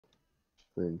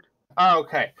think. Oh,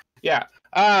 okay. Yeah.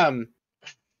 All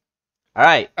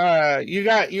right. You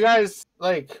guys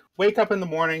like wake up in the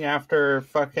morning after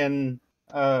fucking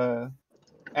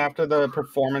after the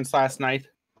performance last night,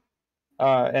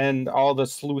 and all the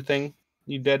sleuthing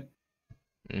you did.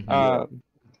 Mm-hmm.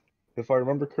 If I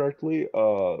remember correctly,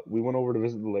 we went over to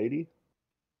visit the lady,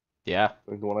 Yeah.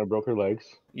 like the one I broke her legs.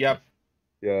 Yep.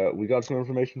 Yeah, we got some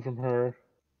information from her.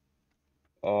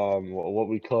 What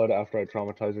we could after I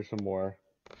traumatized her some more.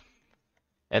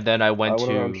 And then I went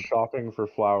around to. shopping for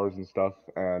flowers and stuff,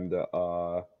 and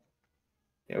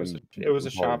It was a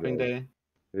shopping day.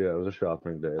 Yeah, it was a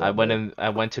shopping day. I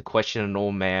went to question an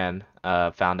old man.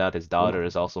 Found out his daughter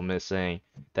is also missing.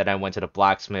 Then I went to the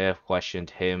blacksmith, questioned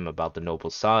him about the noble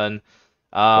son.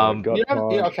 You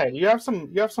have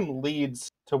some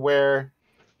leads to where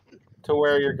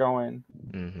you're going.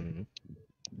 Mm-hmm.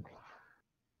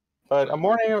 But a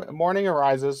morning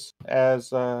arises as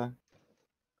the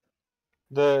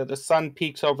sun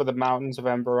peaks over the mountains of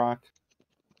EmberRock.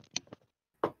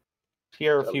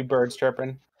 Hear a few birds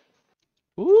chirping.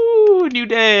 Ooh, new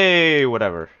day,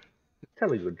 whatever.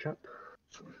 Kind of good chap.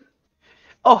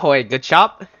 Oh, wait, good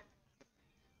chop.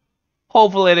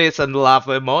 Hopefully it's a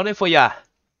lovely morning for ya.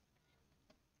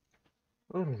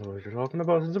 I don't know what you're talking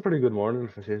about. It's a pretty good morning,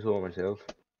 if I say so myself.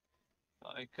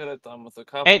 I could have done with a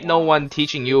couple. Ain't no more one hours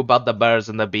teaching of you about the birds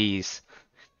and the bees.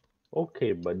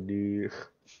 Okay, buddy.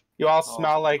 You all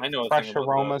smell like I know a fresh thing about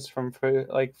aromas from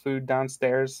food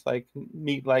downstairs, like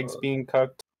meat legs being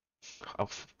cooked, Oh,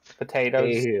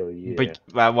 potatoes. Hell yeah.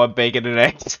 I want bacon and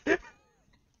eggs.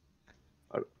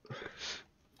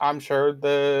 I'm sure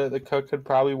the cook could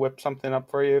probably whip something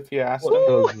up for you if you asked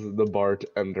What him. does the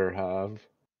bartender have?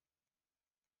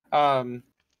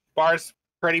 Bar's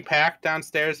pretty packed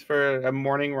downstairs for a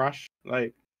morning rush.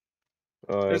 Like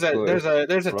there's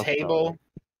It's a rough table time.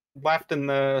 left in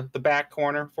the back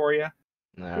corner for you.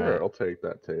 Sure, I'll take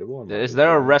that table. Is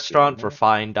there a restaurant for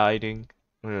fine dining?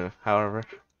 However,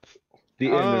 the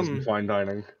inn is fine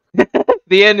dining.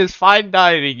 the inn is fine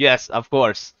dining. Yes, of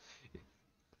course.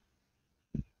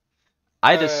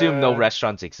 I'd assume no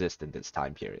restaurants exist in this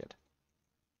time period.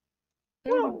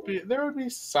 There would be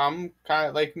some kind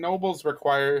of, like, nobles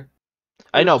require.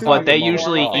 I know, but they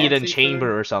usually more eat in fancy chamber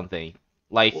food. or something.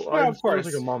 Like, Yeah, of course.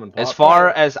 Like a mom and pop as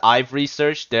far as I've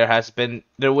researched, there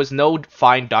was no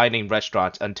fine dining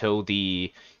restaurants until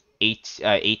the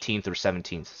 18th or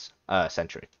 17th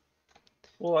century.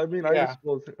 Well, I mean, Yeah.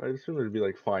 I assume it'd be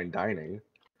like fine dining.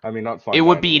 I mean, not fine. It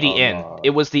would be dining, the inn. It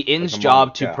was the inn's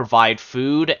job to provide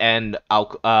food and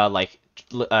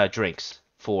drinks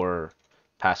for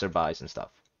passerbys and stuff.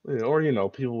 Yeah, or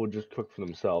people would just cook for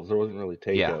themselves. There wasn't really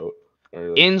takeout.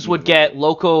 Or, Inns would get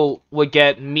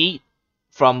meat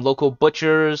from local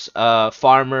butchers.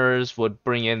 Farmers would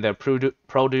bring in their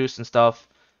produce and stuff.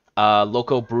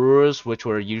 Local brewers, which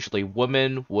were usually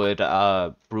women, would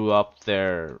brew up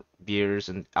their beers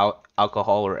and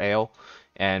alcohol or ale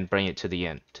and bring it to the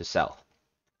inn to sell.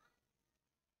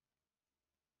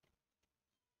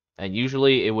 And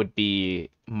usually it would be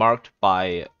marked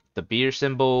by the beer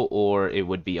symbol or it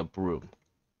would be a broom.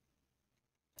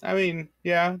 I mean,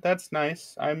 yeah, that's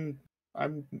nice. I'm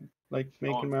like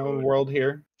making my own world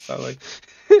here. So like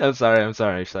I'm sorry.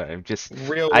 I'm just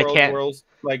real world rules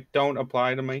like don't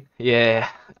apply to me. Yeah,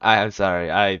 I'm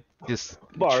sorry. I just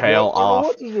Bart, trail I don't know off.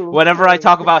 what to do. Whenever I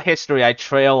talk about history, I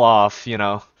trail off,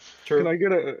 True. Can I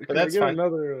get fine.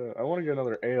 another? I want to get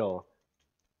another ale.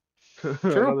 True.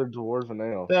 Another dwarven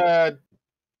ale.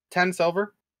 10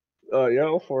 silver. Yeah,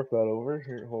 I'll fork that over.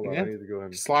 Here, hold on. I need to go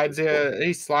ahead.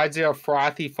 He slides you a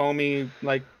frothy, foamy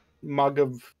like mug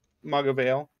of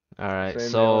ale. All right, Same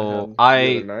so the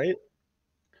other night.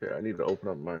 Okay, I need to open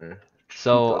up my.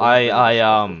 So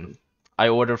I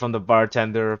order from the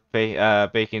bartender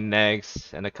bacon and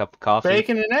eggs and a cup of coffee.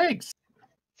 Bacon and eggs.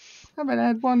 I haven't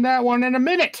had that one in a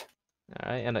minute. All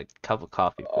right, and a cup of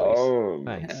coffee, please.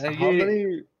 Thanks. How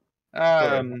many?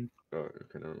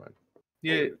 Okay, never mind.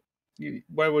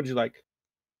 What would you like?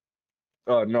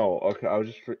 No. Okay, I was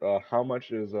just. How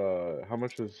much is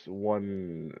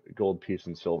one gold piece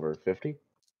in silver? 50.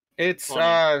 It's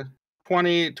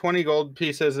 20 gold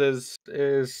pieces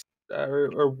is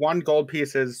or one gold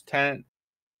piece is 10.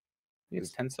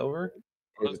 It's 10 silver.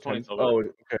 Or 10 silver. Oh,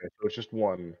 okay. So it's just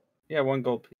one. Yeah, one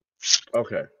gold piece.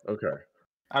 Okay.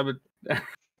 I would.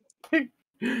 Okay.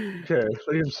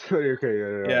 So you're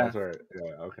okay. Yeah. That's all right.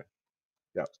 Yeah. Okay.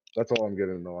 Yeah. That's all I'm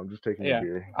getting though. I'm just taking a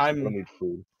beer. I don't need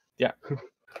food. Yeah.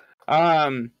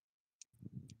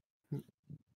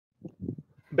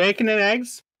 Bacon and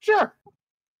eggs? Sure.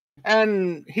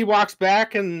 And he walks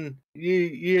back, and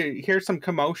you hear some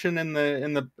commotion in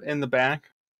the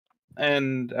back.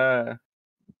 and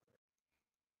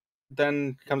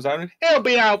then comes out and he'll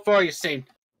be out for you soon.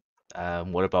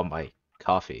 What about my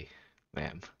coffee,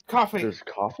 ma'am? Coffee. There's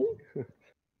coffee?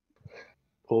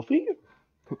 Coffee?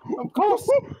 Of course.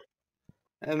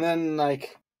 And then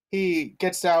like he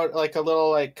gets out like a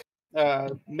little like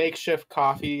makeshift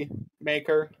coffee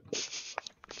maker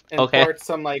and pours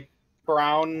some like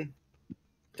brown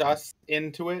dust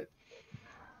into it.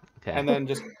 Okay. And then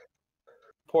just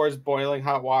pours boiling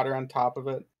hot water on top of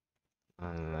it.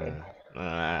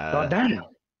 God damn.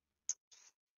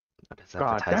 Not as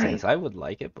appetizing as I would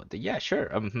like it, but yeah,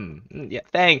 sure. Yeah,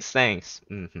 thanks.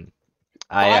 Mm-hmm.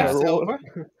 5 silver.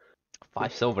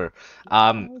 5 silver.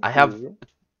 I have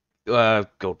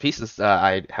gold pieces.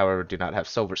 I, however, do not have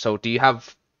silver. So, do you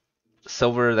have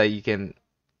silver that you can?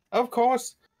 Of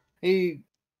course. He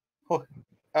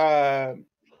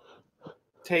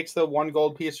takes the 1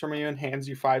 gold piece from you and hands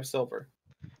you 5 silver.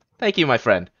 Thank you, my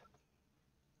friend.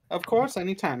 Of course,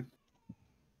 anytime.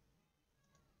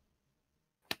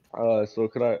 So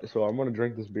I'm gonna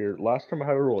drink this beer. Last time I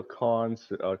had to roll a con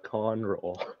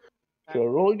roll. Should I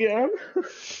roll again?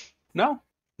 No.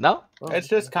 No. It's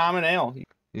just common ale.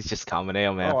 It's just common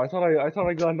ale, man. Oh, I thought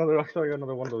I got another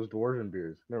one of those dwarven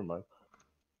beers. Never mind.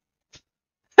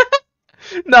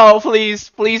 No, please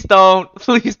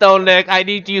don't, Nick. I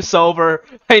need you sober.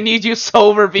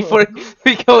 Before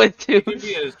we go into. He can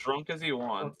be as drunk as he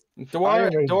wants.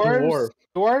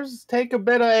 Dwarves take a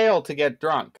bit of ale to get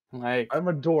drunk. Like I'm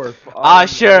a dwarf.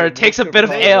 Sure, it takes a bit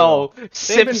of ale.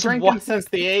 They've been drinking since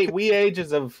the wee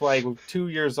ages of like 2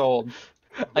 years old.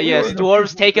 Yes,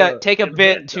 dwarves take a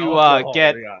bit to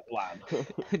get.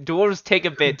 Dwarves take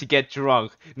a bit to get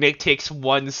drunk. Nick takes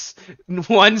one sip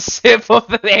of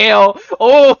the ale.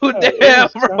 Oh damn,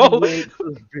 bro!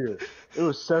 It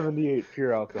was 78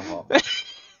 pure alcohol.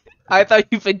 I thought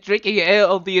you've been drinking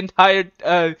ale the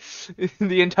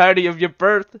entirety of your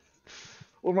birth.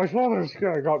 Well, my father's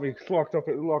kind of got me locked up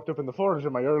in the forge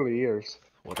in my early years.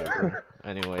 Whatever.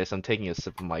 Anyways, I'm taking a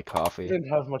sip of my coffee. Didn't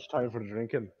have much time for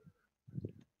drinking.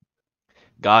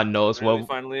 God knows what.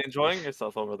 Finally enjoying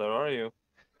yourself over there, are you?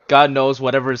 God knows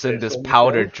whatever's in this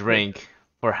powdered drink.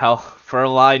 For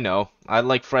all I know, I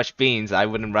like fresh beans. I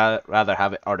wouldn't rather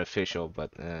have it artificial,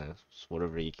 but it's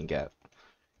whatever you can get.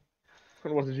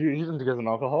 And what did you use to get an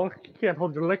alcoholic? You can't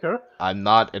hold your liquor. I'm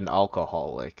not an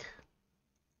alcoholic.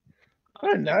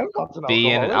 I know, not an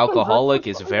Being an alcoholic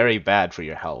is very bad for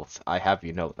your health. I have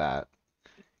you know that.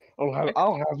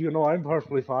 I'll have you know I'm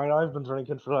perfectly fine. I've been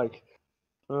drinking for like,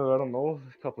 I don't know,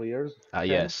 a couple of years. 10,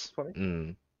 yes.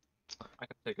 20.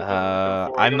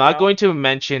 I'm not going to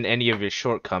mention any of your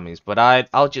shortcomings, but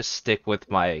I'll just stick with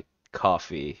my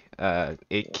coffee.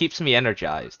 It keeps me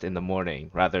energized in the morning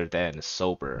rather than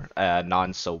sober,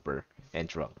 non-sober and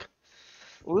drunk.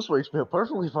 Well, this wakes me up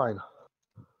perfectly fine.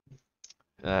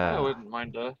 I wouldn't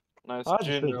mind a nice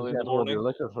gin early in the morning. Your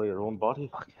liquor for your own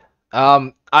body.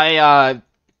 I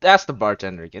asked the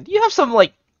bartender again. Do you have some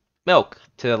like milk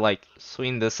to like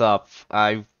sweeten this up?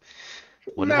 I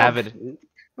wouldn't have it.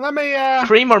 Let me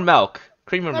cream or milk.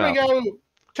 Let me go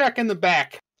check in the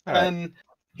back. And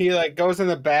he like goes in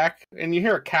the back, and you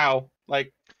hear a cow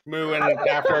like mooing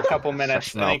after a couple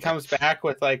minutes, and he comes back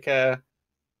with like a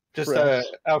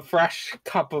fresh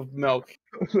cup of milk.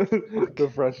 the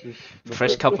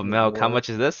fresh cup of milk. How much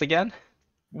is this again?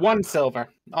 1 silver.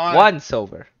 1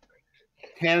 silver.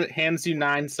 Hands you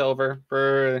 9 silver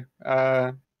for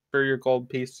your gold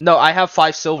piece. No, I have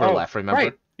 5 silver left. Remember?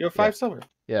 Right, you have 5 silver.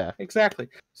 Yeah. Exactly.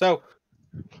 So,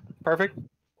 perfect.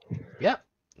 Yeah.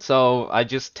 So I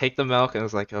just take the milk and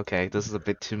it's like, okay, this is a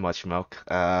bit too much milk.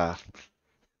 I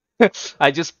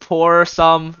just pour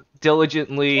some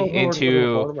diligently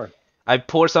into. I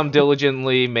pour some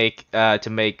diligently to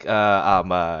make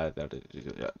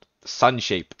sun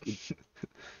shape.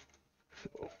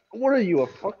 What are you, a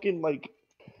fucking like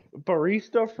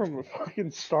barista from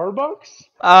fucking Starbucks?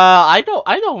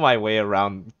 I know my way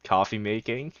around coffee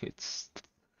making. It's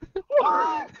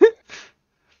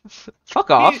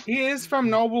fuck off. He is from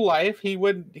noble life. He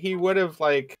would have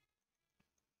like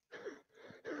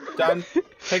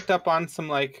picked up on some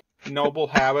like noble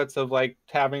habits of like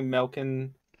having milk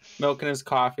in his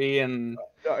coffee and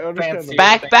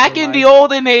back in the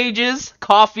olden ages,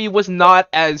 coffee was not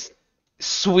as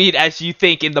sweet as you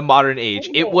think in the modern age.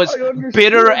 It was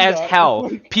bitter as hell.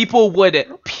 People would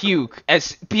puke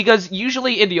because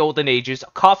usually in the olden ages,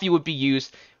 coffee would be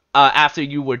used after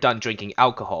you were done drinking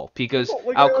alcohol because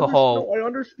alcohol. I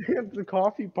understand the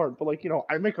coffee part, but like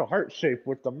I make a heart shape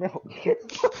with the milk.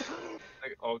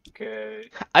 Okay.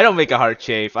 I don't make a heart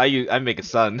shape. I make a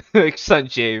sun sun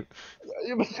shape.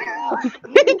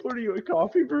 What are you, a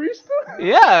coffee barista?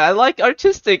 Yeah, I like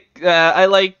artistic. I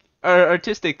like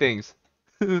artistic things.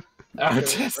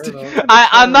 Artistic.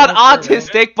 I'm not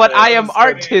autistic, but I am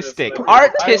artistic.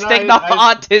 Artistic, not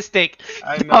autistic.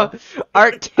 I know.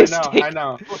 Artistic. I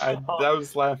know. I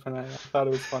was laughing. I thought it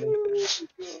was funny.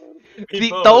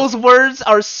 Those words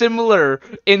are similar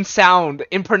in sound,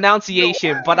 in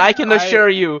pronunciation, but I can assure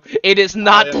you, it is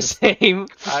not the same.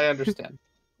 I understand.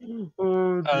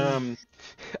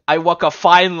 I walk a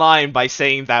fine line by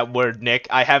saying that word, Nick.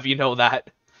 I have you know that.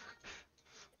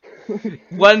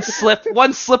 One slip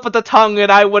of the tongue,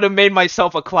 and I would have made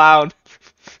myself a clown.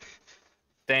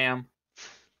 Damn.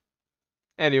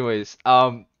 Anyways,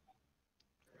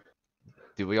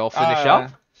 did we all finish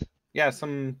up? Yeah,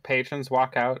 some patrons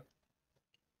walk out.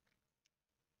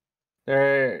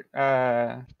 They're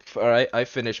Alright, I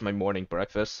finished my morning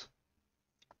breakfast.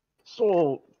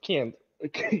 So can't.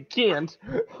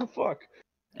 Fuck.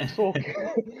 So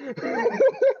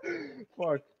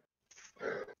fuck.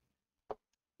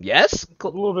 Yes? A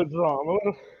little bit drama.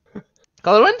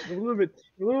 Culdwin? A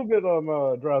little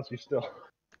bit drowsy still.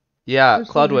 Yeah,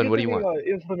 Culdwin, what do you want?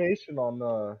 Information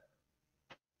on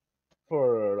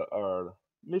for our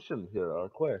mission here, our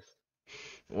quest.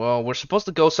 Well, we're supposed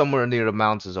to go somewhere near the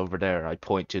mountains over there. I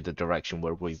point to the direction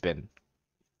where we've been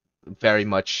very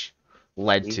much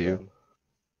led to.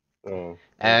 Oh,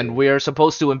 and okay. we are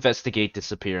supposed to investigate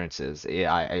disappearances.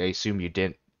 I assume you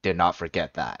did not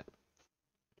forget that.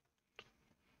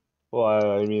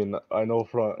 Well, I mean, I know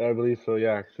I believe so.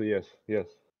 Yeah, actually, yes.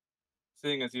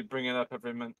 Seeing as you bring it up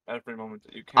every moment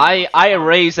that you can. I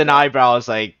raised an eyebrow. I was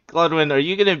like, Culdwin, are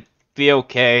you gonna be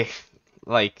okay?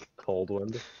 Like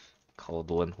Culdwin,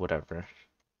 whatever.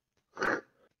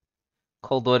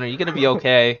 Culdwin, are you gonna be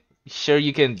okay? Sure,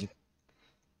 you can.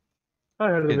 I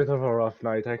had a bit of a rough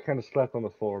night. I kind of slept on the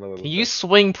floor a little bit. Can you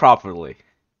swing properly?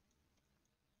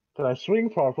 Can I swing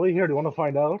properly? Here, do you want to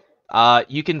find out?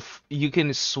 You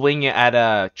can swing at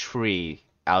a tree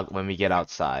out when we get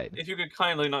outside. If you could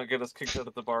kindly not get us kicked out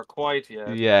of the bar quite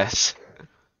yet. Yes.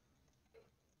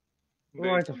 I'm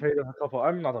not afraid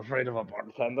of a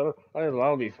bartender.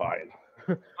 I'll be fine.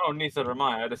 Oh, neither am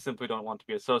I. I just simply don't want to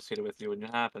be associated with you when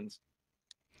it happens.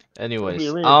 Anyways,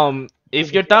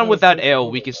 if you're done with that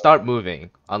ale, we can start moving.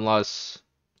 Unless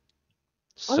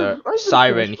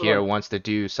Sairen here wants to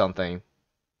do something.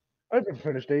 I've been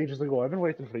finished ages ago. I've been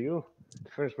waiting for you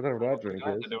to finish whatever that drink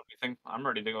is. To do anything. I'm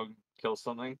ready to go kill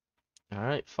something.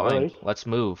 Alright, fine. Right. Let's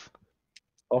move.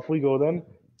 Off we go then.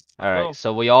 Alright,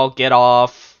 so we all get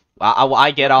off.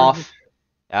 I get off.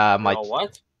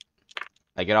 What?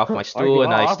 I get off my stool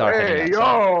and I start heading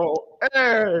outside.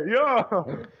 Hey,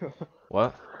 yo!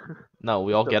 What? No,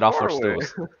 we all get off our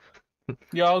stools.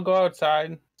 You all go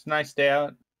outside. It's a nice day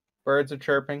out. Birds are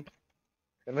chirping.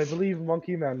 And I believe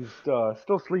Monke Man's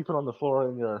still sleeping on the floor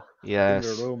in your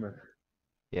room.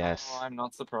 Yes. Oh, I'm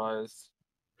not surprised.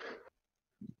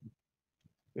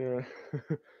 Yeah.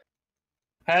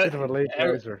 Bit of a late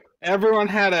riser. Everyone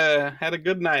had a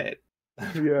good night.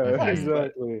 Yeah,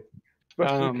 exactly.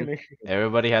 Especially Canadian.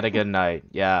 Everybody had a good night.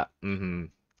 Yeah.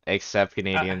 Except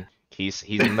Canadian. He's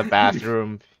in the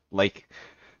bathroom. Like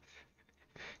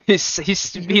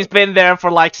he's been there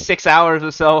for like 6 hours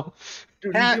or so.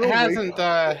 Dude,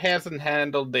 hasn't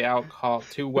handled the alcohol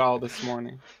too well this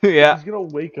morning. Yeah. He's gonna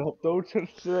wake up though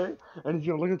today, and he's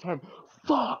gonna look at the time.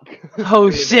 Fuck. Oh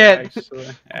shit.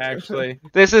 Actually,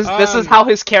 this is how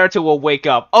his character will wake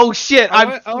up. Oh shit.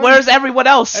 Where's everyone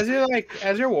else?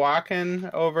 As you're walking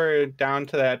over down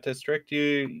to that district,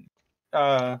 you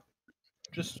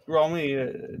just roll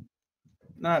me.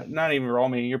 Not even roll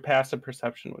me. Your passive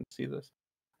perception would see this.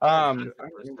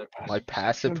 My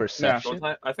passive perception?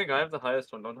 Yeah. I think I have the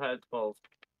highest one. Don't I have 12?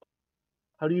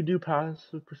 How do you do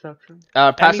passive perception?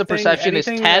 Passive perception is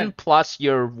 10 plus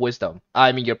your wisdom.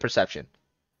 I mean your perception.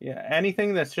 Yeah,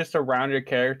 anything that's just around your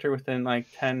character within like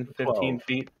 10, 15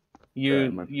 feet,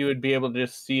 you would be able to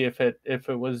just see if it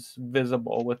was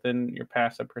visible within your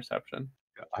passive perception.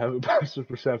 I have a passive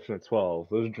perception at 12.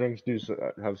 Those drinks do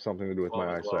have something to do with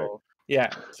my eyesight.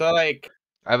 Yeah, so like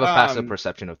I have a passive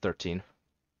perception of 13.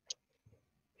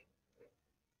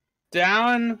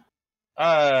 Down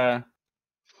where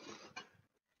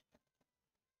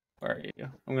are you?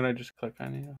 I'm gonna just click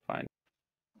on you. Fine.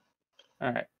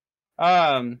 Alright.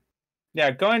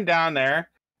 Yeah, going down there,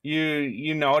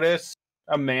 you notice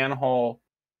a manhole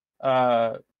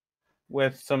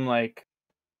with some like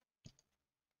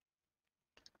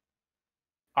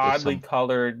oddly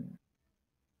colored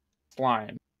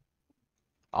slime.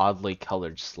 Oddly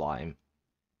colored slime.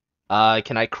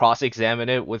 Can I cross-examine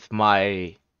it with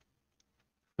the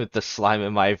slime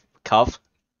in my cup?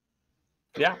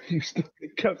 Yeah. You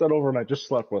kept that overnight. Just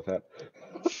slept with it.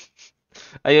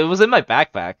 It was in my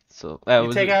backpack, so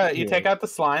you take out the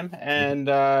slime and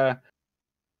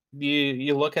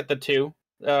you look at the two.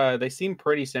 They seem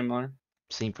pretty similar.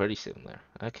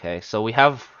 Okay, so we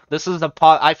have this is the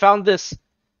pot. I found this.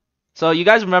 So you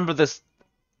guys remember this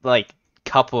like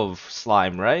cup of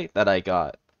slime, right? That I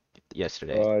got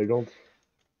yesterday. I don't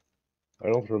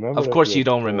remember. Of course you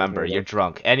don't remember. You're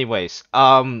drunk. Anyways,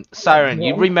 Sairen,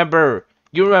 you remember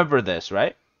this,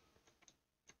 right?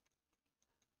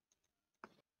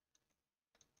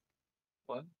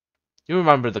 What? You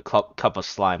remember the cup of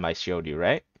slime I showed you,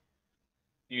 right?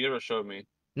 You never showed me.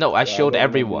 No, I showed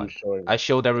everyone. I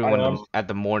showed everyone at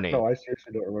the morning. No, I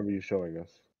seriously don't remember you showing us.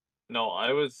 No,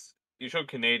 you showed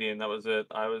Canadian, that was it.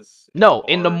 I was No,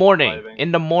 in the morning. Driving.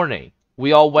 In the morning.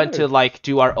 We all went to like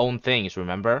do our own things,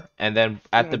 remember? And then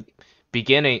at the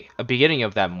beginning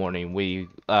of that morning,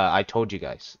 I told you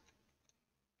guys.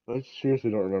 I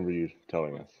seriously don't remember you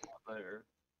telling us.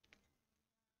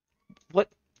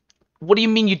 What do you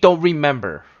mean you don't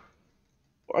remember?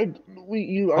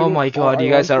 Oh my god, you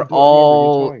guys are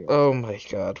all... Oh my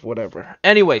god, whatever.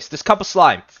 Anyways, this cup of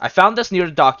slime. I found this near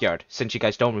the dockyard, since you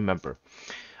guys don't remember.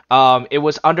 It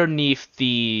was underneath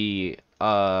the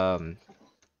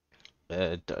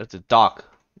dock.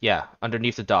 Yeah,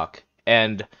 underneath the dock.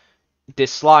 And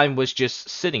this slime was just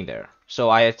sitting there. So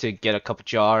I had to get a cup of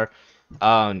jar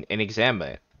and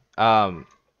examine it. Can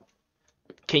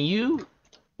you...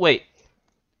 Wait.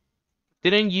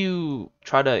 Didn't you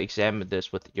try to examine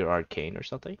this with your arcane or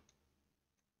something?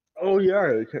 Oh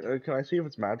yeah, can I see if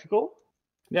it's magical?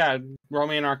 Yeah, roll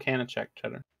me an Arcana check,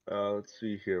 Chedar. Let's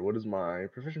see here. What is my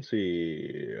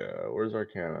proficiency? Where's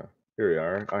Arcana? Here we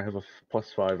are. I have a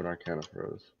 +5 in Arcana for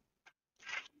those.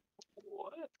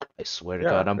 What? I swear to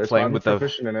God, I'm playing with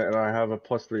proficient in it, and I have a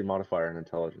 +3 modifier in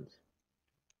intelligence.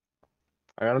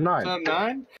 I got a 9. So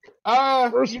 9?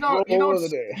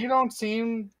 You don't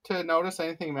seem to notice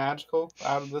anything magical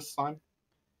out of this slime.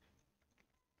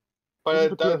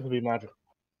 But it does be magical.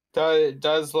 It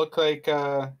does look like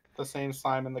the same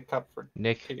slime in the cup for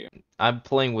Nick. I'm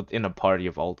playing in a party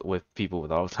with people with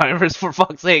Alzheimer's, for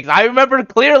fuck's sake. I remember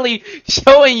clearly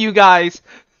showing you guys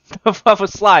the puff of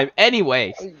slime.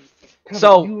 Anyways,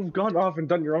 so you've gone off and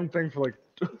done your own thing for like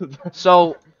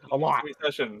so a lot.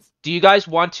 Sessions. Do you guys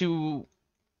want to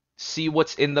see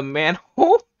what's in the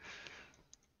manhole?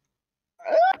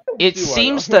 It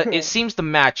seems to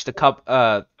match the cup,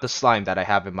 the slime that I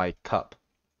have in my cup.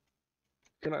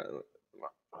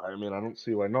 I mean, I don't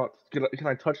see why not. Can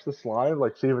I touch the slime?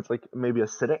 Like, see if it's like maybe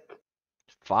acidic?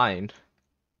 Fine.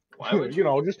 Why would you?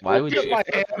 Why would you? My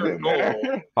hand in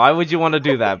there? Why would you want to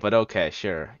do that? But okay,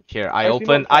 sure. Here, I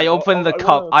open the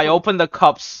cup. I open the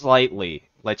cup slightly.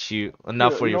 Let you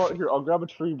enough for your. Here, I'll grab a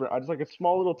tree branch. I just like a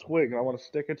small little twig, and I want to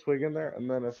stick a twig in there, and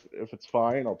then if it's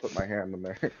fine, I'll put my hand in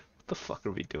there. What the fuck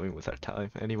are we doing with our time?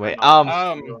 Anyway,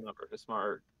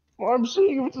 smart. Well, I'm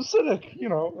seeing if it's acidic. You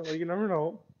know, like, you never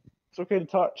know. It's okay to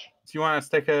touch. Do you want to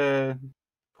stick a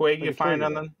twig you find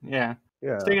on them? Yeah.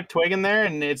 Stick a twig in there,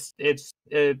 and it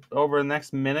over the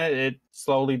next minute it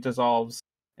slowly dissolves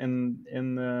in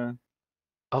the.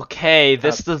 Okay,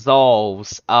 this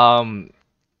dissolves.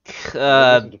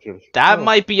 That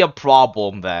might be a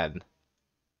problem then.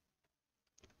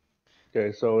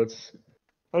 Okay, so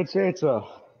I'd say it's a.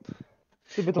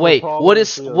 Wait, what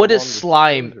is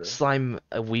slime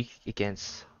weak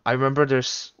against? I remember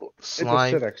there's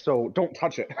slime. It's acidic, so don't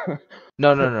touch it.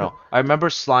 No. I remember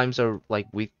slimes are like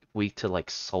weak to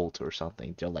like salt or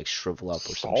something. They'll like shrivel up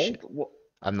or some shit. Well,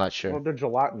 I'm not sure. Well, they're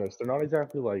gelatinous. They're not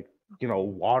exactly like,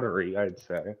 watery, I'd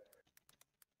say.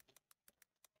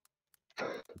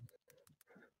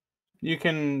 You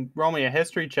can roll me a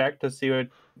history check to see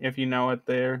if you know what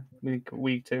they're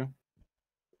weak to.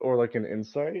 Or like an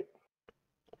insight?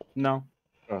 No.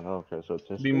 Oh, okay, so it's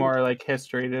history. Be more like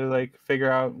history to like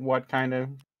figure out what kind of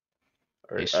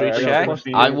history check.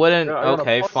 I wouldn't.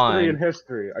 Okay, fine. I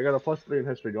got a +3 in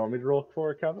history. Do you want me to roll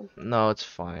for it, Kevin? No, it's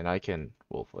fine. I can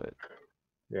roll for it.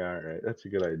 Yeah, all right. That's a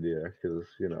good idea because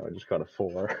I just got a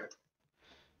 4.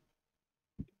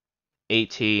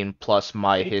 18 plus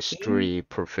my 18? history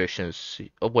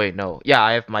proficiency. Oh wait, no. Yeah,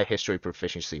 I have my history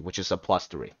proficiency, which is a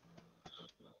 +3.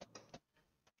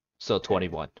 So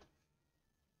 21.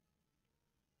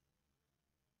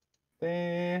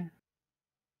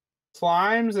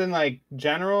 Slimes in like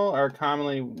general are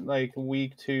commonly like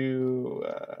weak to.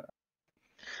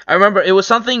 I remember it was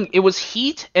something. It was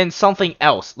heat and something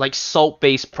else, like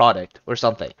salt-based product or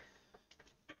something.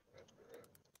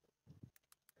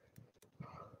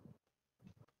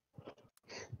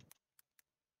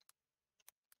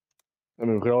 I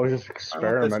mean, we could always just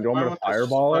experiment. Do you want me to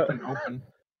fireball it? Open?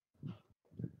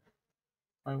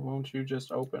 Why won't you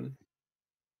just open?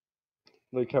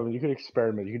 Like, Kevin, you could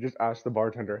experiment. You could just ask the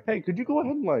bartender, hey, could you go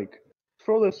ahead and, like,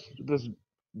 throw this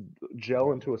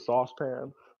gel into a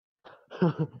saucepan?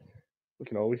 You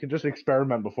know, we could just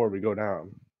experiment before we go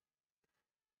down.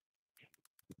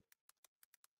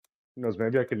 Who knows,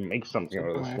 maybe I could make something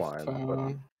out of the slime.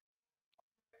 But...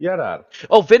 Yeah, Dad.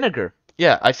 Oh, vinegar.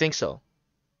 Yeah, I think so.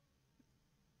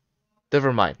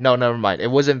 Never mind. No, never mind.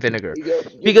 It wasn't vinegar.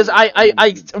 Because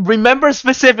I remember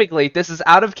specifically, this is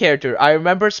out of character, I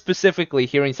remember specifically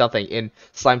hearing something in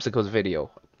Slimesicle's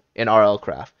video in RL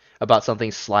Craft about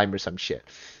something slime or some shit.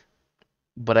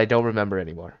 But I don't remember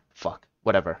anymore. Fuck.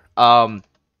 Whatever.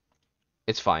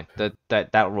 It's fine.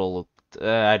 That rule,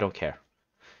 I don't care.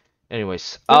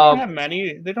 Anyways, they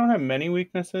don't have many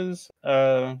weaknesses.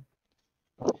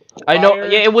 I know.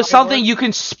 Yeah, it was something you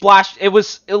can splash. It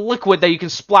was a liquid that you can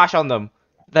splash on them.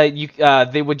 That you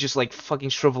they would just like fucking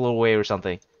shrivel away or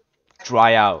something,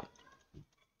 dry out.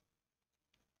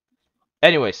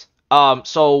 Anyways,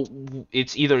 so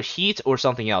it's either heat or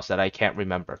something else that I can't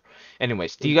remember.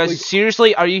 Anyways, do you guys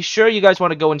seriously? Are you sure you guys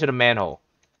want to go into the manhole?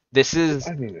 This is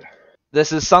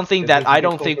something that I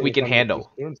don't think we can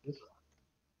handle.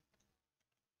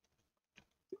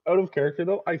 Out of character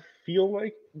though, I feel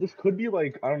like this could be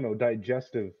like, I don't know,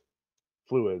 digestive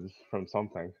fluids from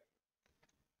something.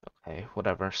 Okay,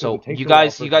 whatever. So you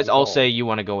guys all say you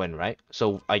want to go in, right?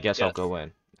 So I guess I'll go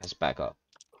in. Let's back up.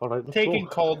 Alright, taking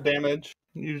cold damage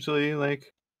usually,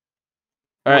 like.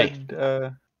 Alright.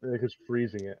 Like it's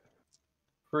freezing it.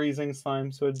 Freezing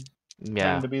slimes would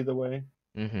tend to be the way.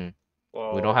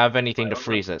 Well, we don't have anything to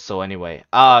freeze it, so anyway.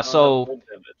 So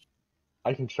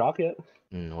I can shock it.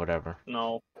 Whatever.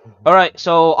 No. Alright,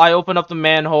 so I open up the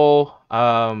manhole,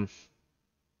 and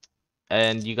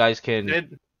you guys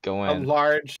can go in. A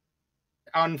large,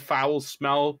 unfoul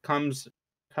smell comes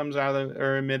out of,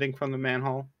 or emitting from the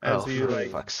manhole as you for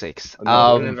fuck's sakes.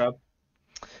 open it up.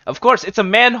 Of course, it's a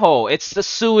manhole. It's the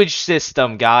sewage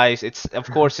system, guys. It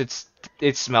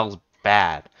smells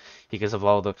bad because of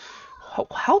all the.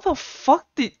 How the fuck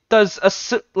does a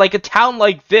town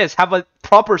like this have a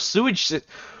proper sewage system?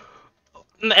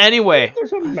 Anyway.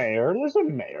 There's a mayor.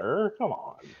 Come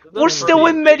on. We're still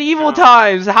in medieval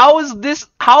times. How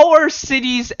are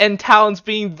cities and towns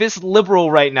being this liberal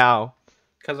right now?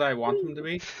 Because I want them to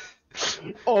be.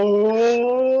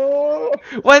 Oh.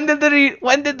 When did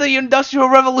the Industrial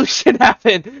Revolution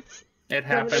happen? It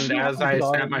happened as I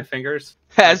snap my fingers.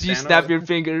 As you snap your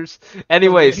fingers.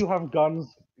 Anyways. If you have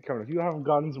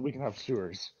guns, we can have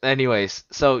sewers. Anyways,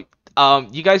 so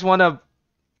you guys want to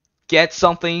get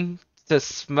something to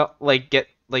smell,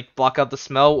 block out the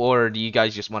smell, or do you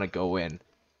guys just want to go in?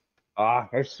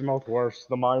 I smelled worse.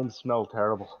 The mines smell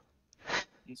terrible.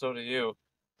 And so do you.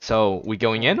 So, we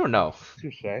going in or no?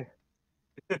 Touché.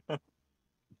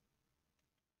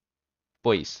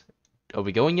 Boys, are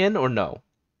we going in or no?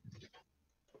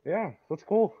 Yeah, that's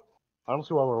cool. I don't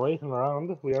see why we're waiting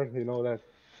around. We already know that.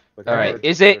 Alright,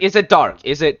 is it dark?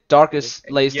 Is it dark? Is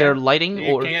there lighting?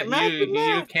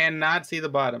 You cannot see the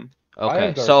bottom.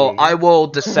 Okay, so I will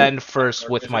descend first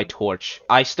with my torch.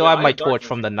 I still have my torch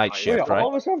from the night shift, right? All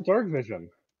of us have dark vision.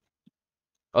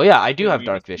 Oh yeah, I do have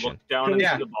dark vision. Look down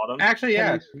into the bottom. Actually,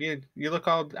 yeah, you look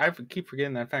all. I keep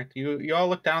forgetting that fact. You all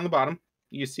look down the bottom.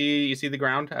 You see the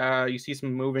ground. You see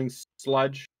some moving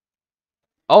sludge.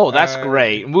 Oh, that's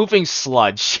great. Moving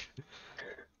sludge.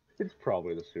 It's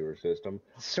probably the sewer system.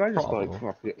 Can I just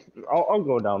I'll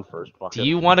go down first. Do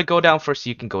you want to go down first?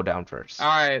 You can go down first. All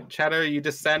right, Chedar, you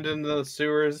descend into the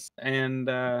sewers and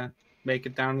make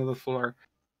it down to the floor.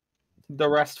 The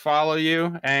rest follow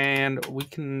you, and we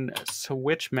can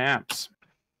switch maps.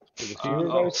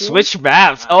 Switch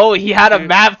maps. Oh, he had a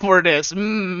map for this. This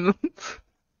is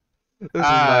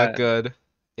not good.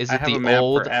 Is it the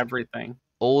old for everything?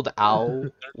 Old owl?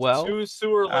 Well, two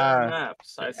sewer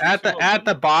maps. At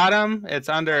the bottom, it's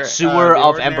under sewer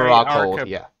of EmberRock Hold.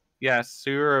 Yeah. Yes,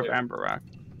 sewer of EmberRock.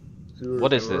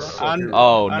 What is this? Oh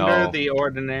no. Under the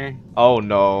ordinary. Oh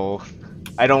no.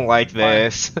 I don't like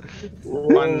this.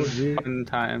 Fun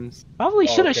times. Probably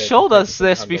should have showed us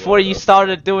this before you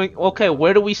started doing. Okay,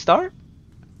 where do we start?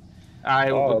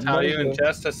 I will tell you in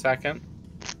just a second.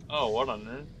 Oh, what on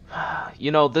earth?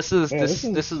 You know, this is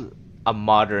a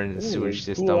modern sewage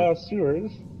system. Sewer.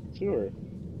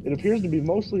 It appears to be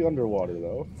mostly underwater,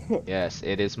 though. Yes,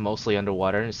 it is mostly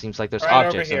underwater, and it seems like there's right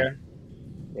objects. Over here.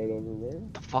 Right over there?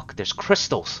 The fuck? There's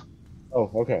crystals. Oh,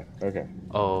 okay.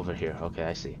 Oh, over here. Okay,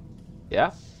 I see.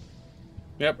 Yeah?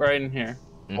 Yep, right in here.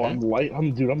 Oh,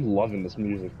 I'm loving this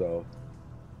music, though.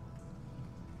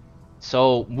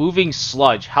 So, moving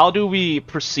sludge, how do we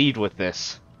proceed with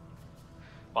this?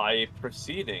 By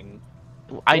proceeding.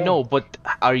 I know, but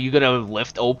are you gonna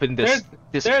lift open this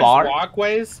There's bar?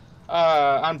 walkways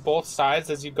on both sides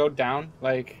as you go down.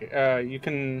 Like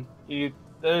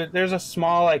there's a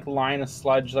small like line of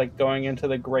sludge like going into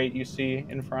the grate you see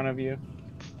in front of you.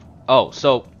 Oh,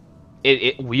 so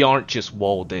we aren't just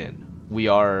walled in. We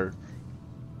are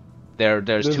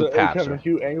there's two paths. Kevin, if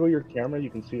you angle your camera, you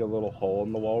can see a little hole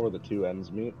in the wall where the two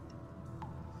ends meet.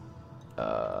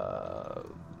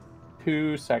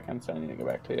 2 seconds. I need to go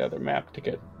back to the other map to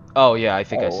get. Oh yeah, I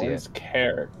think I see Owen's it.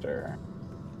 character.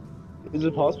 Is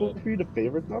it possible for you to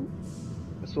favorite them?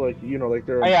 So like like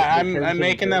they're. Oh, yeah, I'm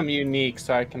making them unique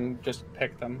so I can just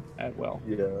pick them at will.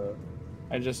 Yeah.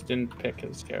 I just didn't pick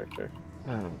his character.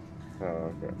 Oh,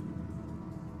 okay.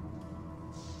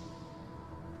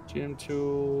 Gym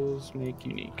tools, make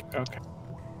unique. Okay.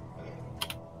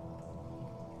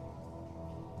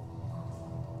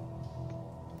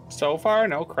 So far,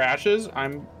 no crashes.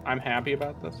 I'm happy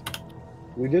about this.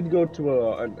 We did go to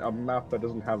a map that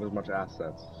doesn't have as much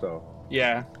assets, so.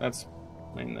 Yeah, that's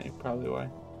mainly probably why.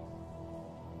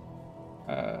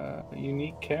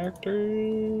 Unique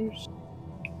characters.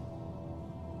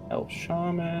 Elf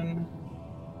shaman.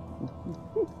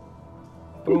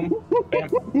 Boom. Bam.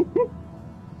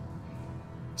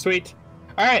 Sweet.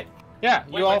 All right. Yeah,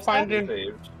 you all find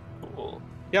it. Cool.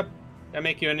 Yep. I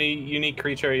make you a unique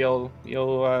creature. You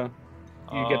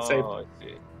get saved. I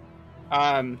see.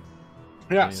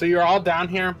 Yeah. So you're all down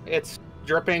here. It's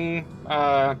dripping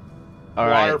All water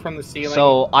right. from the ceiling.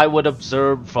 So I would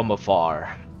observe from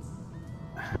afar.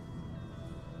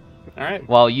 All right.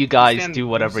 While you guys do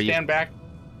whatever you stand back.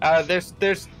 There's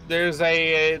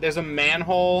a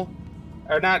manhole,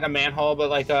 or not a manhole, but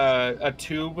like a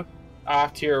tube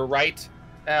off to your right,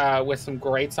 with some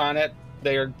grates on it.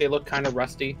 They look kind of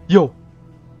rusty. Yo.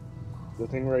 The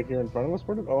thing right here in front of us.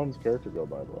 Where did Owen's character go,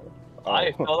 by the way?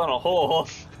 I fell down a hole.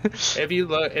 If you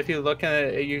look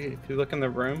in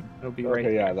the room, it'll be right.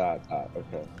 Okay, there. yeah, that.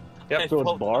 Okay. Yep. So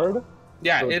it's barred.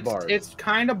 Yeah, So it's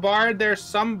kind of barred. There's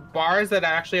some bars that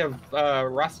actually have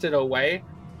rusted away,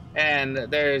 and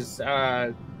there's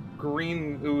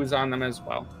green ooze on them as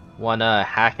well. Wanna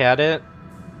hack at it?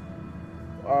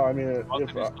 I mean,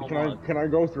 can I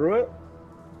go through it?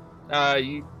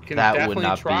 You can definitely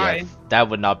try. That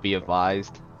would not be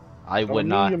advised. I would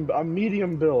not. I'm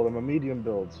medium build. I'm a medium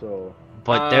build, so.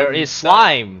 But there is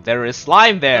slime. There is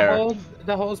slime there.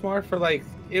 The hole's more for like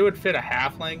it would fit a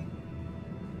halfling.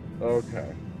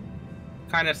 Okay.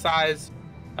 Kind of size.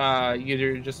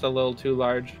 You're just a little too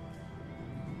large.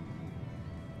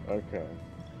 Okay.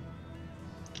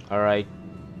 All right.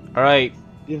 All right.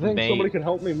 Do you think somebody could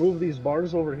help me move these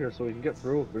bars over here so we can get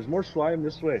through? There's more slime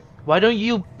this way. Why don't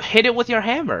you hit it with your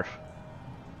hammer?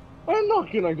 I'm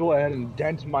not gonna go ahead and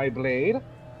dent my blade.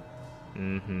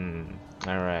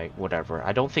 Alright, whatever.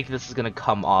 I don't think this is gonna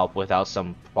come up without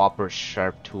some proper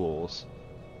sharp tools.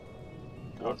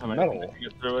 Metal.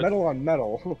 Metal on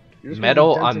metal.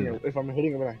 Metal on... If I'm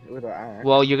hitting it with an axe.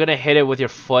 Well, you're gonna hit it with your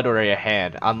foot or your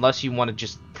hand, unless you want to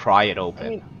just pry it open. I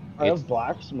mean, I have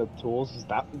blacksmith tools. Does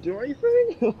that do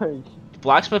anything? Like...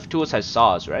 Blacksmith tools has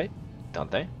saws, right?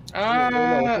 Don't they?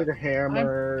 No, it's like a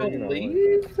hammer. I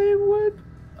believe they would.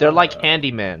 They're like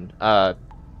handyman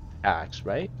axe,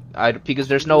 right? Because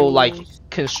there's no like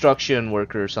construction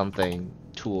worker or something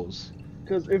tools.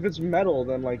 Because if it's metal,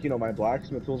 then like my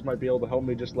blacksmith tools might be able to help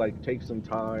me just like take some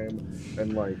time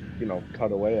and like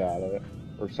cut away at it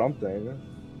or something.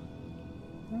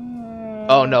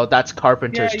 Oh no, that's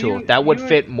carpenter's tool. That would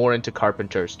fit more into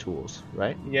carpenter's tools,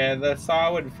 right? Yeah, the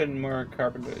saw would fit more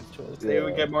carpenter's tools. They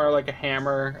would get more like a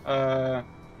hammer.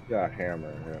 Yeah,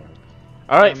 hammer. Yeah.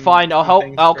 All right, fine. I'll help.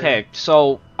 Okay,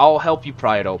 so I'll help you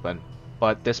pry it open,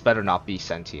 but this better not be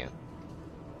sentient.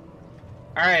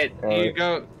 All right, you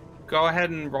go ahead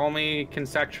and roll me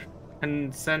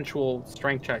consensual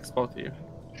strength checks, both of you.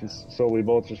 So we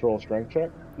both just roll a strength check?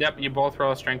 Yep, you both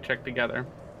roll a strength check together.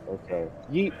 Okay.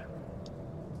 Yeet.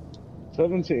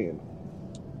 17.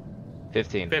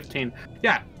 15.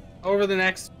 Yeah. Over the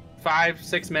next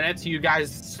 5-6 minutes, you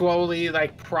guys slowly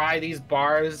like pry these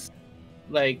bars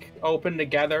like open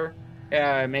together,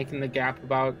 making the gap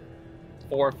about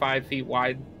 4 or 5 feet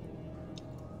wide.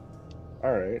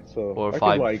 All right, so 4 or I 5.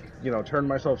 could like turn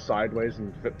myself sideways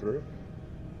and fit through,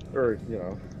 or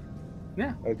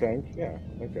Yeah. I think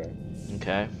Okay.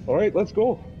 Okay. All right, let's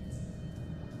go.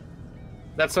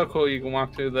 That's so cool. You can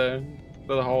walk through the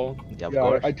hole. Yeah, of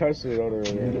course. I tested it out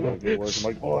earlier. And it worked. I'm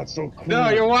like, oh, that's so cool. No,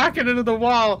 you're walking into the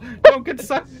wall. Don't get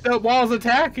sucked. The wall's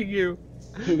attacking you.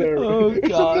 There. Oh It's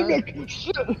god. a mimic.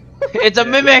 Shit. It's a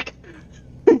mimic.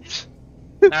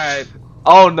 Alright.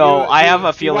 Oh no, I have a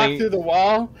You walk feeling. through the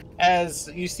wall as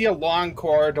you see a long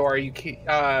corridor.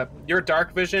 Your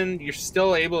dark vision, you're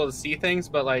still able to see things,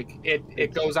 but like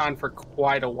it goes on for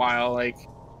quite a while. Like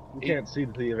You can't see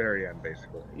to the very end,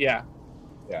 basically. yeah.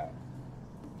 Yeah.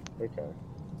 Okay.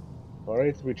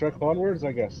 Alright, so we trek onwards,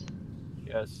 I guess.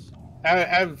 Yes.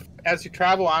 As you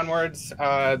travel onwards,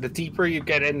 the deeper you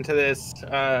get into this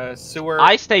sewer,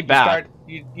 I stay back.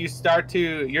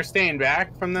 You're staying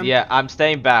back from them. Yeah, I'm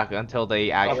staying back until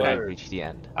they actually Okay. reach the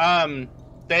end.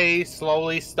 They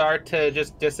slowly start to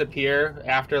just disappear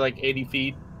after like 80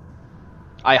 feet.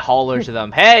 I holler to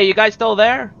them, "Hey, you guys still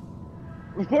there?"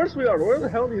 Of course we are. Where the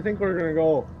hell do you think we're gonna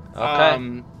go?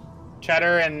 Okay.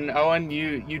 Chedar and Owen,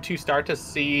 you two start to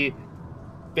see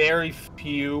very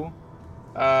few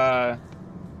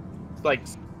like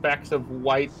specks of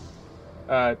white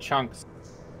chunks.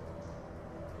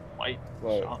 White.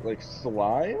 Like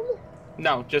slime?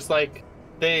 No, just like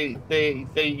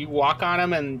you walk on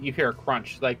them and you hear a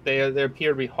crunch. Like they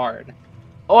appear to be hard.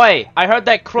 Oi, I heard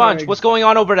that crunch. Like- What's going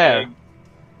on over there?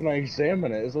 Can I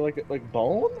examine it? Is it like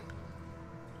bone?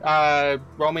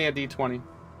 Roll me a d20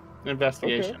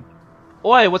 investigation.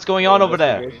 Oi, what's going on over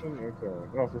there? Investigation? Okay.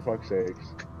 Oh, for fuck's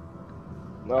sakes.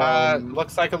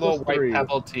 Looks like a little white +3.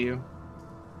 pebble to you.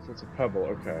 So it's a pebble.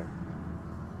 Okay.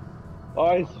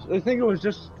 I think it was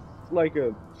just like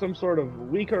some sort of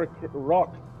weaker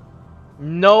rock.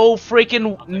 No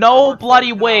freaking, no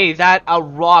bloody way that a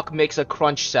rock makes a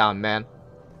crunch sound, man.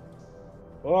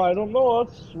 Well, I don't know.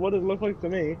 That's what it looked like to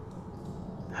me.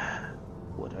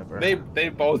 Whatever. They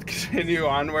both continue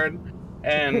onward,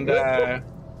 and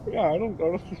Yeah, I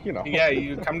don't you know. yeah,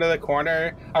 you come to the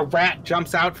corner. A rat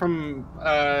jumps out from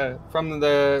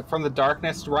the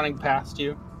darkness, running past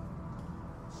you.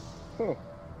 Huh.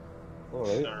 All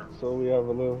right. So we have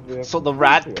a little. So the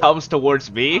rat comes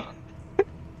towards me?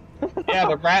 Yeah,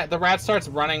 the rat starts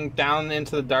running down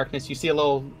into the darkness. You see a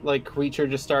little like creature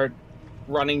just start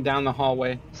running down the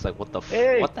hallway. It's like, what the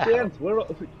Hey, what the Kent, hell?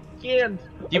 Kent.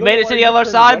 You made it to the other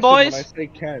side, boys? When I say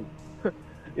Kent.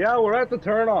 Yeah, we're at the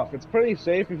turnoff. It's pretty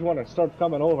safe if you want to start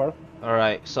coming over.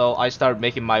 Alright, so I start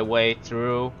making my way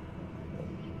through.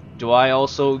 Do I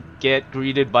also get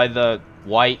greeted by the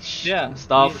white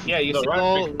stuff? You see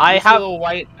little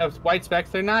white specks.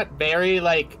 They're not very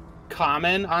like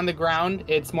common on the ground.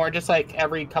 It's more just like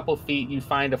every couple feet you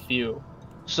find a few.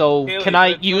 So Kale, can I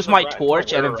it's use a my rat,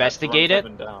 torch don't and wear a rat, investigate runs it? up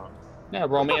and down. Yeah,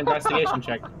 roll me an investigation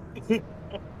check.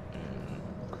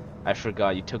 I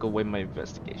forgot you took away my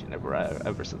investigation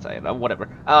ever since I whatever.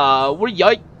 We're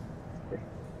yike.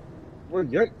 We're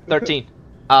good. 13.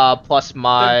 Plus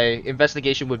my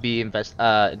investigation would be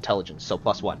intelligence, so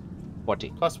 +1.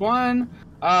 14. +1.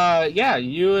 Yeah,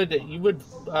 you would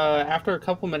after a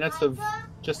couple minutes of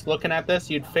just looking at this,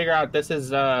 you'd figure out this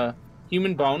is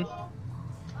human bone.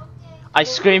 I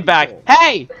scream back,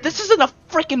 "Hey, this isn't a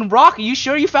freaking rock. Are you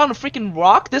sure you found a freaking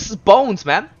rock? This is bones,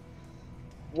 man."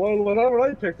 Well, whatever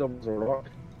I picked up was a rock.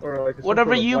 Or like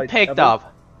Whatever you picked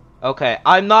up. Okay,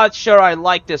 I'm not sure I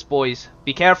like this, boys.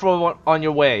 Be careful on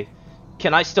your way.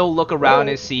 Can I still look around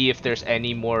and see if there's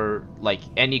any more, like,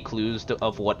 any clues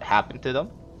of what happened to them?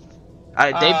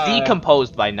 They've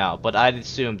decomposed by now, but I'd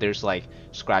assume there's, like,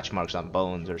 scratch marks on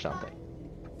bones or something.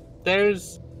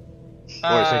 There's...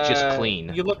 Or is it just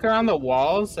clean? You look around the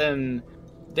walls, and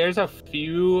there's a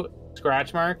few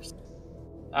scratch marks.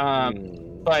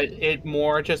 But it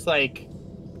more just, like,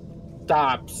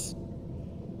 stops.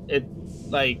 It,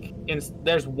 like,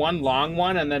 there's one long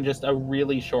one, and then just a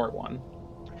really short one.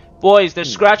 Boys,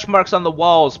 there's scratch marks on the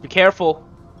walls. Be careful.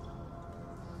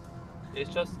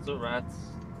 It's just the rats.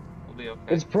 We'll be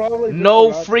okay. It's probably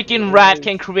No freaking rat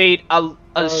can create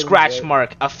a scratch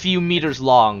mark a few meters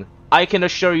long. I can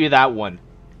assure you that one.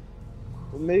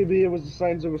 Maybe it was the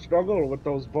signs of a struggle with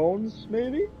those bones,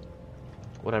 maybe?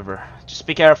 Whatever. Just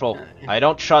be careful. I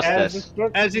don't trust this.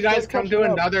 As you guys come to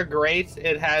another grate,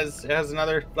 it has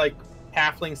another, like,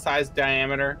 halfling-sized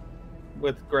diameter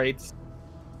with grates.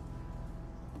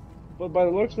 But by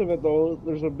the looks of it, though,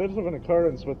 there's a bit of an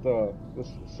occurrence with the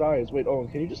size. Wait, Owen,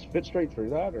 can you just fit straight through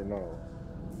that, or no?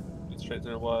 Fit straight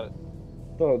through what?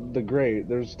 The grate.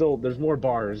 There's more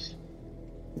bars.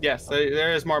 Yes,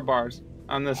 there is more bars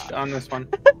on this one.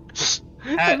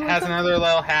 Has another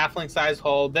little halfling-sized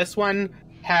hole. This one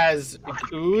has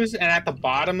ooze, and at the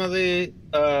bottom of the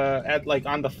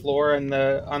on the floor and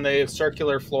on the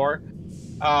circular floor,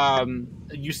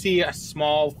 you see a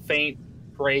small faint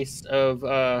trace of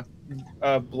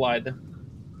blood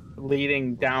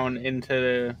leading down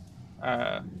into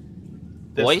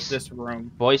this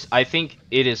room. Boys, I think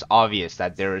it is obvious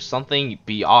that there is something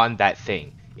beyond that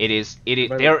thing. There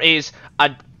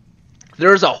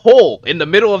There's a hole in the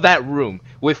middle of that room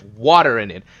with water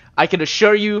in it. I can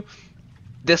assure you,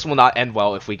 this will not end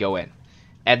well if we go in.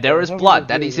 And there is blood.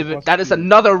 That is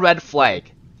another red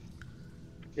flag.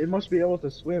 It must be able to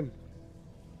swim.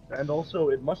 And also,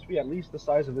 it must be at least the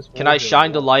size of this. Can I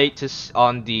shine the light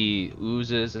on the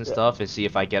oozes and stuff and see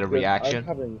if I get a reaction? I'm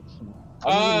having some...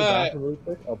 I'm gonna go to the bathroom really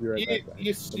quick. I'll be right back.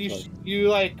 You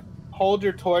like hold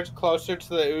your torch closer to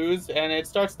the ooze and it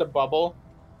starts to bubble.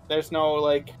 There's no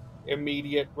like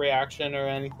immediate reaction or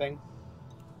anything.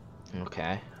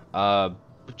 Okay.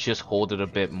 Just hold it a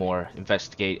bit more.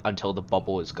 Investigate until the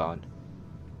bubble is gone.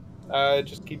 It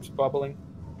just keeps bubbling.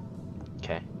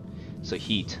 Okay. So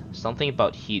heat. Something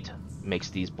about heat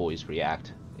makes these boys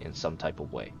react in some type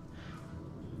of way.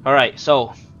 Alright,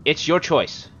 so it's your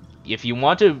choice. If you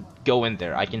want to go in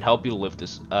there, I can help you lift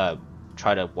this,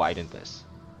 try to widen this.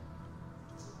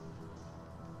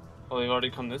 Well, you've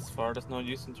already come this far, there's no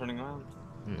use in turning around.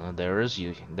 No, there is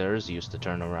use to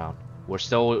turn around. We're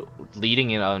still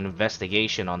leading in an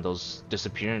investigation on those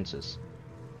disappearances.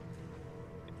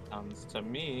 Sounds to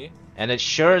me. And it's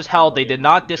sure as hell they did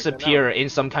not disappear in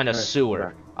some kind of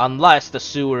sewer, unless the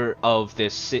sewer of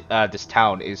this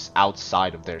town is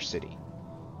outside of their city.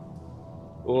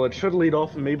 Well, it should lead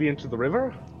off maybe into the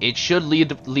river? It should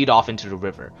lead off into the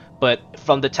river, but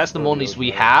from the testimonies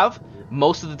we have,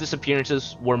 most of the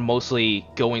disappearances were mostly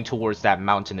going towards that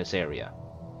mountainous area.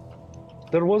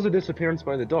 There was a disappearance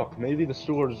by the dock. Maybe the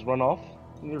sewers run off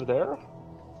near there?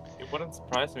 It wouldn't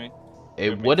surprise me.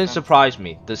 It wouldn't surprise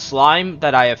me. The slime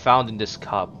that I have found in this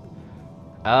cup.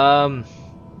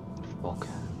 Okay.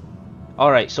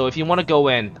 Alright, so if you want to go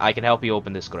in, I can help you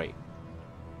open this grate.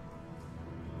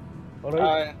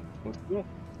 Alright.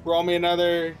 Roll me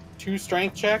another 2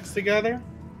 strength checks together.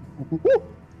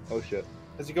 Oh shit.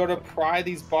 As you go to pry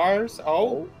these bars.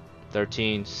 13-6.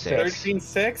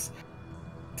 13-6.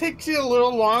 Takes you a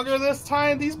little longer this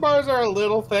time. These bars are a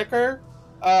little thicker.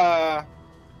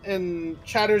 And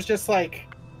Cheddar's just like,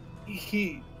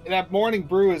 that morning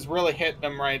brew is really hitting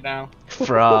him right now.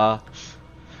 Bruh.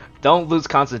 Don't lose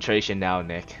concentration now,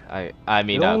 Nick. I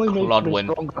mean, Culdwin.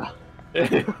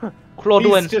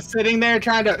 Culdwin. He's just sitting there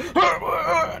trying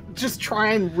to, just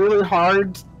trying really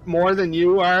hard, more than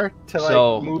you are, to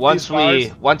like move once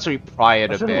we pry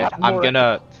it a bit,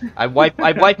 I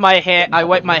wipe my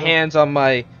hands on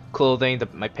my clothing,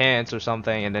 my pants or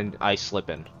something, and then I slip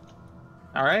in.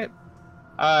 All right.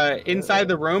 Inside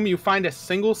the room, you find a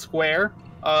single square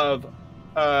of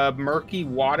murky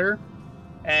water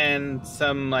and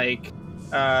some like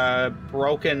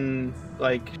broken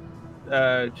like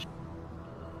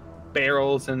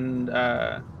barrels and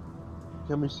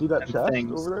Can we see that chest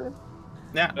over there?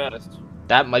 Yeah.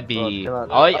 That might be.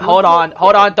 Oh, hold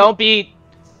on! Don't be.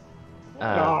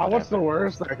 What's the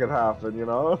worst that could happen? You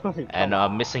know. And a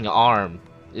missing arm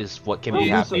is what can be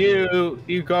happening.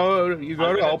 You go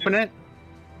to open it.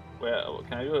 Well,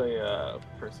 can I do a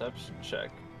perception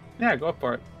check? Yeah, go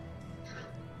for it.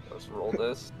 Let's roll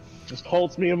this. Just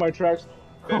halts me in my tracks.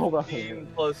 Hold on. 15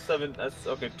 plus 7. That's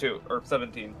okay. 2 or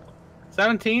 17.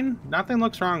 17. Nothing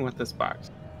looks wrong with this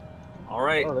box. All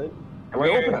right. Open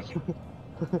it.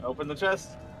 Open the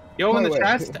chest. You open the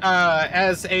chest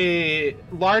as a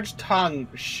large tongue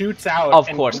shoots out. Of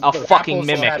course, a fucking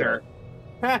mimic.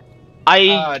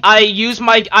 I use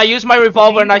my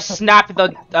revolver and I snap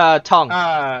the tongue.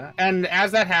 And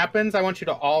as that happens, I want you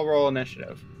to all roll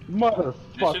initiative. Motherfucker.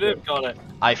 Initiative, got it.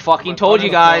 I fucking told you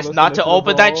guys not to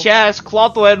open that chest,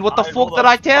 Culdwin. What the fuck did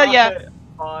I tell ya?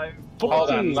 5. Hold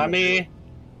on, let me.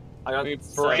 I got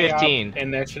 15.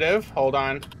 Initiative. Hold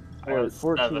on. Alright,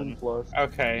 14 plus.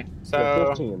 Okay,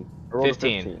 so 15.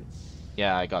 15.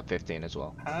 Yeah, I got 15 as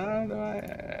well. How do I?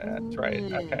 That's right.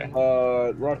 Okay.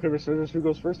 Rock paper scissors. Who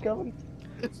goes first, Kevin?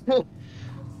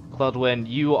 Culdwin,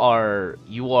 you are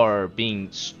being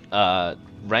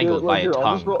wrangled by a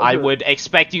tongue. I would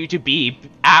expect you to be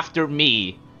after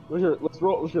me. Let's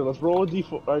roll a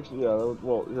d4. Actually, yeah.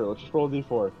 Well, here, let's just roll a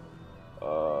d4.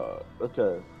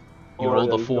 Okay. You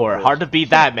rolled a 4. Hard to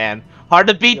beat that, man. Hard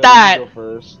to beat that.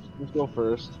 Let's go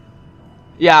first.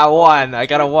 Yeah, 1. I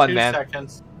got a 1, man. 2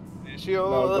 seconds.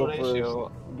 Go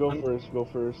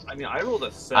first. I mean, I rolled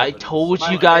a 7. I told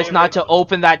you guys not to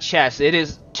open that chest. It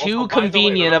is too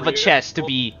convenient of a chest to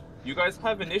be. You guys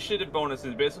have initiative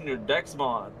bonuses based on your dex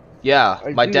mod. Yeah,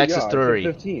 my dex is 30.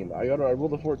 15. I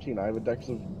rolled a 14. I have a dex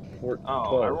of 14.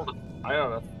 Oh, I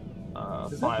got a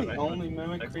Is 5. that the only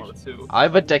mimic creature? 2. I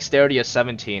have a dexterity of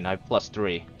 17. I have plus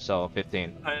 3, so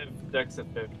 15. I have dex of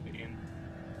 15.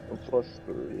 Plus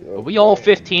 3. Okay. Are we all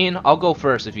 15? I'll go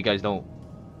first if you guys don't.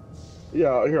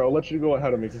 Yeah, here, I'll let you go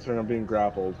ahead of me considering I'm being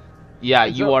grappled. Yeah,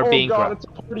 you are being grappled. It's a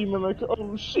Pretty mimic. Oh,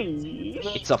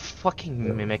 sheesh. It's a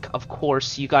fucking mimic. Of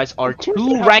course, you guys are Of course it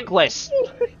too has reckless.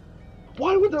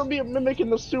 Why would there be a mimic in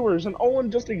the sewers? And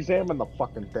Owen just examined the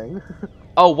fucking thing.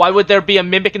 Oh, why would there be a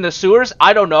mimic in the sewers?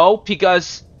 I don't know,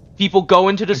 because people go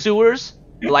into the sewers?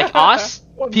 Like us?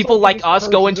 When People someone like just us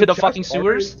go purges into a the chest fucking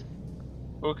already- sewers?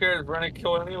 Who cares? We're gonna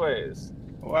kill anyways.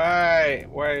 Why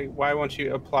won't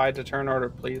you apply to turn order,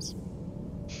 please?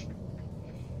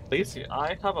 Please? See,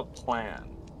 I have a plan.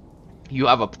 You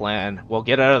have a plan. Well,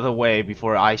 get out of the way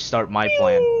before I start my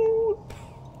plan.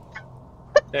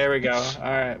 There we go.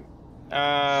 Alright.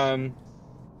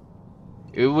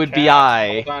 It would be Cat,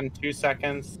 I. Hold on 2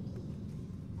 seconds.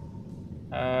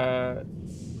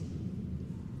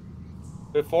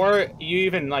 Before you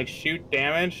even like shoot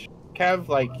damage, Kev,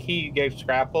 like he gets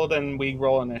grappled and we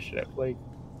roll initiative. Like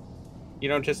you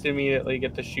don't just immediately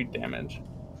get to shoot damage.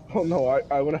 Oh no,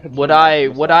 I would have.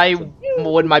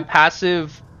 Would my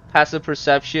passive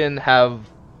perception have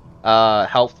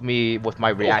helped me with my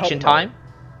reaction hell no. time?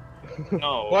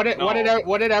 No.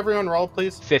 What did everyone roll,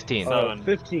 please? 15.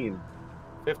 15.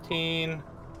 15.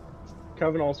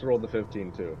 Kevin also rolled the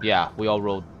 15 too. Yeah, we all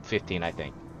rolled 15, I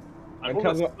think. I And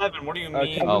rolled a Kevin- 7. What do you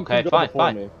mean? Kevin Okay, can go fine, before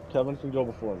fine. Me. Kevin can go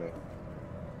before me.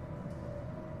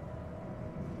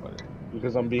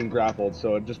 Because I'm being grappled,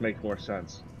 so it just makes more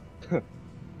sense.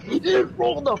 You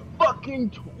rolled a fucking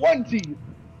 20!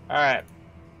 Alright.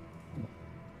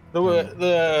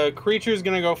 The creature's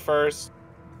gonna go first,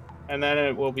 and then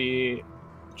it will be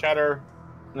Chedar,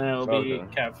 and then it'll be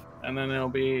Okay. Kev, and then it'll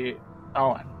be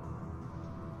Owen.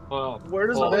 Well, Where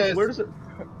does Well, it? Where does it?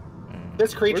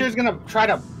 This creature is gonna try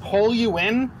to pull you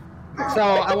in, so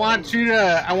I want you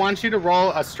to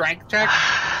roll a strength check,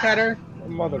 Chedar.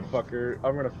 Motherfucker,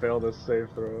 I'm gonna fail this save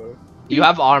throw. You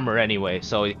have armor anyway,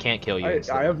 so it can't kill you. I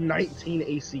instantly. have 19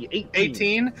 AC. 18.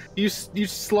 18. You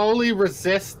slowly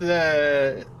resist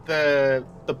the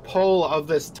pull of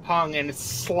this tongue, and it's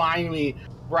slimy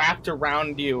wrapped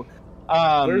around you.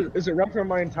 Is it wrapped around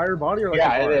my entire body or like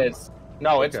Yeah, an it arm? is.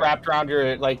 No, it's Okay. wrapped around your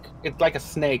it's like a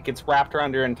snake. It's wrapped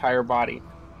around your entire body.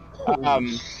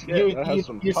 Holy shit, that has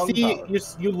some tongue power.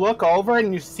 You look over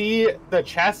and you see the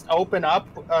chest open up.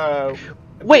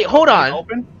 Wait, hold on.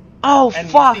 Open, Oh, and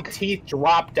fuck! you see teeth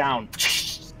drop down.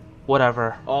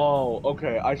 Whatever. Oh,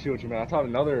 okay, I see what you mean. I thought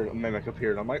another mimic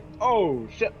appeared. I'm like, oh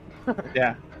shit.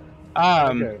 Yeah.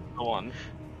 Okay. go on.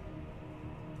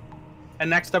 And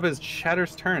next up is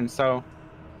Cheddar's turn. So,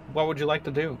 what would you like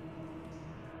to do?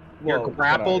 You're Well,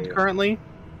 grappled can I- currently,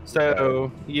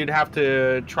 so you'd have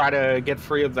to try to get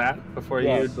free of that before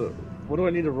Yeah, you. so what do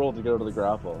I need to roll to get out of the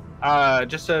grapple?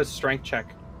 Just a strength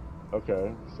check.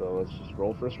 Okay, so let's just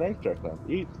roll for a strength check then.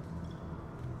 Eat.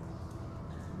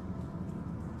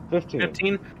 15.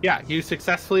 15. Yeah, you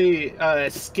successfully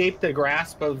escape the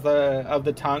grasp of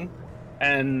the tongue,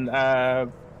 and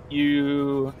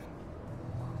you.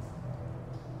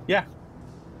 Yeah.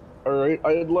 Alright,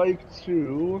 I'd like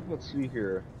to. Let's see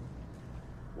here.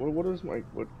 What is my.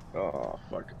 What? Oh,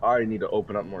 fuck. I need to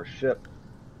open up more shit.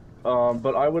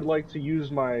 But I would like to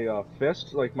use my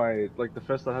fist, like the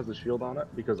fist that has the shield on it,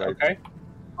 because Okay.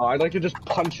 I'd like to just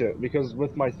punch it, because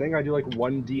with my thing I do like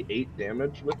 1d8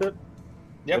 damage with it.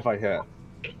 Yep. If I hit.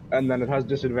 And then it has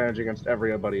disadvantage against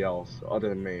everybody else, other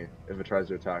than me, if it tries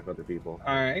to attack other people.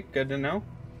 All right. Good to know.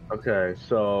 Okay,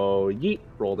 so yeet,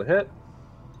 roll to hit.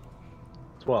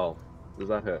 12. Does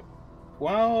that hit?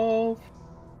 12.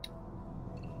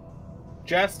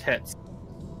 Just hits.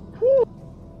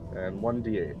 And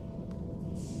 1d8.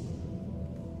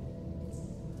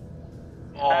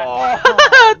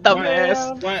 The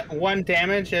miss. One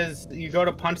damage as you go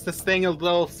to punch this thing, a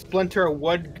little splinter of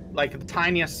wood, like the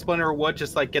tiniest splinter of wood,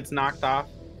 just like gets knocked off.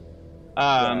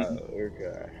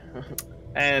 Okay.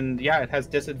 And yeah, it has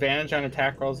disadvantage on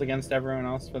attack rolls against everyone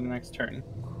else for the next turn.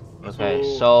 Okay,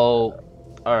 so.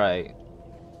 Alright.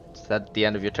 Is that the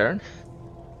end of your turn?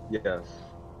 Yes.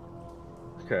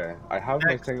 Okay, I have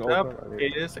my Next thing up open. I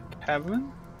need- is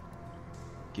Kevin.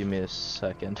 Give me a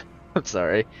second. I'm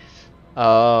sorry.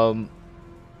 Um.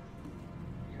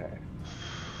 Okay.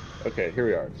 Okay, here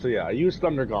we are. So yeah, I use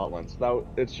Thunder Gauntlets. Now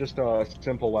it's just a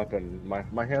simple weapon.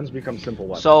 My hands become simple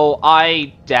weapons. So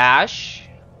I dash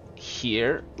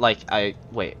here. Like I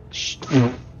wait.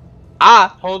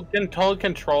 Ah. Hold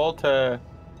control to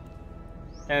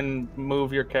and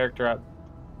move your character up.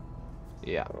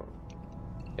 Yeah.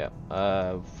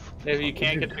 Yeah. If you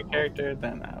can't get your character,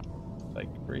 then like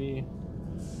free.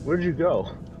 Where'd you go?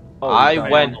 Oh, I down.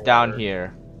 went down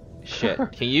here. Shit.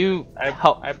 Can you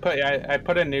help? I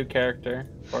put a new character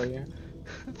for you.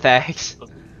 Thanks.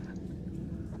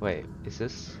 Wait, is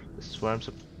this where I'm?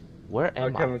 Where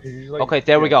am I? Kevin, could you, like, Okay,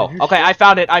 there we yeah, go. could you Okay, I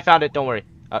found it. Don't worry.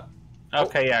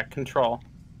 Okay, yeah, control.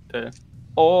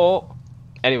 Oh.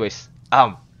 Anyways,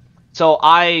 so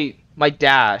my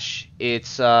dash,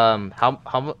 it's how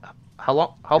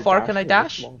far can I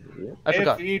dash? I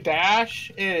forgot. If you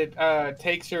dash, it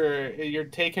you're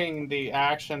taking the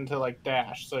action to like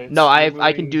dash. So it's No, I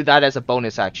moving... can do that as a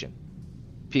bonus action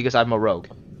because I'm a rogue.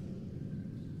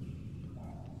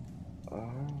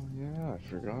 Oh yeah, I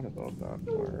forgot about that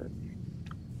part.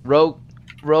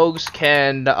 Rogues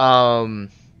can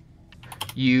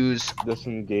use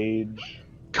Disengage.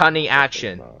 cunning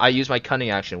action. I use my cunning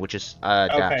action, which is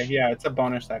dash. Okay, yeah, it's a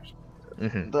bonus action.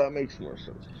 That makes more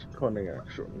sense. Cunning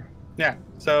action. Yeah.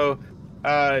 So,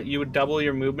 you would double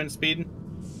your movement speed.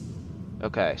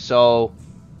 Okay, so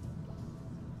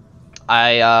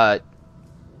I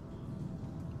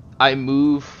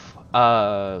move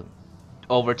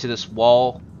over to this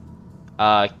wall,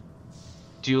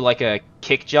 do like a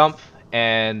kick jump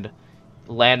and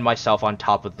land myself on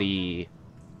top of the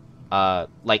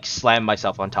like slam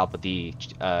myself on top of the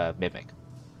mimic.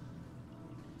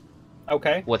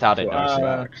 Okay. Without it noticing.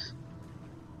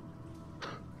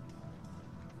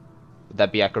 Would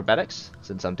that be acrobatics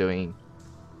since I'm doing?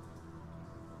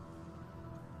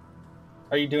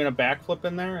 Are you doing a backflip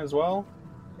in there as well?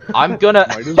 I'm gonna.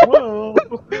 Might as well.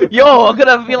 Yo, I'm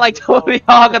gonna be like Tony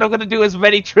Hawk, and I'm gonna do as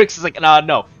many tricks as like.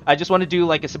 No, I just want to do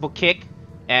like a simple kick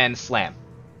and slam.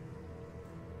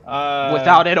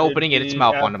 Without it opening its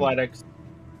mouth on him.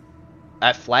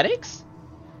 Athletics?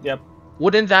 Yep.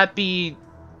 Wouldn't that be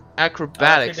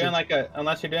acrobatics?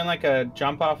 Unless you're doing like a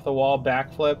jump off the wall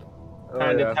backflip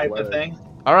kind of type of thing.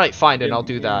 All right, fine, then I'll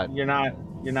do that. You're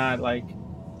not like.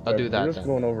 I'll do that. We're just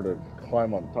going over to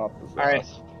climb on top of this. All right.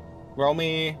 Roll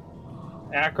me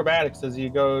acrobatics as you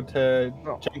go to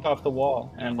jump off the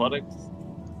wall. And athletics.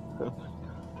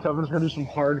 Kevin's gonna do some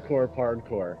hardcore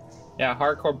parkour. Yeah,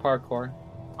 hardcore parkour.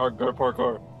 Hardcore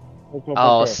parkour.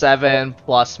 Oh, 7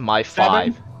 plus my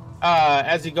 5. 7?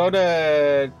 As you go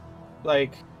to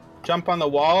like jump on the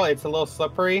wall, it's a little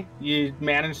slippery. You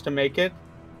manage to make it,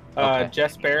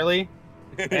 just barely.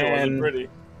 It wasn't pretty.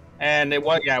 And it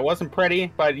wasn't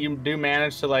pretty, but you do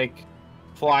manage to like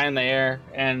fly in the air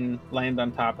and land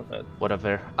on top of it.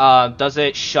 Whatever. Does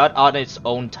it shut on its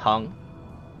own tongue?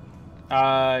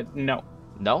 No.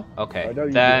 No? Okay.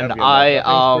 Then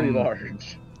pretty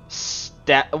large.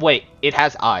 Wait, it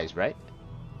has eyes, right?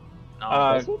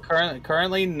 No,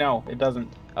 currently, no, it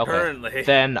doesn't. Okay. Currently.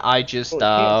 Then I just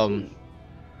the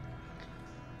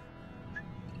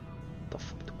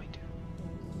fuck do I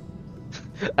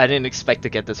do? I didn't expect to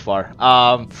get this far.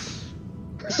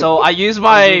 So I use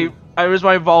my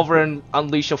revolver and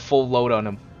unleash a full load on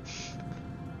him.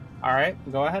 All right,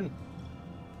 go ahead.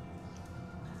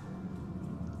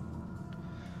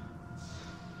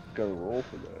 Gotta roll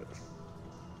for that.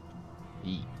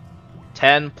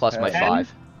 10 plus 10? my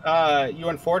 5. You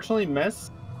unfortunately miss.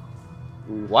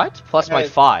 What? Plus my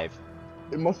 5.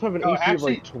 It must have an AC of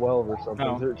like 12 or something.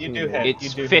 No, 13. you do hit.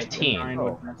 It's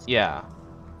 15. Yeah.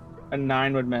 A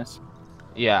 9 would miss.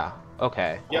 Yeah.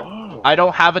 Okay. Yep. I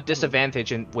don't have a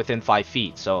disadvantage within 5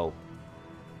 feet, so.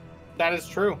 That is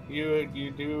true.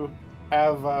 You do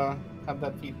have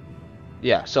that feat.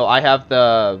 Yeah. So I have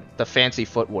the fancy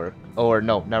footwork. Or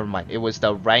no, never mind. It was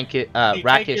the rakish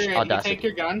audacity. You take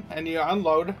your gun and you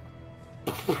unload.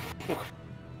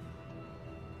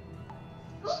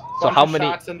 So how many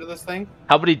shots into this thing?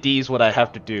 How many Ds would I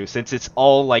have to do since it's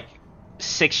all like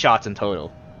 6 shots in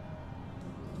total?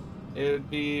 It would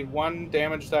be 1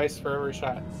 damage dice for every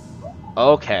shot.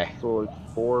 Okay. So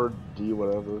like 4D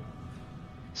whatever.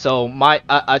 So my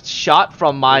a shot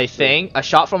from my a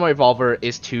shot from my revolver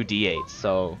is 2d8.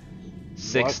 So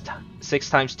 6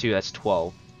 times 2, that's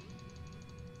 12.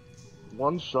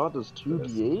 One shot is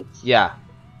 2d8? Yeah.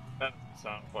 That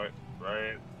sounds quite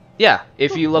right. Yeah,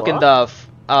 if you look in the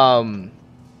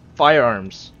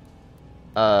firearms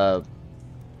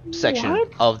section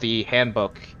of the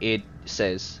handbook, it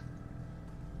says.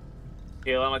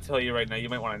 Kale, I'm gonna tell you right now, you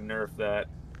might want to nerf that.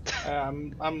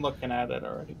 I'm looking at it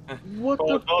already. What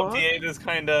the fuck? 12d8 is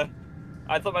kinda.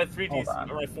 I thought my 3d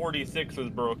or my 4d6 was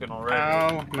broken already.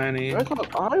 How many? I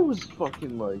thought I was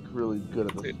fucking like really good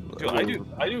at this. Dude,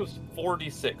 I do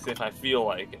 4d6 if I feel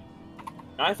like it.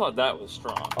 I thought that was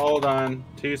strong. Hold on,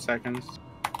 2 seconds.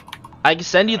 I can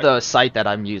send you the site that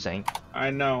I'm using. I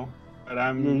know, but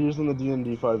You're using the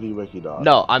D&D 5e wiki dot.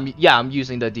 No, I'm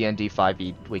using the D&D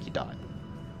 5e wiki dot.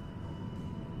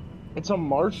 It's a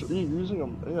martial. You're using a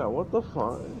what the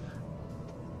fuck?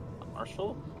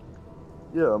 Martial?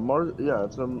 Yeah,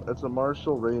 it's a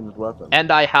martial ranged weapon.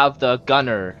 And I have the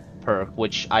gunner perk,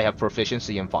 which I have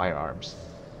proficiency in firearms.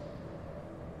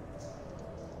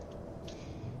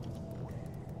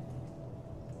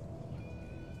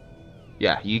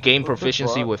 Yeah, you gain What's the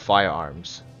proficiency plot? with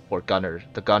firearms for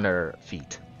the gunner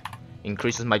feat.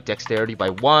 Increases my dexterity by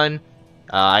 1.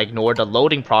 I ignore the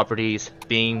loading properties.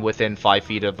 Being within 5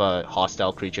 feet of a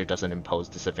hostile creature doesn't impose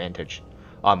disadvantage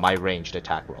on my ranged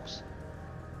attack rolls.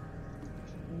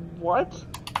 What?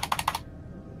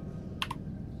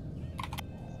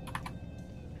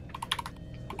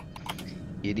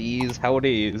 It is how it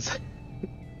is.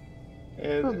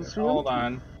 Hold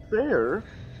on. Fair.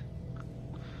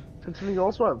 Considering you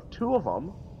also have 2 of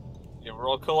them. Yeah, we're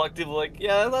all collectively like,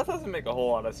 yeah, that doesn't make a whole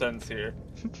lot of sense here.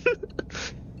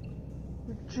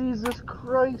 Jesus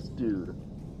Christ, dude.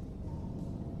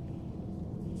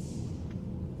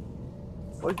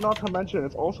 Like, not to mention,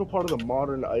 it's also part of the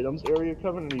modern items area,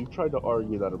 Kevin, and you tried to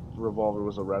argue that a revolver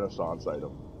was a Renaissance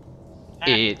item.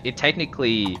 It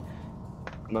technically...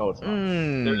 No, it's not.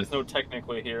 There is no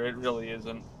technically here, it really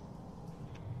isn't.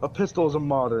 A pistol is a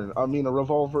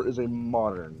revolver is a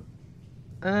modern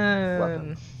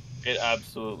weapon. It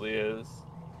absolutely is.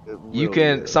 It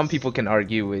really is. Some people can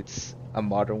argue it's a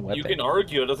modern weapon. You can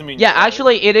argue, it doesn't mean Yeah, you're right.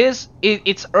 actually, it is.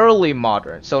 It's early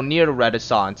modern, so near the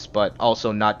Renaissance, but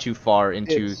also not too far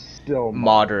into It's still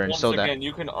modern. Once so again, that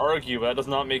you can argue, but that does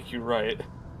not make you right.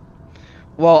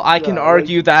 well, I can Yeah,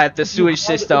 argue like, that the if you sewage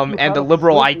had- system if you and had the a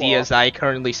liberal flip-flop- ideas that I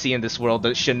currently see in this world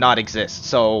that should not exist.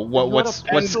 So what's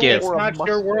pencil give? It's or a not your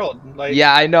mustard. world. Like,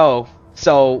 Yeah, I know.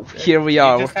 So here we you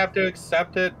are. just have to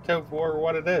accept it for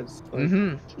what it is. Like,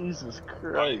 Jesus I'm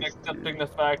Christ. accepting the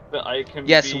fact that I can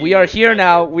Yes, be we are here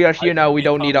now. We are I here can now. We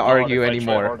don't need to become God argue if I try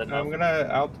anymore. hard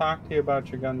enough. I'll talk to you about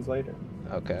your guns later.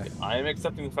 Okay. I am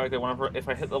accepting the fact that if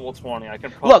I hit level 20, I can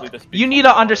probably Look, just you become need to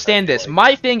God, understand I this. feel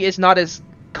like. My thing is not as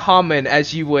common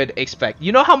as you would expect.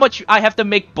 You know how much I have to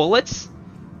make bullets?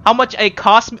 How much it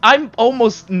costs me?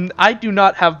 I do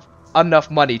not have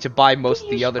enough money to buy most of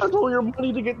the other... You spent all your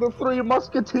money to get the 3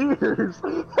 musketeers!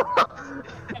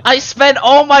 I spent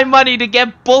all my money to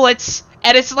get bullets,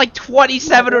 and it's like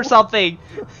 27 or something.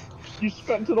 You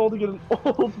spent it all to get an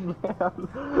old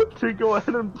man to go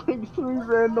ahead and bring 3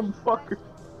 random fuckers.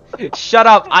 Shut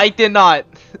up, I did not.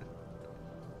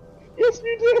 Yes,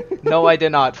 you did! No, I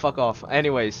did not. Fuck off.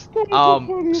 Anyways, That was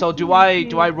the funniest so do thing I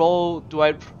you roll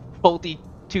the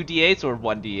 2 d8s or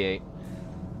 1 d8?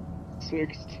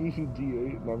 16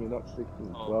 d8, I mean not 16,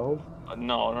 Oh. 12.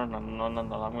 No, I'm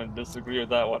gonna disagree with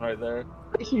that one right there.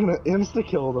 You're gonna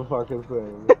insta-kill the fucking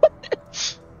thing.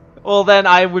 Well, then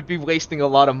I would be wasting a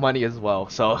lot of money as well,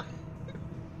 so...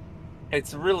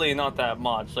 It's really not that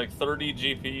much. Like 30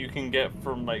 GP you can get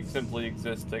from like simply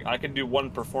existing. I can do 1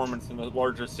 performance in a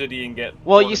larger city and get.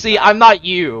 Well, 4 you see, attack. I'm not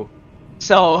you,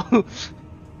 so...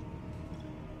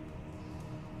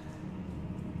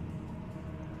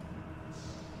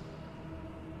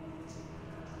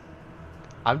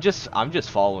 I'm just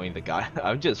following the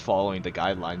I'm just following the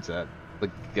guidelines that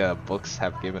the books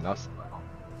have given us.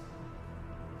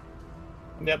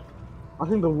 Yep. I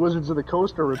think the Wizards of the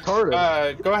Coast are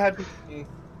retarded. Go ahead.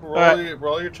 Roll, Alright.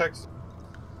 roll your checks.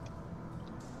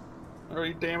 Roll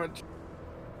your damage.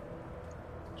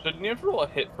 Shouldn't you have to roll a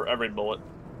hit for every bullet?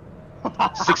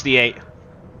 68.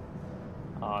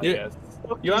 Yeah. Yes.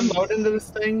 You unload into this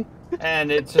thing,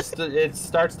 and it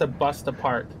starts to bust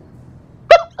apart.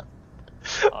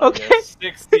 Okay. Yes,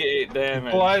 68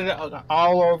 damage. Blood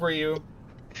all over you.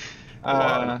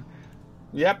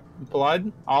 Yep,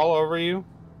 blood all over you.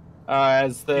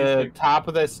 As the top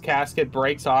of this casket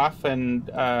breaks off, and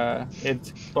it's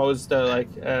exposed to like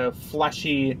a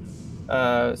fleshy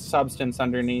substance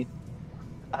underneath.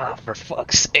 Ah, for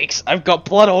fuck's sakes, I've got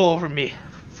blood all over me.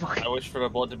 Fuck. I wish for the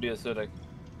blood to be acidic.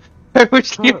 I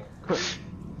wish you...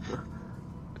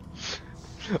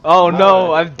 Oh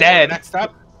no, I'm dead. Next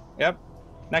up, yep.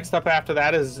 Next up after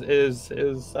that is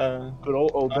Good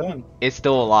old Owen. It's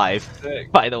still alive,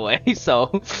 Sick. by the way,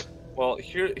 so... Well,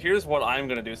 here's what I'm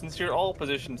gonna do. Since you're all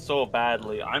positioned so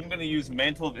badly, I'm gonna use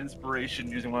Mantle of Inspiration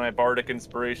using one of my Bardic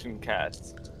Inspiration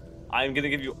casts. I'm gonna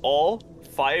give you all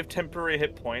 5 temporary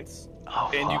hit points, Oh,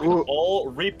 and you fuck. can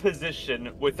all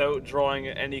reposition without drawing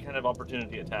any kind of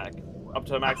opportunity attack, up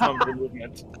to a maximum of your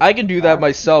movement. I can do that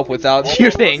myself without All your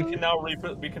of us thing.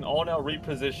 we can all now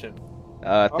reposition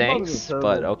Thanks, not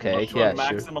but even okay, up to yeah, a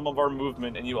sure. maximum of our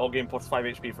movement, and you all gain plus 5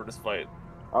 HP for this fight.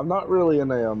 I'm not really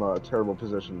in a terrible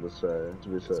position to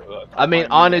be fair. So, I mean,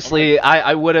 honestly,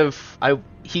 I would have...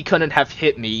 He couldn't have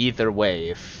hit me either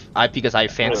way because I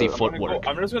fancy footwork.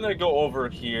 I'm just gonna go over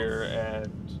here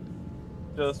and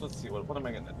just let's see what am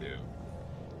I gonna do? You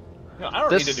know, I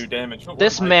don't need to do damage.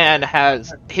 This man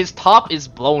has... His top is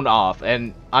blown off,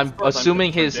 and I'm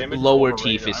assuming his lower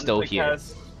teeth is still here.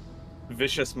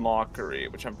 Vicious Mockery,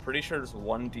 which I'm pretty sure is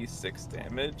 1d6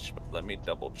 damage, but let me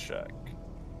double check.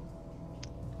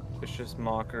 Vicious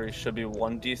Mockery should be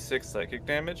 1d6 psychic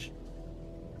damage.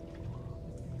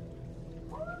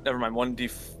 Never mind,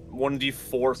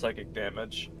 1d4 psychic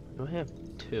damage. Do I have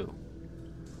 2?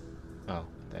 Oh,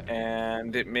 there.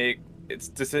 And it's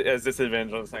as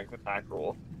disadvantage on the second attack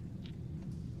roll.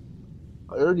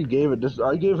 I already gave it.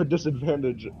 I gave a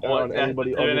disadvantage on Yeah,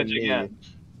 anybody other than disadvantage me. again.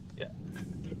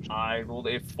 Yeah. I rolled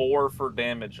a 4 for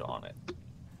damage on it.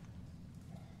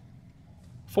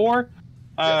 4.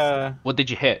 Yes. What did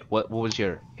you hit? What was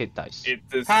your hit dice?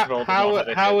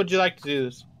 How would you like to do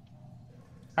this?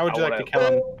 How would you like to kill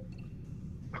him?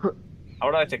 How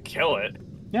would I like to kill it?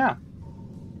 Yeah.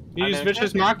 You use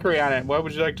Vicious Mockery on it. What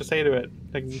would you like to say to it?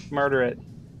 Like, murder it.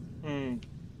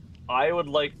 I would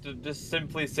like to just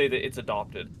simply say that it's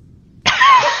adopted.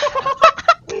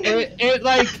 it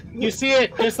like, you see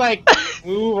it just like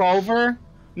move over,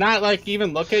 not like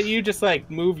even look at you, just like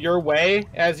move your way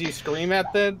as you scream at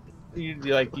you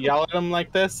like yell at him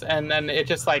like this, and then it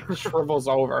just like shrivels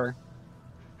over.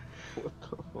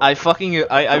 I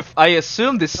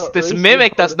assume this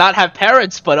mimic does not have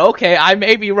parents, but okay, I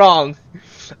may be wrong.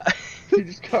 You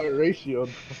just got ratioed.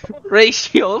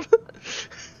 Ratioed.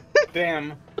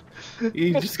 Damn.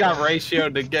 You just got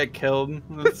ratioed to get killed.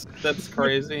 That's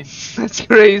crazy. That's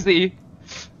crazy.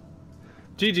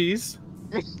 GG's.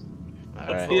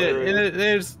 Alright.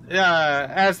 There's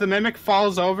as the mimic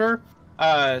falls over,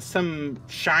 some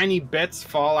shiny bits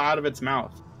fall out of its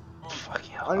mouth. Fuck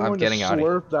yeah, I'm I'm going getting to out of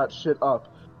here. slurp that shit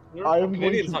up. I'm going to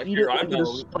eat it like it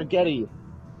is spaghetti.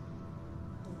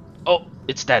 Oh,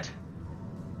 it's dead.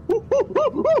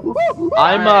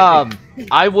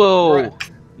 I will.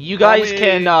 You guys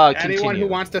can continue. Anyone who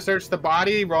wants to search the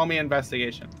body, roll me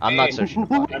investigation. I'm not searching the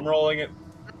body. I'm rolling it.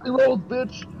 I rolled,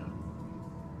 bitch.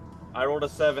 I rolled a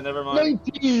 7. Never mind.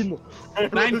 19.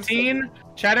 19.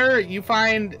 Cheddar, you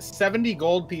find 70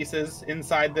 gold pieces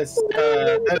inside this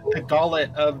the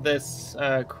gullet of this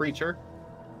creature.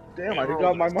 Damn, I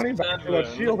got my money back for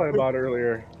that shield I bought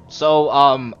earlier. So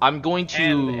I'm going to.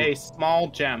 And a small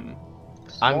gem.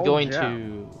 I'm going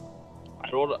gem.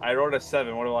 to. I rolled a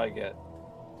 7. What do I get?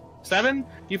 7.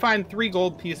 You find 3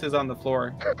 gold pieces on the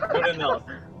floor. Good enough.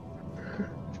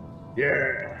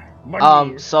 Yeah.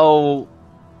 Money. So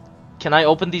can I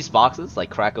open these boxes? Like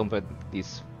crack open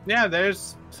these? Yeah,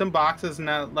 there's some boxes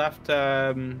now left.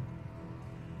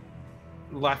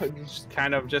 Left,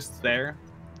 kind of just there.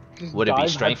 Would it be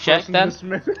strength check then?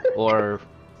 Or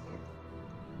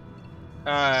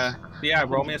yeah,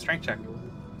 roll me a strength check.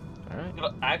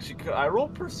 alright. Actually, could I roll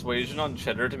persuasion on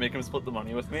Cheddar to make him split the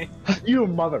money with me? You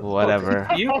mother. Whatever.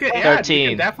 You could, yeah, 13. You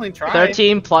can definitely try.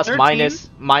 13 plus 13?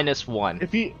 minus 1.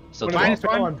 If he So when 12. I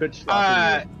fall on bitch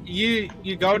slapping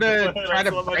you go to try to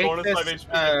That's my break bonus this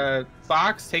 5 HP.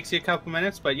 box. Takes you a couple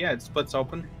minutes, but yeah, it splits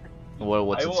open. Well,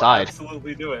 what's I will inside?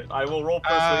 absolutely do it. I will roll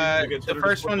persuasion to get The Cheddar to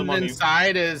first split the one money.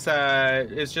 inside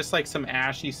is just like some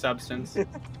ashy substance.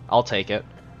 I'll take it.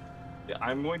 Yeah,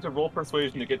 I'm going to roll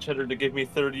persuasion to get Cheddar to give me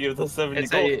 30 of the 70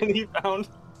 It's gold a- that he found.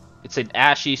 It's an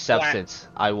ashy substance.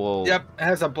 I will. Yep, it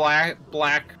has a black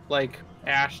like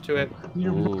ash to it. You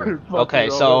Ooh. motherfucker, Okay,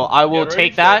 so Owen. I will Get ready,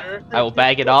 take that. Cheddar. I will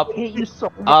bag it up. I hate you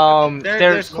so much.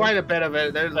 There's quite a bit of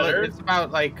it. Better? It's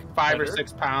about like 5 or Better?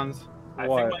 6 pounds. I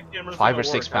What? think my camera's 5 gonna or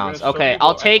 6 work. I'm pounds. gonna show Okay, you I'll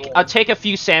what I take rolled. a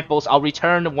few samples. I'll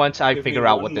return once I Give me figure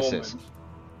out one what this is. moment,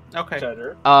 Okay.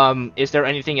 Cheddar. Is there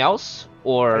anything else? I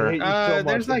Or hate you so much.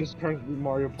 there's It like just turns me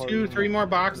Mario Party. 2, 3 more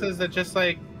boxes that just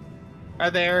like are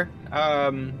there.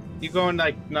 You go and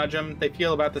like nudge them. They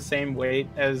feel about the same weight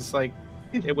as like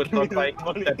it would look like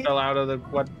Money. that fell out of the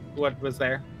what was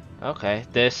there. okay,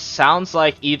 this sounds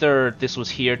like either this was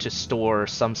here to store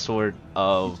some sort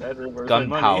of Cheddar, where's my money?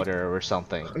 gunpowder or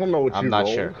something. I don't know what I'm you not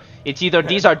rolled. sure. It's either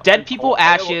these are dead people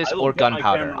ashes I will or get my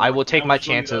gunpowder. camera I will working. take I my will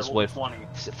show you that I chances rolled with 20.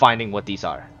 finding what these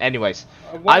are. Anyways,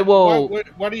 What, I will-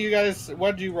 What do you guys?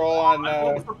 What do you roll on?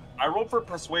 I rolled for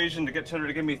persuasion to get Cheddar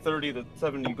to give me 30 of the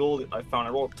 70 gold I found.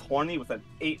 I rolled 20 with an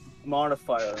 8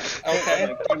 modifier. Okay.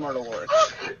 My camera to work.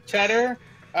 Cheddar.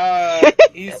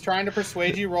 He's trying to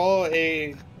persuade you. Roll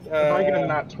a. If I get a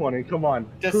nat 20, come on.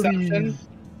 Deception. Please.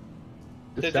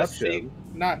 To just see, Deception.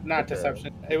 not Okay.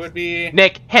 deception. It would be.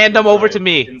 Nick, hand them over to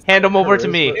Insight. me. Hand them over to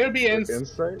Charisma. me. It would be With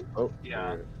insight. insight? Oh,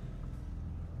 Yeah.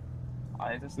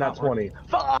 It's Nat 20.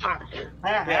 Fuck!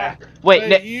 Yeah. Wait, But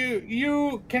Nick.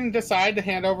 you can decide to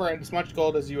hand over as much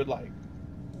gold as you would like.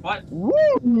 What?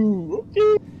 Woo!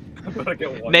 Okay. But I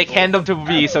get one Nick, gold. hand them to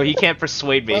me so he can't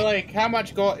persuade But me. like, how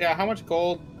much gold? Yeah, how much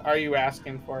gold are you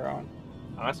asking for, Owen?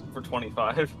 I'm asking for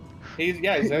 25. He's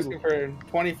asking for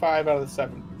 25 out of the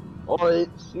 7. Alright,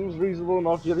 seems reasonable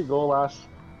enough. You to go last.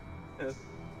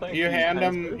 Thank You hand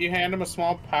Master. him a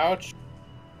small pouch,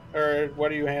 or what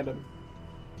do you hand him?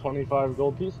 25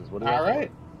 gold pieces. What do you All want?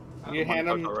 right. You hand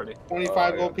him already.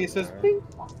 25 Oh, gold yeah. pieces. Bing,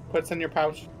 puts in your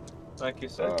pouch. Thank you,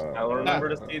 sir. I will remember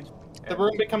to see. The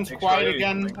room becomes quiet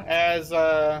again as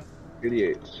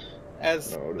Idiots.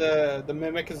 No, the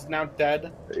mimic is now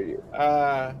dead. idiot.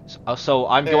 So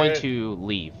I'm going There- to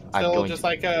leave. I'm Still going just to.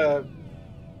 like a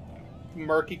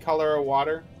murky color of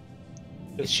water.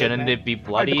 Just Shouldn't sitting it be I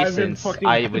bloody dive in since fucking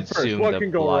I would first. assume What the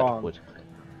can go blood wrong? would.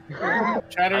 there. That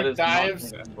Cheddar is not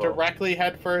dives gonna end well. directly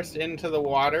headfirst into the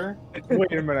water.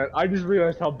 Wait a minute. I just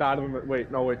realized how bad of a. Wait,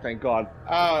 no, wait, thank God.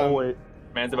 Oh, wait.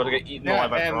 Man's about to get eaten Yeah, alive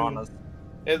by and- piranhas.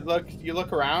 You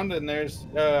look around and there's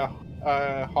a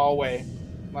hallway,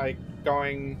 like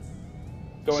going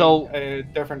So- a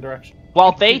different direction.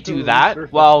 While they do Resurface.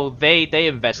 that, while they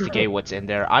investigate what's in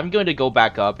there, I'm going to go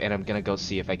back up and I'm gonna go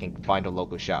see if I can find a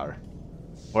local shower,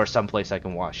 or someplace I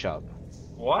can wash up.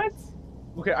 What?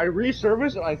 Okay, I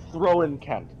resurface and I throw in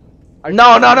Kent.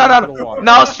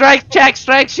 No, strength check.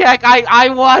 I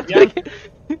want. Yep.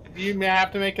 You may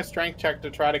have to make a strength check to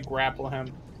try to grapple him.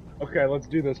 Okay, let's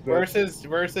do this, bitch.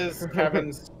 Versus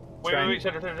Kevin's Wait, strength.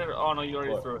 Cheddar. Oh no, you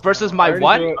already What? threw it. Versus Never my mind.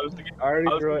 what? threw it. I was thinking, I already I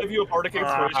was threw gonna it. give you a bardic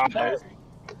inspiration, guys.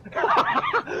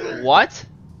 What?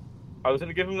 I was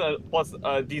gonna give him a plus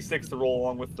d6 to roll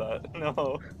along with that.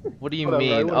 No. What do you Whatever, I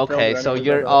mean? would've failed Okay, it so anyways,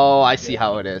 you're. I know. Oh, I see Yeah.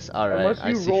 how it is. All right, Unless I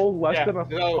you see. roll less Yeah, than a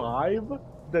no. 5,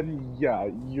 then yeah,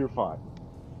 you're fine.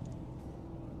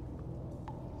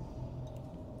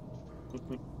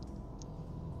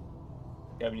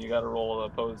 Kevin, you gotta roll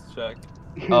an opposed check.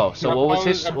 Oh, so what was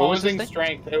his? What was his Opposing thing?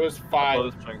 strength? It was 5.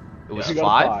 Opposed strength. It was You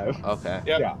got a 5. 5. Okay,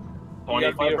 Yep. Yeah.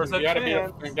 You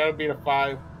 25% gotta beat a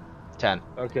 5. 10.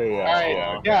 Okay, yeah. All right.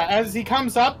 Yeah. Yeah. As he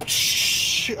comes up,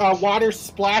 water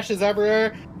splashes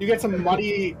everywhere. You get some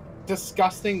muddy,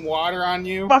 disgusting water on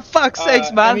you. For fuck's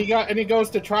sakes, man! And he goes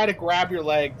to try to grab your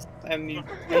legs, and he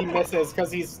misses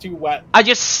because he's too wet. I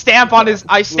just stamp on his.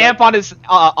 I stamp on his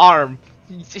arm.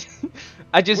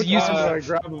 I just Which use. arm did I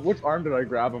grab him? Which arm did I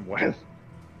grab him with?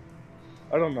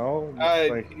 I don't know.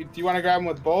 Do you want to grab him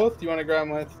with both? Do you want to grab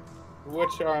him with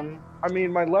which arm? I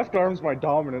mean, my left arm's my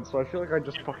dominant, so I feel like I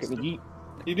just fucking yeet.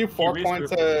 You do 4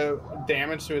 points of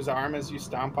damage to his arm as you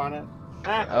stomp on it.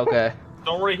 Okay.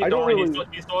 Don't worry, I don't really-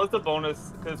 he still has the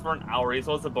bonus, because for an hour, he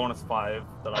still has the bonus 5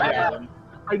 that I gave him.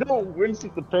 I don't wince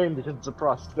at the pain because it's a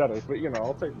prosthetic, but you know,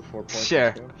 I'll take the 4 points.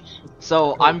 Sure.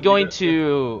 So I'm going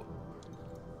to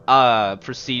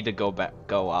proceed to go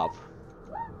up.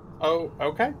 Oh,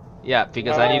 okay. Yeah,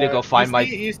 because I need to go find my.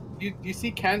 You see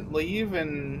Kent leave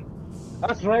and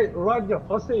That's right, run, you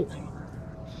pussy.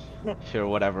 Sure,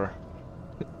 whatever.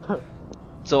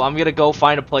 So I'm gonna go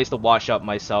find a place to wash up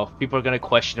myself. People are gonna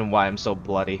question why I'm so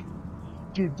bloody.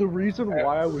 Dude, the reason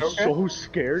why I was Okay. so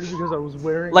scared is because I was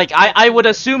wearing. Like I would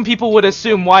assume people would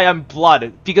assume why I'm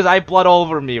blood because I have blood all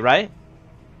over me, right?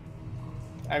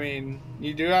 I mean,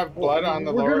 you do have blood on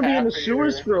the We're lower gonna be half in the of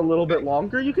sewers your- for a little bit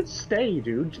longer. You could stay,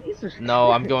 dude. Jesus.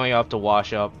 No, I'm Christ. going up to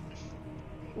wash up.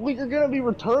 Well, you're gonna be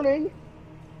returning.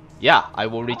 Yeah, I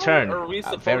will return. How are we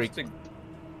supposed Very. to...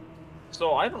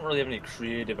 So I don't really have any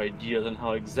creative ideas on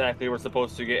how exactly we're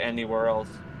supposed to get anywhere else.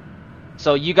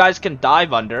 So you guys can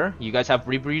dive under. You guys have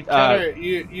rebreathe. Cheddar,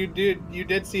 you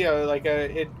did see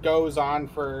it goes on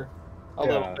for a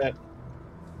little bit.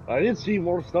 I did see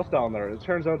more stuff down there. It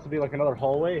turns out to be like another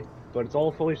hallway, but it's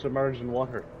all fully submerged in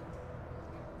water.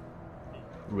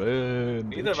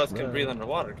 Neither of us can breathe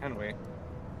underwater, can we?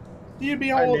 You'd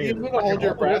be I hold, mean, you'd be able to hold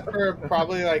your fucking breath for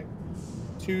probably like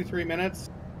 2-3 minutes.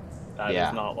 That is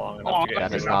Yeah. not long enough to get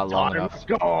that is anywhere. not long enough. Let's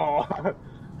go.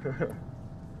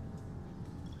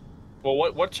 Well,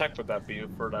 what check would that be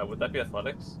for that? Would that be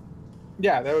athletics?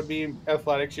 Yeah, that would be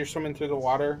athletics. You're swimming through the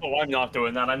water. Oh, I'm not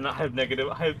doing that. I have negative.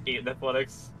 I have 8 in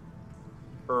athletics.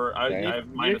 I have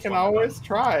You minus can 1 always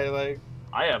try. Like,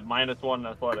 I have -1 in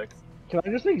athletics. Can I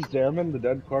just examine the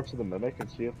dead corpse of the mimic and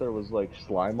see if there was like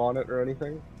slime on it or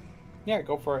anything? yeah,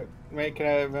 go for it. Make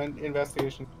an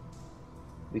investigation.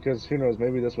 Because who knows,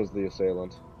 maybe this was the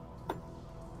assailant.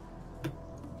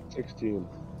 16.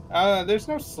 There's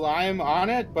no slime on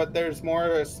it, but there's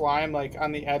more slime like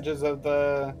on the edges of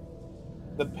the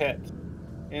pit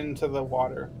into the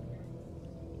water.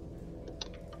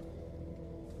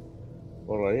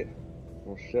 Alright.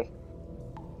 Oh shit.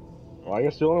 Well, I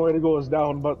guess the only way to go is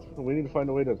down, but we need to find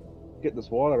a way to get this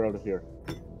water out of here.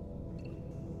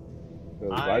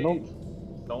 'Cause I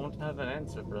don't... don't have an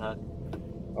answer for that.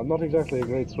 I'm not exactly a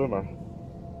great swimmer.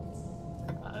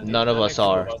 None of us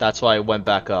are. That's why I went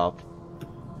back up.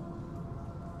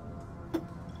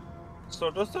 So,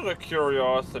 just out of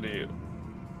curiosity,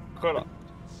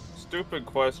 stupid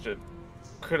question,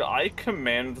 could I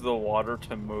command the water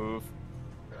to move?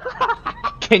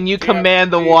 Can you Do you have-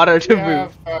 command the do you- water do to you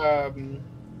move? have,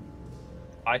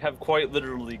 I have quite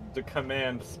literally the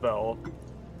command spell.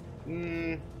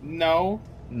 no. No.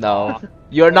 Aw.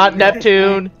 You're not You're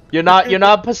Neptune. You're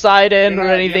not Poseidon or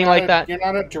anything like that. You're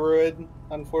not a druid,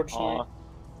 unfortunately. Aw.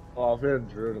 Oh, if we had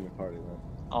a druid in the party, then.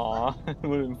 Aw. It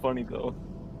would have been funny though.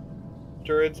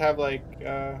 Druids have like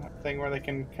a thing where they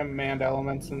can command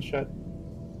elements and shit.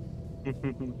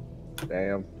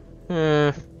 Damn.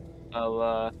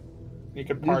 I'll You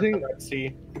could Do you part the think- Red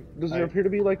Sea. Does there appear to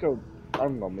be like a, I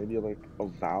don't know, maybe like a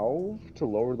valve to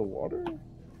lower the water?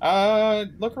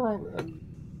 Look around.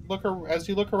 As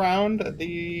you look around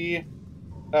the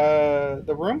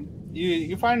room.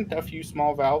 You find a few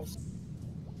small valves.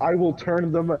 I will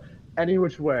turn them any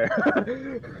which way.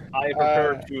 I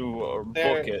prepare to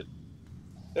there- book it.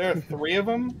 There are 3 of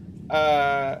them.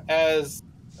 As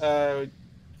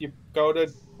you go to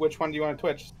which one do you want to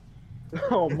twitch?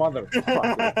 Oh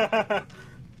motherfucker.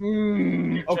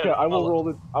 Okay, I will roll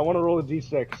it. I want to roll a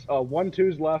d6. 1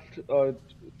 2's left,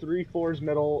 3 4's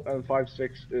middle, and 5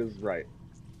 6 is right.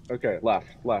 Okay, left.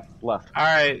 All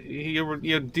right,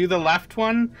 you do the left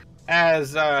one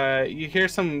as you hear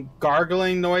some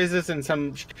gargling noises and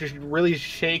some really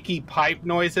shaky pipe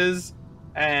noises,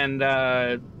 and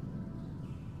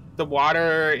the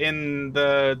water in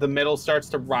the middle starts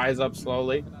to rise up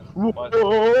slowly.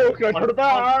 Oh, can I turn it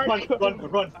back? Run! I want to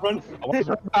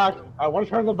turn it back. I want to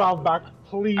turn the valve back,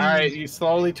 please. All right, you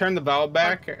slowly turn the valve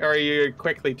back, or you're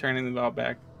quickly turning the valve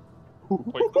back.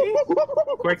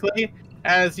 Quickly,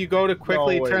 as you go to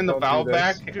quickly No, wait, turn the don't do valve this.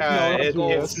 back, No, don't do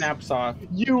it this. snaps off.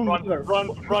 You Run!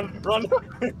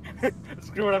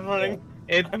 Screw it! I'm running.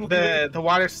 The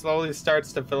water slowly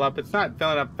starts to fill up. It's not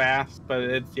filling up fast, but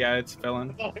it's filling.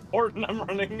 It's not important. I'm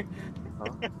running.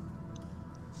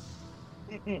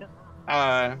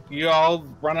 You all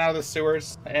run out of the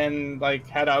sewers and like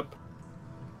head up.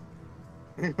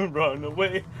 Run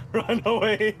away! Run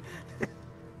away!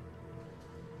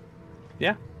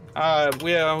 You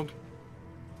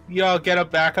all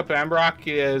get back up at EmberRock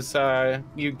as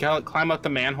you climb up the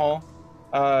manhole.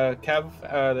 Kev,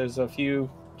 there's a few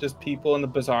just people in the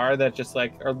bazaar that just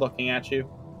like are looking at you,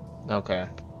 Okay.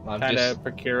 kind of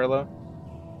precarious.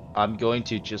 I'm going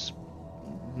to just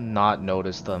not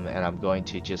notice them, and I'm going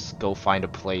to just go find a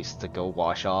place to go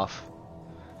wash off.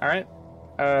 All right.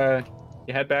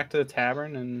 You head back to the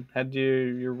tavern and head to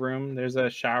your room. There's a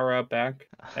shower out back,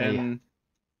 and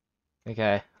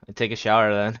Okay, I take a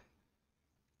shower then.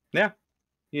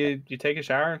 you take a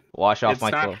shower. Wash off It's my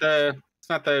not clothes. it's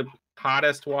not the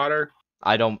hottest water.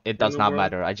 It does the not world.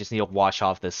 matter. I just need to wash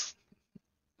off this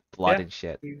blood Yeah. and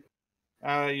shit.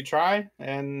 You try,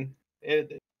 and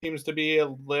it seems to be a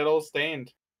little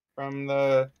stained from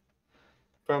the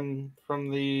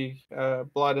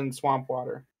blood and swamp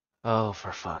water. Oh,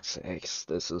 for fuck's sakes.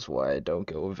 This is why I don't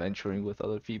go adventuring with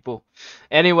other people.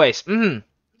 Anyways,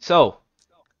 so,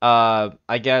 I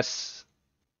guess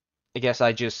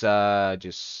I just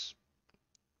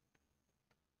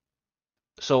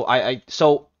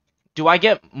so do I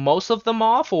get most of them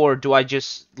off, or do I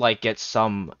just like get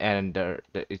some and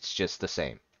it's just the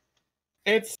same?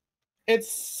 It's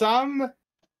some,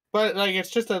 but like it's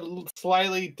just a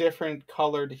slightly different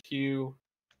colored hue.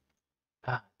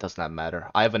 Does not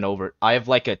matter. I have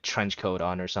like a trench coat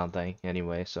on or something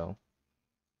anyway, so.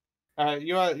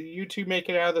 You two make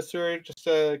it out of the sewer just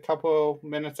a couple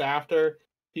minutes after.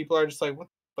 People are just like, "What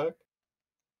the fuck?"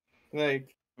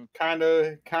 Like, kind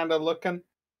of looking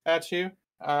at you,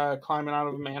 climbing out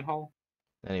of a manhole.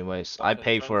 Anyways, That's I important.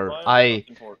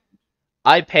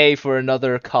 pay for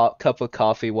another cup of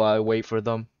coffee while I wait for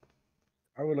them.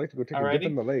 I would like to go take a Alrighty. dip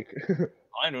in the lake.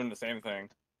 I'm doing the same thing.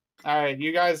 All right,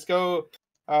 you guys go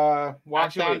walk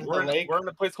Actually, down wait, to we're the lake. in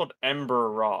a place called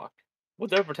EmberRock. Would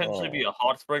there potentially be a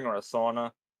hot spring or a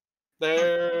sauna?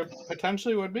 There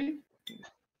potentially would be.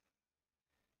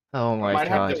 Oh my might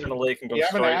have god. to- In the lake and go You have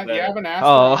straight an there. asteroid.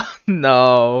 Oh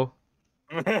no.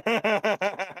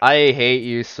 I I hate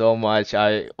you so much.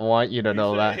 I want you to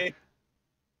know that.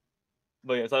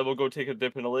 But yes, I will go take a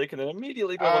dip in the lake and then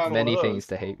immediately go look for one Many of things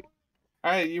those. to hate.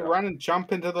 All right, you run and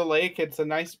jump into the lake. It's a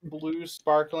nice blue,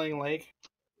 sparkling lake.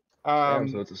 Damn,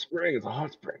 so it's a spring. It's a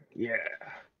hot spring. Yeah.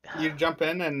 You jump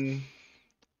in and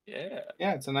Yeah.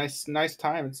 yeah, it's a nice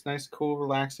time. It's a nice, cool,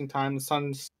 relaxing time. The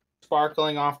sun's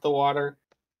sparkling off the water.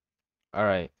 All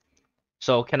right.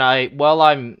 So can I, while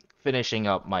I'm finishing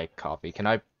up my coffee, can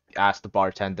I ask the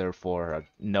bartender for a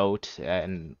note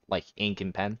and like ink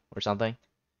and pen or something?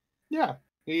 Yeah,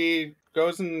 he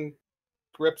goes and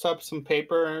rips up some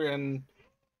paper and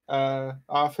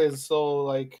off his little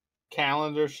like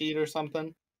calendar sheet or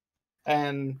something,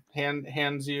 and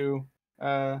hands you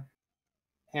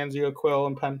hands you a quill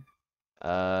and pen. Do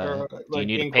you Like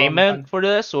need a inkwell and payment for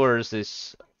this, or is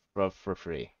this for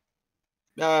free?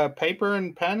 Paper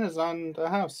and pen is on the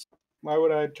house. Why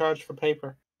would I charge for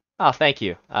paper? Oh, thank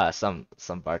you. Some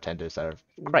bartenders are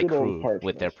quite Good old cruel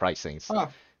with their parchment. pricings.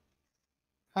 Oh,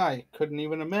 I couldn't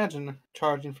even imagine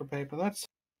charging for paper. That's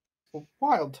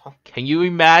wild talk. Can you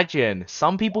imagine?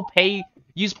 Some people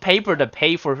use paper to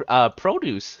pay for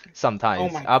produce Oh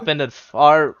sometimes my up god. in the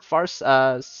far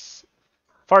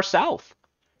south.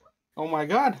 Oh my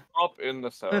god. Up in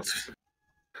the south. That's.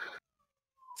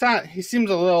 It's not. He seems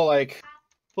a little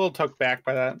took back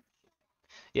by that.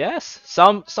 Yes,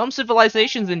 some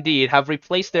civilizations indeed have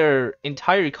replaced their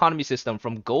entire economy system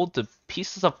from gold to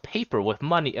pieces of paper with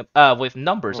money with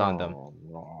numbers on them. Oh,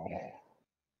 no.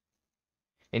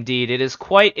 Indeed, it is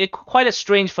quite a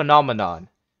strange phenomenon.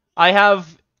 I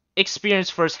have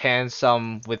experienced firsthand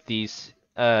some with these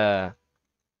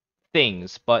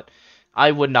things, but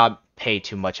I would not pay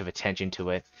too much of attention to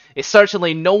it.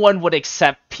 Certainly, no one would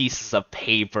accept pieces of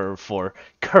paper for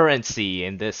currency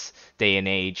in this day and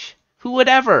age. Who would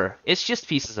ever? It's just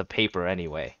pieces of paper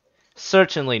anyway.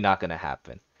 Certainly not gonna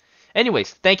happen.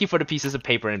 Anyways, thank you for the pieces of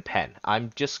paper and pen.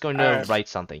 I'm just going to write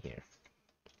something here.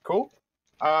 Cool.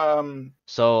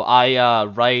 So I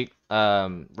write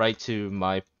to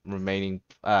my remaining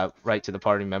write to the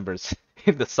party members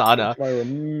in the sauna. My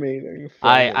remaining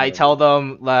I tell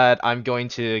them that I'm going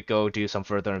to go do some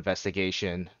further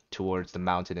investigation towards the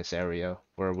mountainous area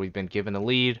where we've been given a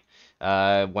lead.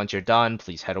 Once you're done,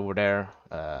 please head over there.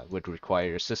 Would require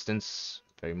your assistance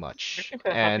very I much. think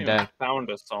I haven't even found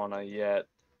a sauna yet.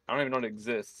 I don't even know it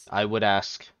exists. I would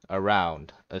ask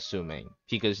around, assuming,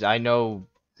 because I know.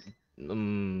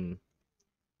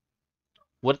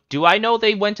 What do I know?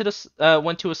 They went to a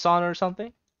sauna or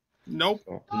something? Nope.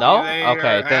 No? They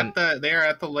Okay, are then they are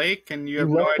at the lake, and you have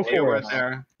You no left idea before where us. they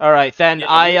are. all right, then Yeah,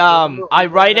 I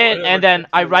write it remember and then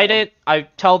I taking write them it. I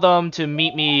tell them to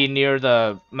meet me near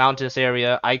the mountainous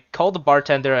area. I call the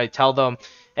bartender. I tell them,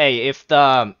 hey, if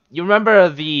you remember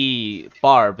the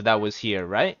barb that was here,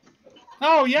 right?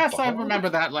 Oh yes, I remember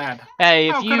that lad. Hey,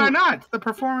 if How could I you not? The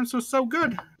performance was so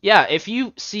good. yeah, if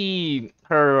you see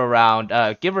her around,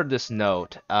 give her this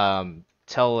note.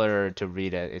 Tell her to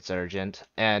read it. It's urgent.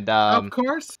 And Of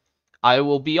course. I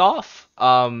will be off.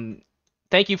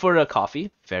 Thank you for the coffee.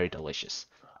 Very delicious.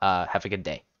 Have a good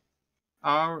day.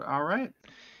 All right.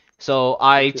 So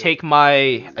I take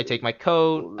my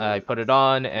coat, I put it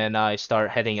on, and I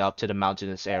start heading up to the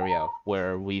mountainous area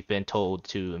where we've been told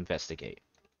to investigate.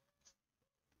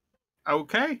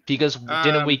 Okay. Because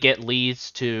didn't we get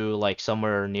leads to like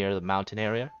somewhere near the mountain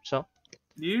area? So.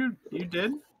 You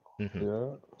did.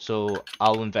 Yeah. So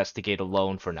I'll investigate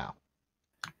alone for now.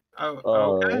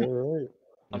 Oh, okay. Alright.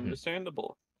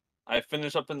 Understandable. I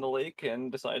finish up in the lake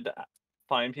and decide to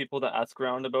find people to ask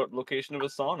around about location of a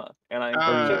sauna. And I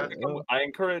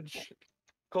encourage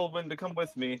Culdwin to come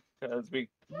with me because we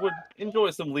would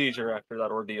enjoy some leisure after that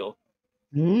ordeal.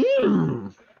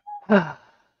 No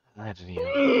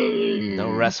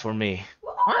rest for me.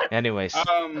 Anyways.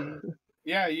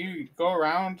 Yeah, you go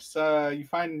around. You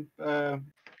find a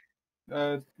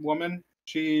woman.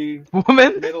 She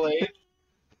Woman? middle-aged.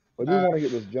 I do want to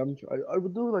get this gem. I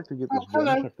would do like to get this gem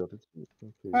hello. checked out.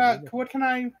 Okay. What can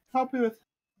I help you with?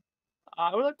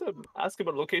 I would like to ask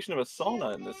about the location of a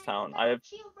sauna in this town. I have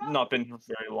not been here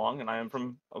very long, and I am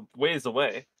from a ways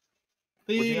away.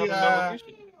 Would you happen to know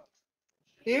location?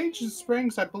 The ancient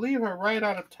springs, I believe, are right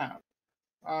out of town.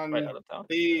 On Right out of town.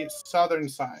 the southern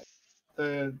side,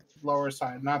 the lower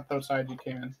side, not the side you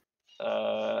came in.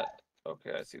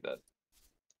 Okay, I see that.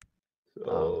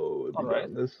 So it'd be alright.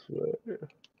 down this way,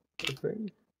 I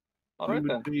think. Alright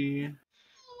then.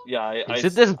 Yeah, is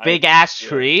it this big ass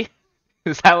tree?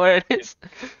 Is that where it is?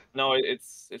 No, it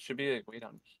should be like way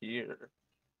down here.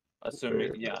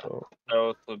 Assuming, yeah,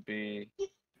 south would be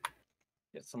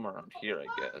somewhere around here, I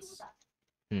guess.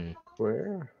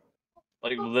 Where?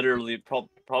 Like literally,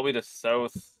 probably the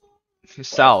south.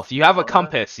 South. You have a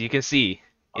compass. You can see.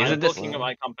 I'm looking at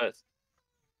my compass.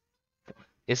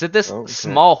 Is it this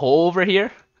small hole over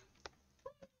here?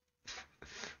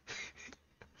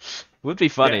 Would be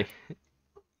funny.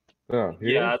 Yeah,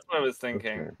 yeah, that's what I was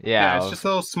thinking. Okay. Yeah, it's just a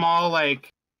little small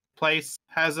like place.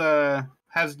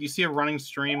 You see a running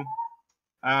stream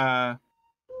as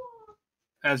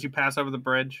you pass over the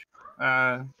bridge.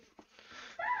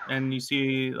 And you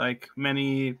see like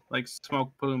many like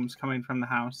smoke plumes coming from the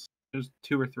house. There's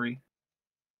 2 or 3.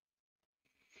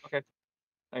 Okay.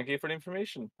 Thank you for the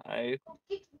information. I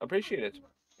appreciate it. And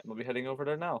we'll be heading over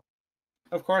there now.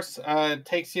 Of course, it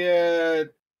takes you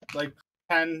like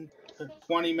 10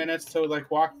 20 minutes to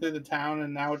like walk through the town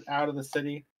and out of the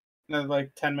city. Another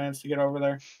like 10 minutes to get over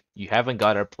there. You haven't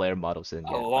got our player models in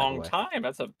yet. A long time.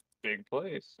 That's a big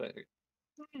place.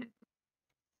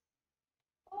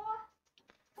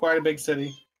 Quite a big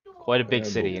city. Quite a big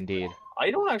city indeed.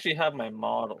 I don't actually have my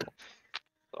model.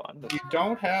 So You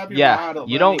don't have your model.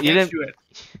 You don't. You didn't. It.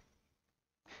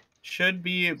 Should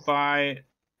be by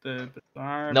the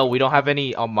bizarre. No, we don't have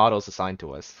any models assigned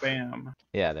to us. Bam.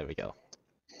 Yeah, there we go.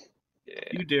 Yeah,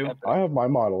 you do. I have my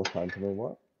model assigned to me.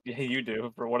 What? Yeah, you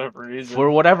do for whatever reason. For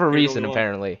whatever reason,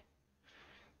 apparently.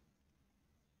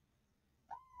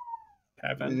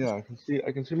 Heaven. Yeah,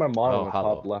 I can see my model in the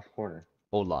hello. top left corner.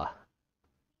 Hola.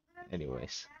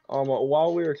 Anyways.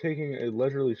 While we are taking a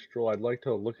leisurely stroll, I'd like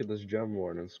to look at this gem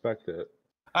lore and inspect it.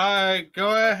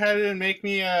 Go ahead and make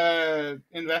me a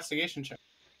investigation check.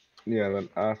 Yeah, and then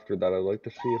after that, I'd like to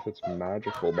see if it's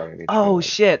magical by any chance. Oh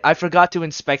shit! I forgot to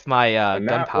inspect my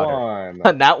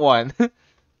gunpowder. That one. Do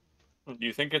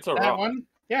you think it's a rock? That one?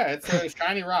 Yeah, it's a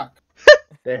shiny rock.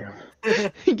 Damn.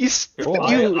 I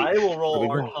will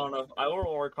roll Arcana. I will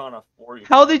roll Arcana for you.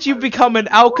 How did you become an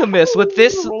alchemist with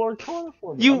this? Roll Arcana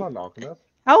for me. You. I'm not an alchemist.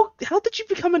 How did you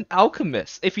become an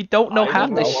alchemist if you don't know how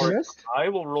this shit? I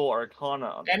will roll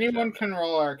Arcana. Anyone can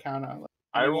roll Arcana.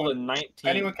 I rolled a 19.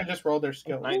 Anyone can just roll their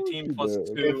skill. 19 plus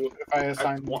 2. If I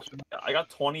assign I got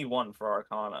 21 for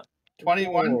Arcana.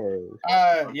 21?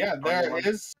 Yeah, there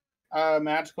is a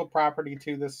magical property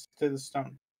to the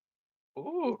stone.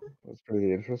 Ooh. That's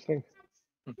pretty interesting.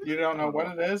 You don't know what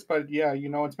it is, but yeah, you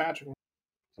know it's magical.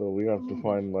 So we have to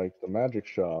find, like, the magic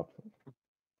shop.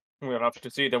 We'll have to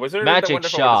see the wizard. Magic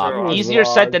shop. Easier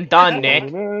said than done, Nick.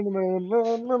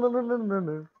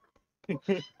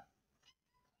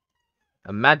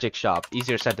 A magic shop.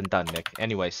 Easier said than done, Nick.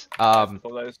 Anyways, you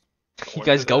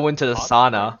guys go into the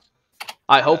sauna.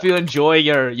 I hope you enjoy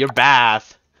your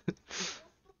bath.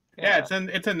 Yeah,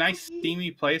 it's a nice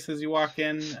steamy place as you walk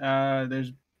in.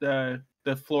 There's the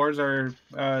floors are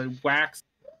waxed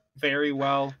very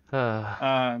well.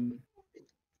 Yeah,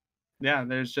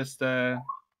 there's just a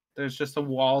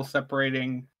wall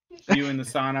separating you and the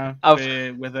sauna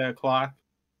with a cloth.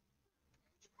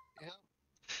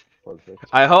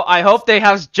 I hope they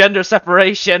have gender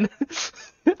separation.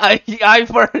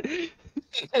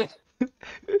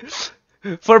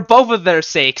 For both of their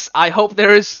sakes, I hope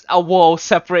there is a wall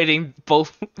separating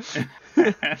both.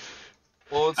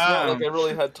 Well, it's not like I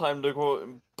really had time to go out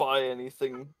and buy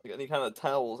anything, like any kind of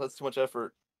towels. That's too much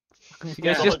effort. You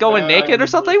guys just going naked or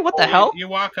something? What the hell? You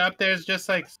walk up. There's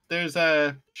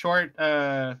a short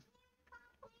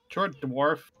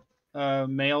dwarf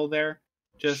male there,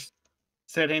 just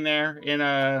sitting there in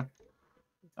a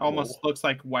almost looks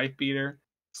like wife beater.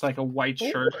 It's like a white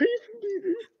shirt.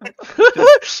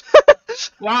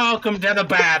 Welcome to the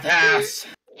bathhouse.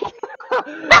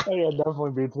 Yeah,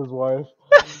 definitely beats his wife.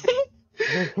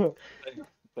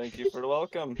 Thank you for the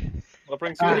welcome. What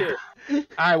brings you here?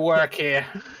 I work here.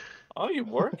 Oh, you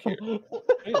work here?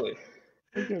 Really?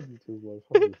 Do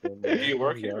you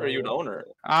work here, or are you an owner?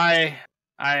 I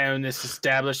own this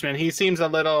establishment. He seems a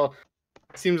little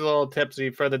tipsy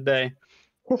for the day.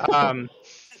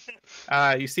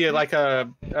 You see like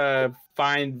a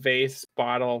fine vase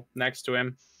bottle next to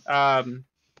him.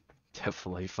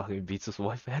 Definitely fucking beats his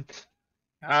wife, man.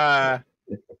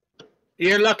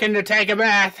 You're looking to take a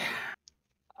bath?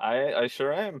 I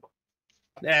sure am.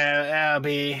 That'll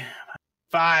be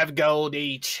 5 gold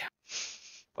each.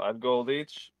 5 gold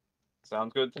each.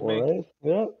 Sounds good to me. Right.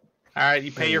 Yeah. All right,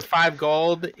 you pay your 5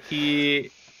 gold. He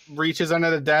reaches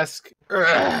under the desk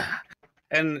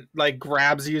and like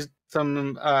grabs you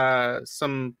some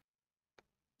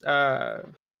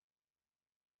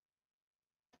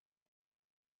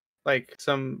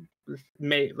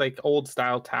old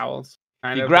style towels.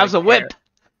 He grabs a whip.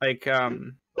 Like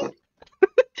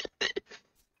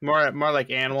more like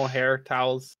animal hair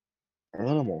towels.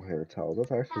 Animal hair towels.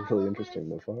 That's actually really interesting,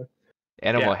 though. Fuck.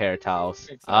 Animal hair towels.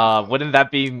 Wouldn't that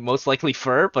be most likely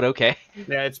fur? But okay.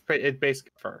 Yeah, it's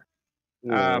basically fur.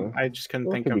 Yeah. I just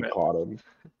couldn't think of it. Cotton.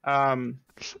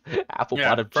 Apple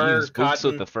bottom jeans, boots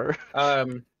with the fur.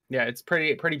 Yeah, it's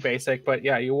pretty basic, but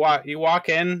yeah, you walk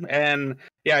in and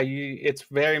yeah, it's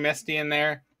very misty in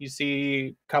there. You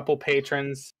see a couple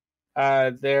patrons.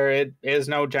 There is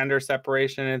no gender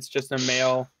separation. It's just a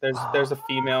male. There's a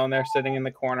female in there sitting in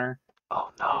the corner. Oh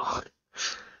no.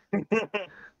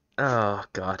 Oh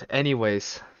god.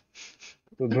 Anyways.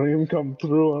 The dream come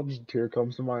through, and a tear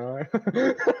comes to my eye.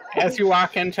 As you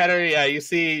walk in, Chedar, yeah, you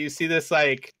see this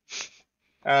like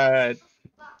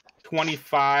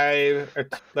 25 or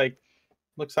like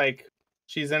looks like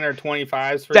she's in her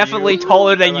 25s. Definitely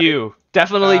taller than you.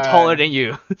 Definitely taller than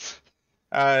you.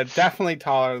 Definitely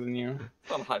taller than you.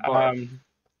 It's on a high bar.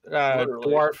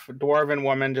 Literally. Dwarven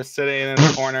woman just sitting in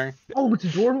the corner. Oh, it's a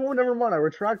dwarf. Oh, never mind. I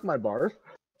retract my bar.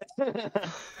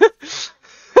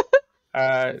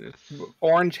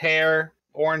 Orange hair,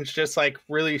 just like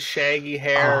really shaggy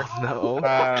hair. Oh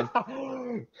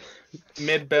no.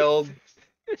 Mid build.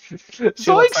 So looks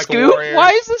like like a Scoop, warrior.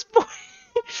 why is this boy?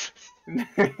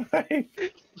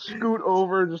 Scoot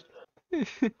over, just.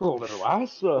 Oh, there,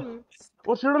 lass.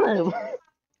 What's your name?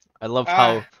 I love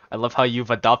how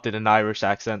you've adopted an Irish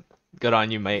accent. Good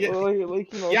on you, mate. Yeah.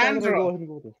 Like, you know, I'm gonna go ahead and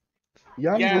go with this.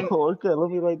 Yandro. Okay,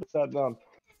 let me write that down.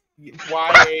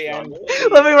 Y-A-N.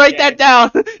 Let me write that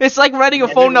down. It's like writing a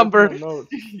phone number. Notes.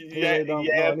 Yeah, No,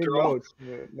 I need notes.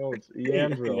 Notes.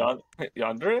 Yandro.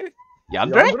 Yandere?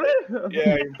 Yandre?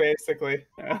 Yeah, basically.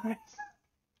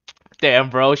 Damn,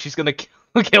 bro, she's gonna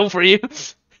kill for you.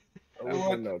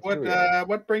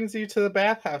 What brings you to the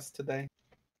bathhouse today?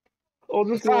 Oh,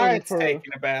 just Besides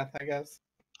taking a bath, I guess.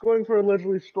 Going for a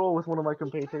leisurely stroll with one of my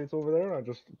compatriots over there. I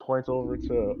just point over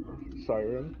to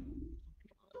Sairen.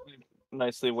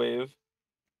 Nicely wave.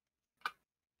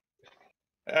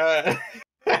 I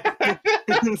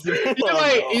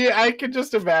could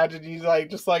just imagine you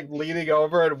just leaning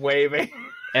over and waving.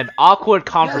 An awkward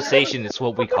conversation is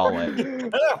what we call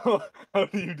it. How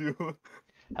do you do?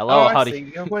 Hello, how do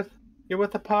you? You're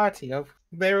with the party. Oh,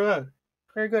 very well.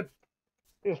 Very good.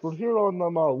 Yes, we're here on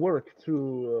work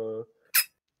to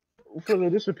for the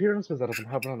disappearances that have been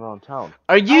happening around town.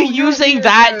 Are you using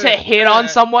that to hit on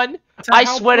someone? I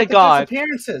swear to God.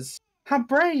 Disappearances. How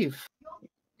brave.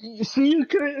 See,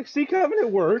 Kevin,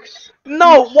 it works.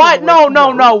 No, what?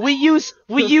 No. We use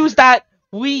that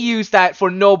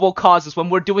for noble causes when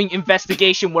we're doing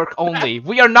investigation work only.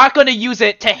 We are not going to use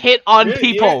it to hit on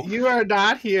people. You are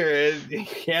not here.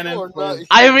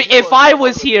 If I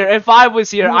was here,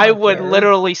 I would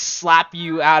literally slap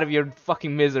you out of your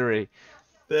fucking misery.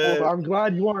 Well, I'm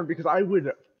glad you aren't, because I would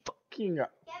fucking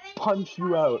punch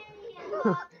you out.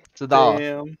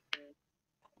 Damn.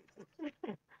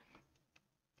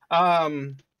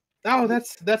 Oh,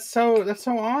 that's so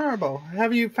honorable.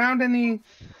 Have you found any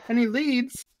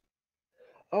leads?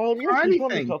 Yes, we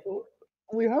found a couple.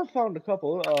 We have found a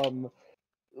couple.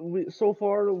 So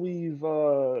far we've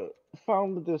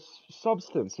found this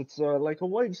substance. It's like a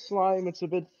white slime. It's a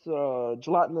bit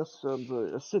gelatinous and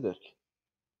acidic,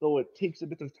 though it takes a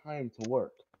bit of time to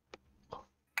work.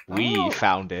 We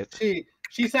found it.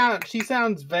 She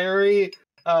sounds very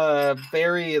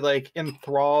like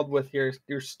enthralled with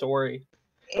your story.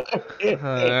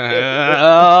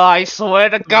 I swear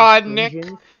to God, Nick.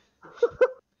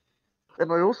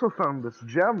 And I also found this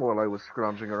gem while I was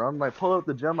scrounging around, and I pull out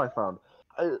the gem I found.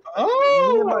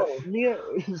 Me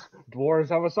and dwarves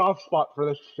have a soft spot for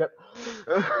this shit.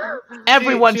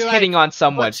 Everyone's hitting on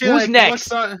someone. Who's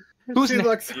next? Who's next?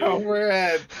 Looks over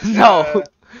at no.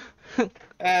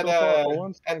 At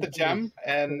the gem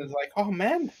and is like, "Oh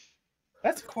man,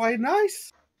 that's quite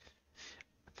nice."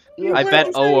 I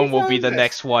bet Owen will be the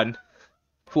next one.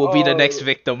 Who will be the next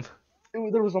victim?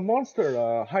 There was a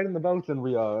monster hiding about, and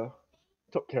we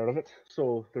took care of it.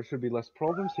 So there should be less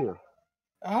problems here.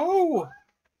 Oh,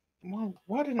 well,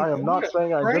 what an! I am not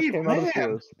saying I just came out of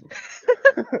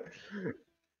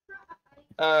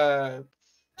the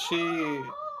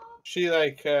she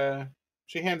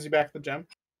hands you back the gem.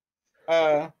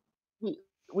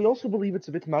 We also believe it's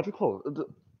a bit magical. Do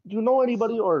you know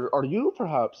anybody, or are you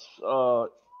perhaps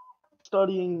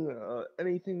studying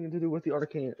anything to do with the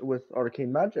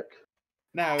arcane magic?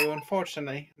 No,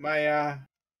 unfortunately, my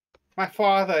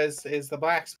father is the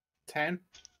blacksmith.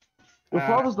 Your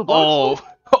father's the blacksmith?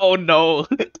 Oh no!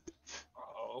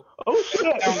 Oh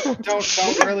shit!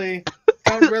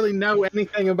 Don't really know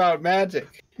anything about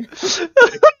magic. No,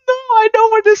 I know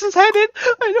where this is headed.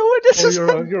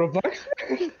 You're a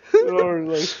blacksmith? Or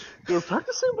like you're a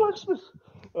practicing blacksmith?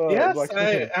 Yes,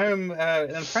 I'm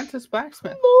an apprentice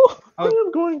blacksmith. No. I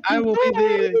will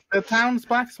be the town's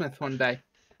blacksmith one day.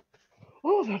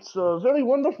 Oh, that's very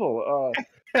wonderful.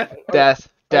 Death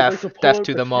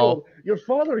to them all. Your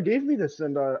father gave me this,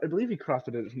 and I believe he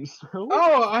crafted it himself.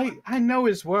 Oh, I know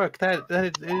his work.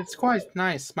 It's quite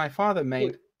nice. My father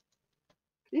made.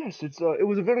 Yes, it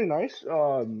was very nice.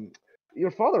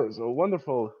 Your father is a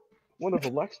wonderful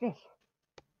blacksmith.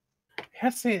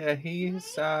 Yes,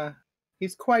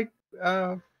 he's quite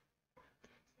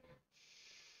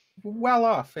well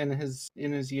off in his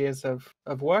years of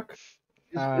work.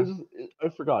 I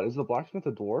forgot. Is the blacksmith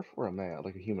a dwarf or a man,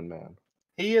 like a human man?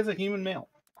 He is a human male.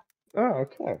 Oh,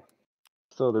 okay.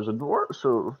 So there's a dwarf.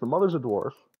 So the mother's a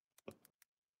dwarf.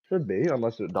 Should be,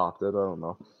 unless it's adopted. I don't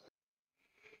know.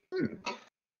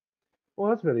 Well,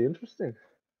 that's very interesting.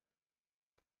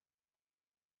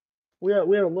 We had a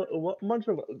bunch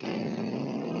of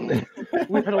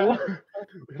we had a lot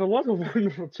we had a lot of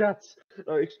wonderful chats,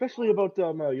 especially about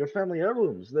your family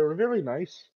heirlooms. They were very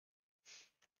nice.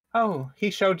 Oh,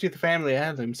 he showed you the family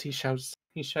heirlooms. He shows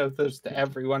those to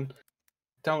everyone.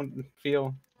 Don't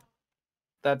feel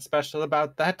that special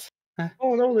about that.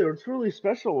 Oh no, they were truly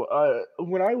special.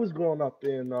 When I was growing up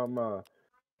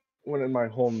when in my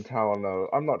hometown,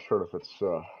 I'm not sure if it's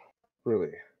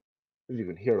really if you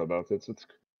can hear about it. It's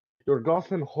your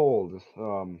Gotham Hold.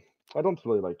 I don't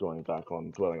really like dwelling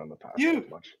on the past You- that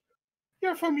much.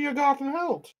 You're from your Gotham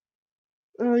Held.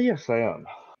 Yes, I am.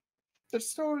 The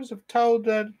stories have told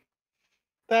that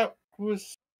that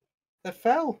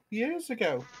fell years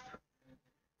ago.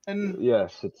 And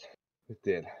Yes, it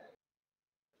did.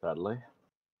 Sadly.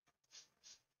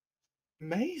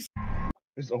 amazing.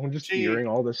 Is Owen just She- hearing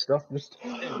all this stuff? Just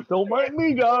don't mind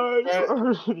me, guys. I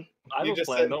You don't just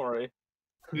plan. said- Don't worry.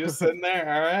 You're just sitting there.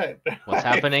 All right. What's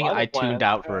happening? Final I tuned plan.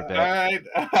 out for a bit.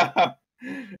 All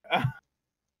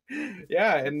right.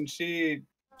 Yeah, and she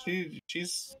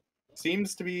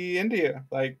seems to be into you.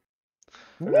 Like,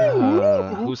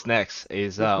 Who's next?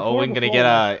 Is It's before Owen the gonna fall get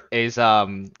match.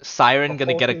 Sairen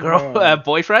gonna get a Hulking girl man.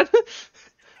 boyfriend?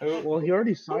 who Well, he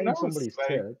already signed knows? somebody's Like-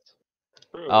 tits.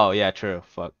 True. Oh yeah, true.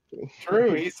 Fuck.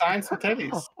 True, he signed some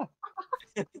titties.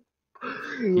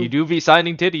 You do be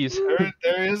signing titties.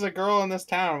 There is a girl in this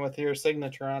town with your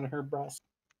signature on her breast.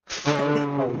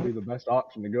 That would be the best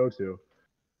option to go to.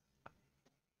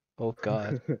 Oh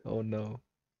god. Oh no.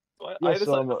 So I Yes,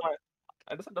 decided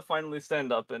to finally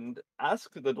stand up and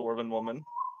ask the dwarven woman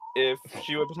if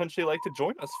she would potentially like to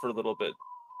join us for a little bit,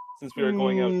 since we are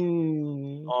going out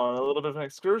on a little bit of an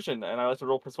excursion, and I like to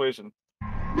roll persuasion.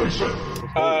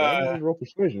 Roll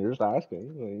persuasion. You're just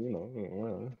asking. You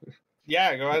know.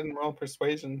 Yeah, go ahead and roll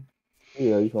persuasion.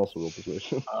 Yeah, you can also roll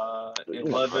persuasion.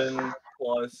 11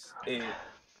 plus 8,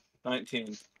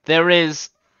 19. There is.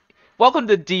 Welcome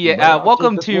to You might not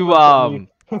welcome take this to woman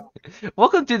from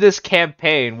welcome to this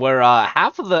campaign where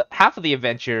half of the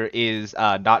adventure is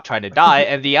not trying to die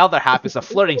and the other half is a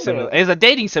flirting simulator. Is a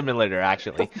dating simulator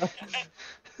actually.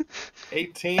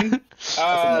 18.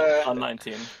 On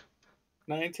 19.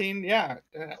 19. Yeah.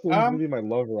 Who's gonna be my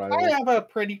love rival? I have a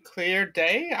pretty clear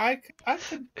day. I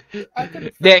could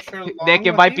Nick, venture along Nick,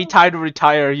 it with might you. be time to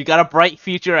retire. You got a bright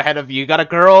future ahead of you. You got a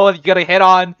girl you gotta hit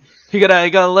on. You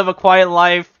gotta live a quiet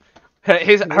life.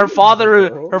 Her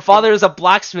father is a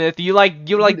blacksmith. You like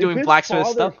doing blacksmith If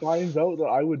his stuff. father finds out that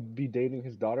I would be dating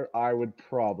his daughter, I would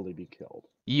probably be killed.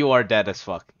 You are dead as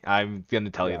fuck. I'm gonna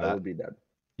tell you I that. would be dead.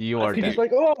 You I are think He's dead.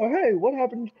 like, oh hey, what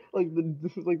happened? Like the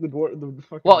dwarf, the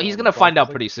fucking. Well, he's gonna find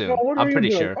out pretty like, soon. "Oh, what are I'm you pretty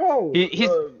doing?" sure. Oh,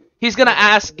 He's gonna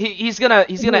ask. He's gonna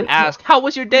ask. How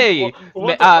was your day?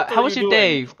 What are How was you your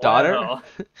day, doing? daughter? Wow.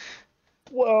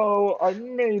 Well, I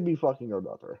may be fucking your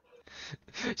daughter.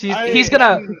 He's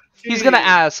gonna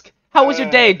ask. How was your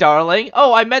day, darling?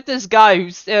 Oh, I met this guy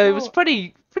who's was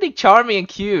pretty charming and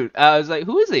cute. I was like,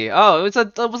 who is he? Oh, it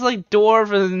was like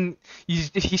dwarf, and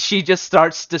she just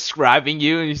starts describing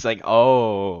you, and he's like,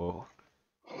 oh,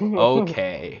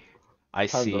 okay, I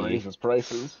Time to raise see. his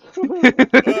prices.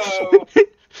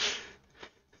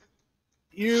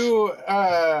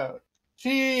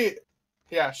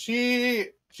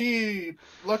 She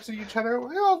looks at each other.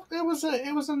 Well, it was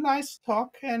a nice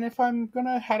talk, and if I'm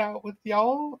gonna head out with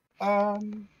y'all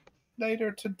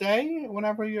later today,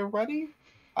 whenever you're ready,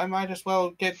 I might as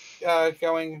well get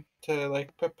going to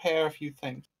like prepare a few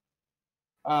things.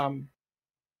 And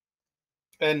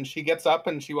she gets up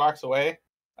and she walks away.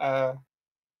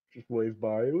 Just wave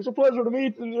by. It was a pleasure to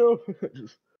meet you.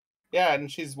 Just, Yeah, and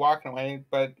she's walking away,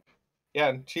 but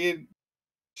yeah, she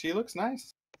looks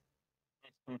nice.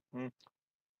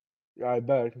 yeah, I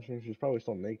bet she's probably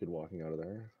still naked walking out of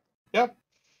there. Yep.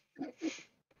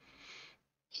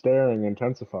 Staring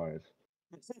intensifies.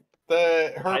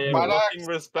 Her I am buttocks, looking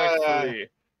respectfully.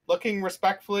 looking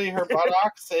respectfully, her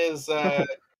buttocks is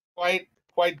quite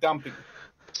dumpy.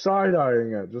 Side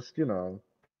eyeing it, just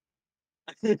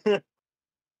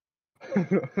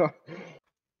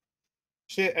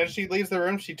As she leaves the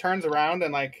room, she turns around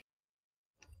and like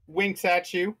winks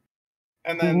at you,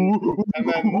 and then leaves.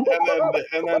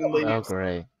 Oh,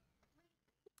 great.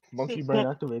 Monkey brain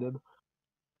activated.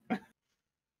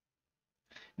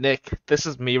 Nick, this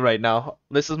is me right now.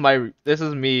 This is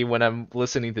me when I'm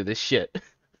listening to this shit.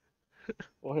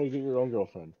 Well, hey, get your own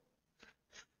girlfriend.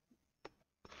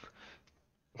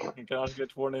 You cannot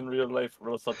get one in real life,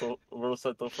 Rosato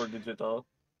for digital.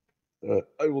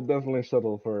 I will definitely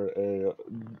settle for a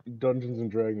Dungeons and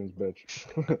Dragons bitch.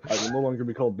 I will no longer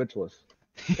be called bitchless.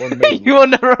 Or maiden. You will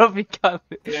never become.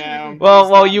 Yeah.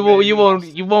 Well, he's you not won't,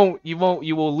 maiden.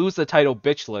 you will lose the title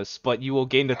bitchless, but you will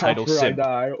gain the title After I simp.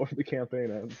 die or the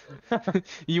campaign ends.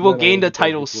 You will Then I gain the become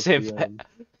title bitchless at simp the end.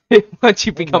 once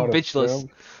you I'm become not a bitchless.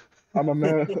 simp. I'm a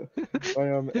man. I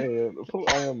am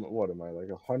what am I, like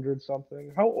 100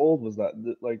 something? How old was that?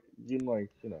 Like you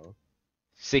know.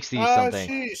 60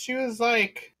 something. She was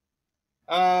like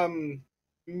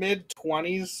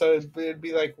mid-20s, so it'd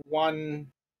be like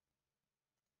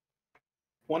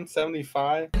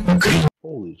 175.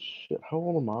 Holy shit! How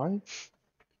old am I?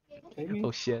 Maybe.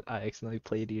 Oh shit! I accidentally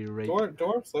played you right.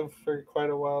 Dwarves live for quite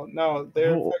a while. No,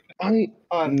 they're How, fucking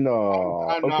no.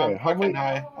 I'm Okay, how fucking many?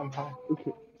 high. I'm high.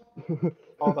 Okay.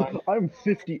 Hold on. I'm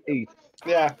 58.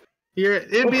 Yeah.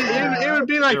 It would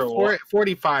be like You're what?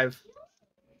 45.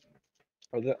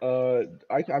 I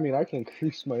mean, I can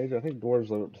increase my age. I think dwarves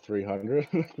live up to 300.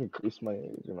 I can increase my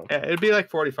age, you know. Yeah, it'd be like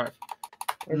 45.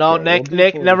 No, Okay, we'll do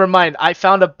Nick, 40. never mind. I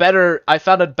found a better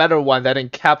one that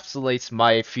encapsulates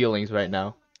my feelings right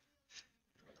now.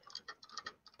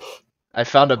 I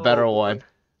found a better boy. one.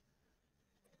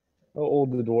 How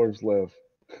old do dwarves live?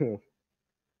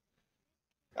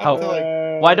 Up to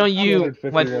like Why don't you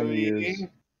 251 years.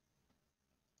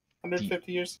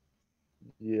 150 years.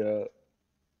 Yeah,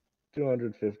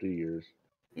 250 years.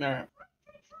 Alright.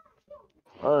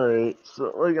 Alright,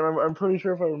 so like, and I'm pretty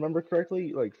sure if I remember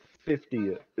correctly, like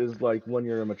 50 is like when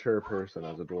you're a mature person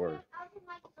as a dwarf.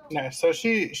 Yeah, so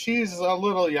she's a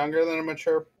little younger than a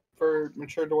mature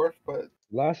dwarf, but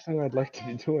Last thing I'd like to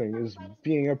be doing is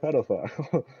being a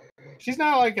pedophile. she's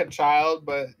not like a child,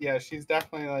 but yeah, she's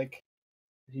definitely like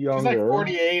Younger. she's like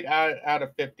 48 out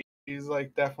of 50. She's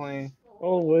like definitely.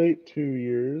 I'll wait 2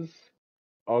 years.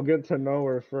 I'll get to know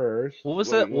her first. What was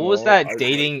but, that? you What was know, that I-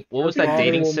 dating? What her was that father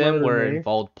dating will sim murder where it me.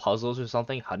 involved puzzles or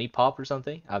something? Honey Pop or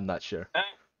something? I'm not sure.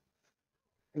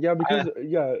 Yeah,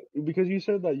 because you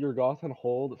said that your Goth and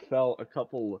Hold fell a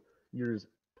couple years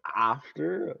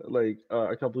after, like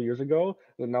a couple years ago.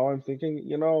 And now I'm thinking,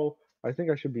 you know, I think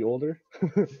I should be older.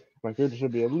 My character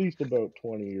should be at least about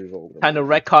 20 years older. Kind of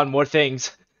retcon more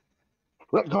things.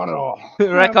 Retcon it all.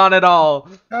 Retcon it all.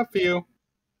 A few.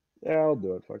 Yeah, I'll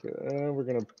do it. Fuck it. We're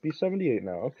gonna be 78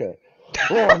 now. Okay.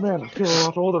 Oh man, I feel a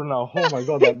lot older now. Oh my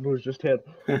god, that boost just hit.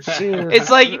 It's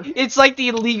like the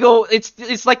illegal.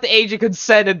 It's like the age of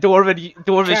consent in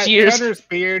dwarvish years. Cheddar's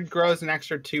beard grows an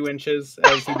extra 2 inches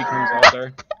as he becomes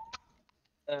older.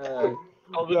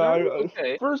 Culdwin,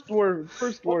 okay. First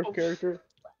dwarf character.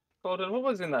 Culdwin, what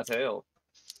was in that tail?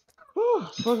 I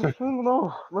don't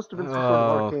know. Must have been some sort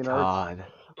of Oh arcane arts. god.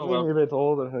 Oh, Made me well. a bit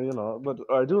older, you know. But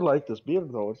I do like this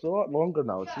beard though. It's a lot longer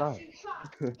now. It's nice.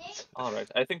 Alright,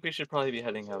 I think we should probably be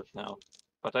heading out now.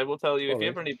 But I will tell you, if you Alright.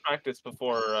 ever need practice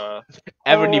before,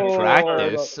 Ever need Oh,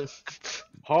 practice?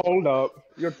 Hold up.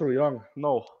 You're too young.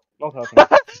 No, not happening.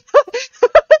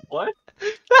 What?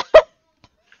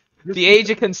 The age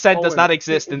of consent does Owen, not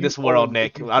exist in you- this world, Owen,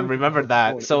 Nick. if you I think remember about it,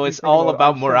 that. Owen, So if you it's think all it,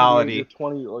 about I'm 78, morality. you're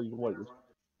 20, like what?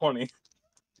 20.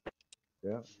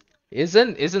 Yeah.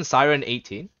 Isn't Sairen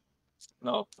 18?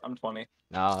 No, I'm 20.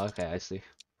 Oh, okay, I see.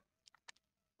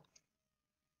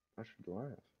 I should do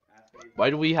it. Why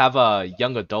do we have a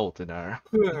young adult in our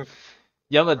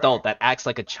young adult that acts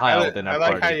like a child in I our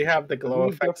like how party? you have the glow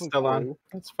Isn't it effect still on. definitely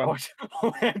That's fun.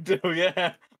 Oh, I do,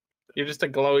 yeah. You're just a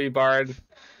glowy bard.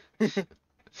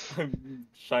 I'm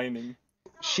shining.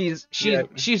 She's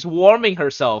warming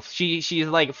herself. She's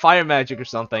like fire magic or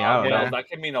something. I don't yeah. know. That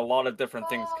can mean a lot of different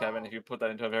things, Kevin, if you put that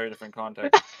into a very different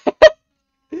context.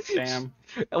 Damn.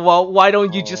 Well, why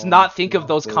don't you just not think of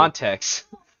those no. contexts?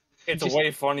 It's Just- way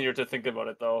funnier to think about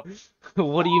it, though.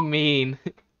 What do you mean?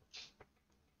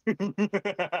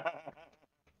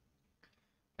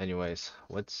 Anyways,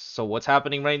 what's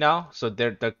happening right now? So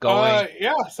they're going.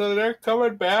 Yeah, so they're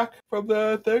coming back from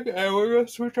the thing, and we're gonna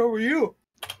switch over you.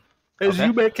 As Okay.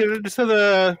 you make it into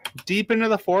the deep into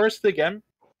the forest again.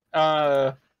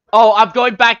 Oh, I'm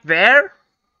going back there.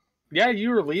 Yeah, you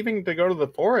were leaving to go to the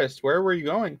forest. Where were you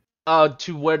going?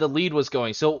 To where the lead was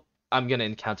going. So I'm gonna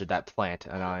encounter that plant,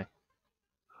 and I.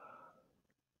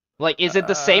 Like, is it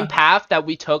the same path that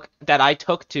I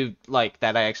took to, like,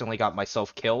 that I accidentally got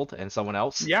myself killed and someone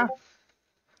else? Yeah.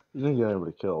 You didn't get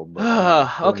anybody killed.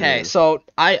 But, Okay, so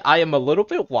I am a little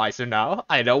bit wiser now.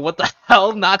 I know what the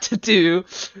hell not to do.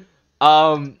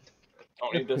 Don't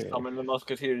need to summon the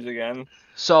musketeers again.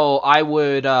 So I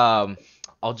would I'll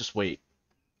just wait.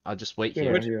 I'll just wait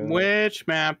here. Yeah. Which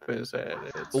map is it?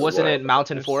 It's Wasn't it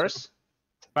Mountain Forest?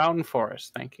 Mountain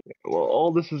Forest, thank you. Well, all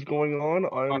this is going on.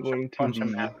 I'm going to Bunch of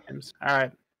be. map names.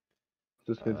 Alright.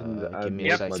 Just continue to Give add me a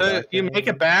more to second. my So you make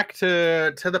it back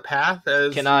to the path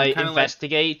as Can you I kinda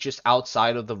investigate just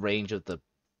outside of the range of the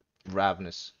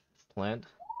ravenous plant?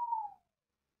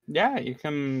 yeah, you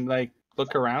can like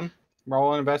look around,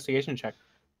 roll an investigation check.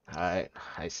 Alright,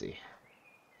 I see.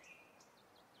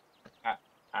 Ah,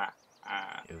 ah,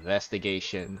 ah.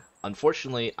 Investigation.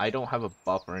 Unfortunately, I don't have a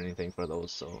buff or anything for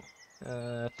those, so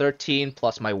 13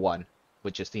 plus my 1,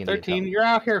 which is the Indian 13. tongue. You're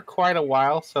out here quite a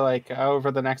while, so like over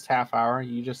the next half hour,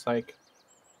 you just like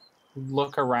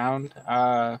look around.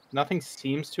 Nothing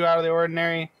seems too out of the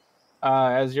ordinary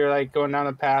as you're like going down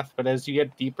the path, but as you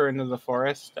get deeper into the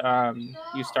forest,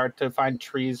 you start to find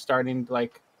trees starting to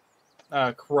like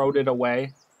corroded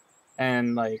away,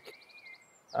 and like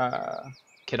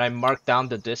Can I mark down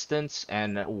the distance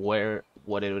and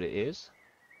what it is?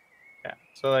 yeah.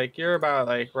 So like you're about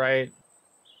right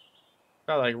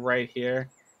here,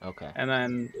 Okay. and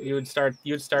then you'd start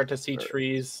to see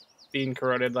trees being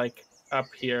corroded like up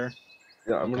here.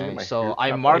 Yeah, I'm gonna get Okay, my so hair I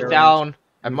cut Up by mark your the way. range. down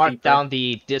I And mark deeper. down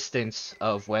the distance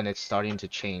of when it's starting to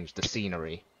change the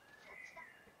scenery.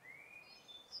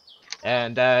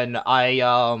 And then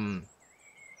can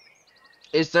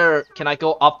I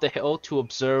go up the hill to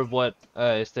observe what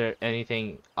is there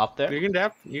anything up there? You can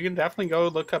definitely go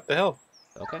look up the hill.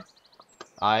 Okay.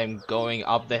 I'm going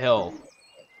up the hill.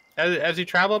 As you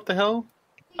travel up the hill,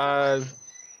 uh,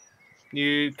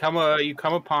 you come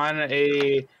upon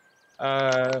a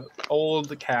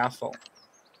old castle.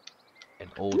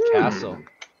 An old castle.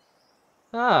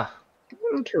 Ah,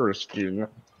 Interesting.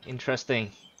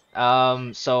 interesting.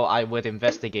 So I would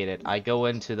investigate it. I go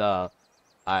into the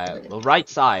right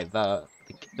side, the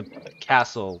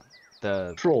castle,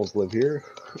 the Trolls live here.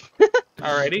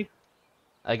 Alrighty.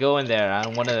 I go in there. I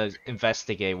want to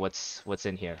investigate what's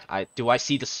in here. Do I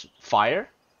see the fire?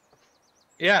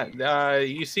 Yeah.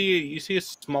 You see a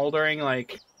smoldering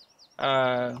like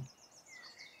uh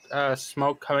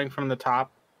smoke coming from the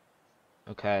top.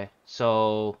 Okay,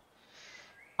 so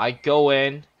I go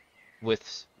in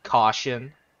with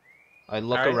caution. I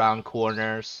look All right. around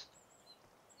corners.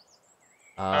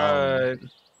 Uh,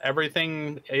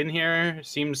 Everything in here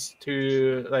seems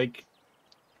to like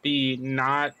be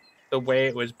not the way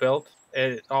it was built.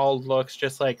 It all looks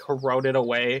just like corroded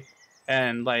away,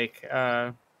 and like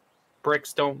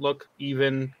bricks don't look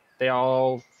even. They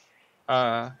all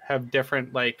have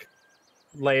different like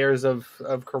layers of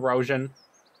corrosion.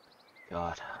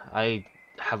 God, I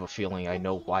have a feeling I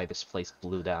know why this place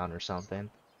blew down or something.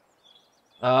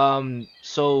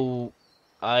 So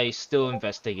I still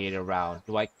investigate around.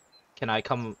 Do I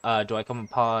come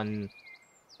upon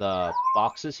the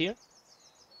boxes here?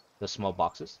 The small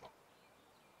boxes?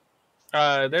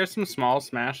 There's some small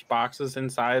smashed boxes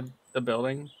inside the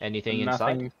building. Anything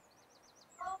inside?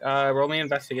 Nothing. Roll me an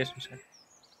investigation check.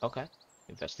 Okay.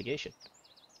 Investigation.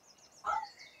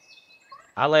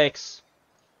 Alex.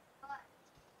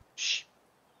 Shh.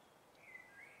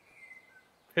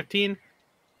 15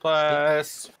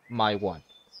 plus My 1.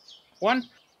 1.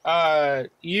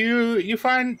 You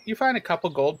find a couple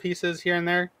gold pieces here and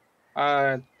there.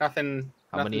 Nothing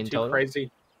How many in too total?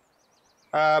 crazy.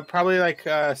 Probably like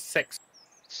 6.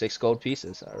 6 gold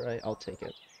pieces. All right, I'll take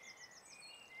it.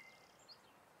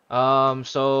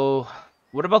 So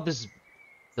what about this?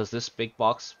 Does this big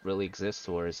box really exist,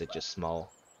 or is it just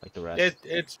small like the rest?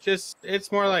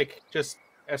 It's more like just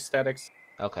aesthetics.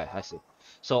 Okay, I see.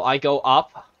 So I go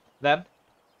up then,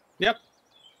 Yep.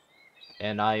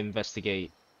 and I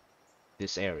investigate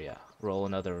this area. Roll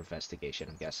another investigation,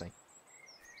 I'm guessing.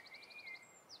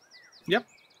 Yep.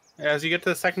 As you get to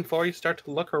the second floor, you start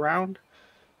to look around.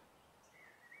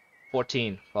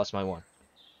 14 plus my 1.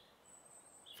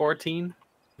 14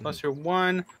 plus your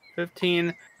 1,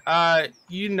 15.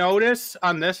 You notice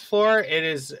on this floor it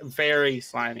is very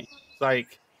slimy.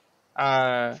 Like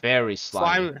Very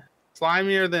slimy.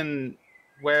 slimier than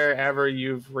wherever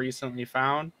you've recently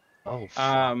found. Oh,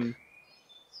 fuck.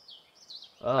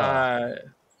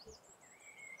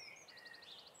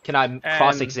 Can I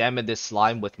cross-examine this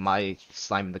slime with my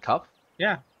slime in the cup?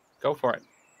 Yeah, go for it.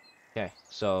 Okay,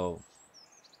 so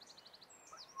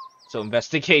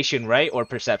investigation, right? Or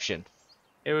perception?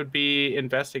 It would be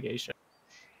investigation.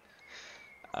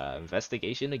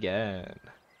 Investigation again.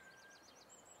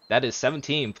 That is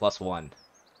 17 plus 1.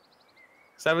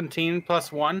 17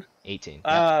 plus 1? 18.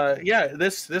 Yep. Yeah,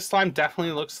 this slime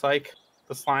definitely looks like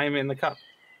the slime in the cup.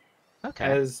 Okay.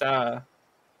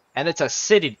 And it's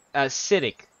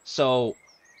acidic, so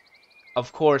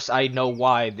of course I know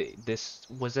why this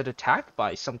was it attacked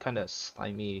by some kind of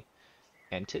slimy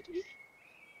entity?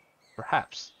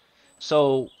 Perhaps.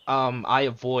 So I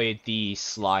avoid the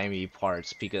slimy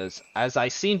parts because as I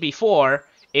seen before,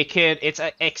 It's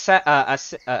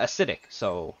acidic,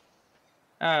 so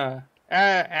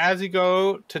As you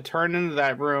go to turn into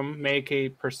that room, make a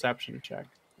perception check.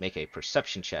 make a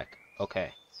perception check.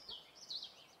 Okay.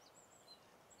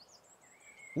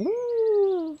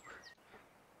 Woo!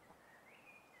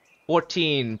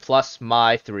 14 plus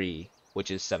my 3,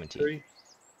 which is 17. 3.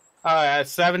 At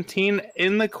 17,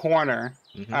 in the corner,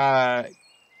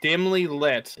 dimly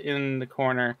lit in the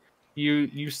corner,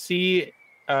 you see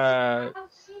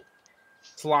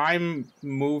slime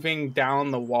moving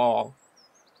down the wall.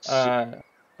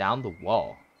 Down the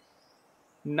wall.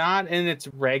 Not in its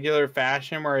regular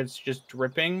fashion where it's just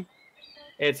dripping.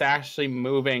 It's actually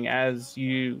moving as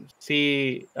you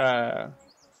see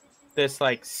this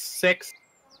like six-legged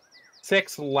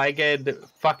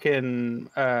fucking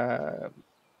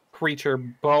creature,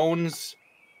 bones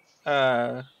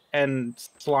and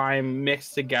slime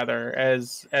mixed together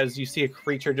as you see a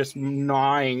creature just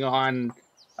gnawing on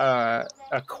a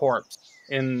corpse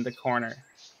in the corner.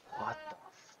 What the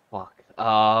fuck?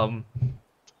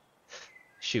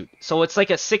 Shoot. So it's like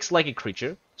a 6-legged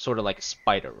creature, sort of like a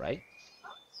spider, right?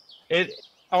 It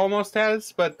almost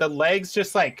has, but the legs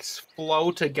just like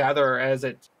flow together as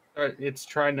it's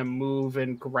trying to move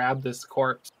and grab this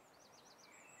corpse.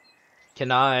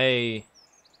 Can I...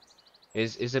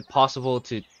 Is it possible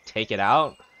to take it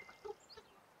out?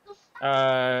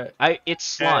 It's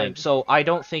slime, so I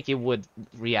don't think it would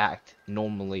react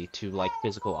normally to like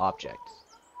physical objects.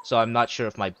 So I'm not sure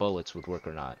if my bullets would work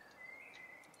or not.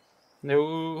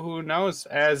 Who knows?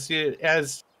 As you're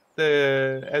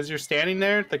standing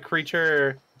there, the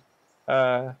creature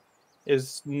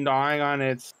is gnawing on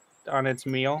its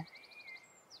meal.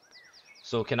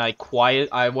 So can I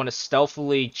I want to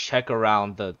stealthily check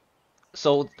around the...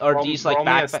 So are these like roll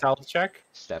me a backpack... stealth check?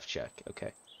 Stealth check,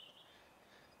 okay.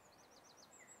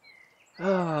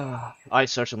 I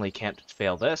certainly can't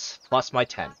fail this. Plus my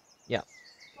 10. Yeah.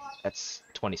 That's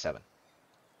 27.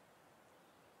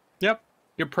 Yep.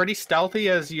 You're pretty stealthy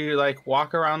as you like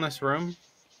walk around this room.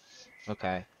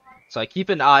 Okay. So I keep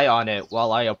an eye on it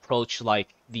while I approach like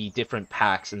the different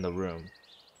packs in the room.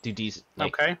 Do these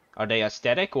like are they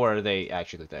aesthetic or are they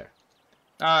actually there?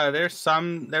 There's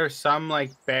some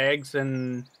like bags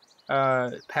and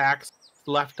packs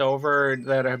left over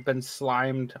that have been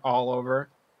slimed all over.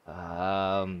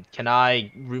 Can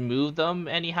I remove them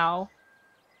anyhow?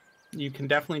 You can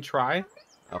definitely try.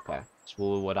 Okay. So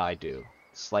what would I do?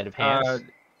 Sleight of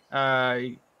hand?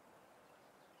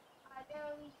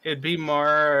 It'd be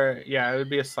more, yeah, it would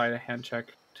be a sleight of hand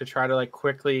check to try to like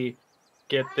quickly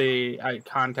get the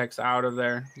context out of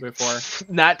there before.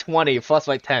 Nat 20 plus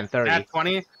my 10, 30. Nat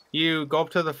 20, you go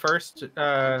up to the first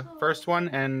one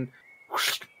and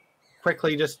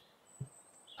quickly just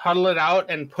huddle it out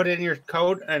and put it in your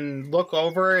coat and look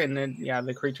over, and then yeah,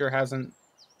 the creature hasn't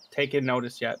taken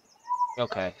notice yet.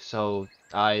 Okay, so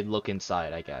I look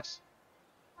inside, I guess.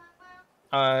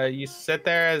 You sit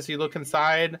there as you look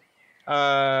inside.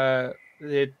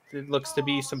 It looks to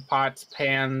be some pots,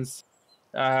 pans,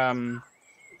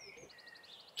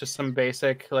 just some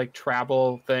basic like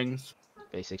travel things.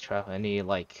 Basic travel. Any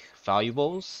like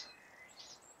valuables?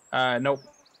 Nope.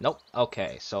 Nope.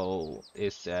 Okay, so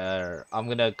is there... I'm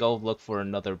gonna go look for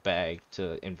another bag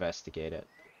to investigate it.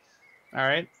 All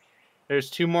right. There's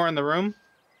 2 more in the room.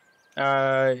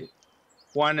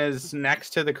 One is next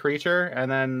to the creature,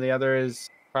 and then the other is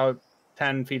probably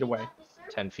 10 feet away.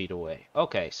 10 feet away.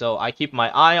 Okay, so I keep my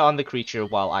eye on the creature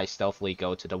while I stealthily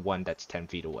go to the one that's 10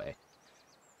 feet away.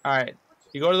 All right.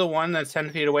 You go to the one that's 10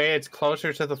 feet away. It's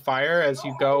closer to the fire as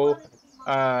you go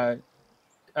to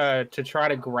try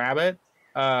to grab it.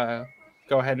 Go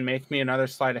ahead and make me another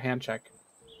sleight of hand check.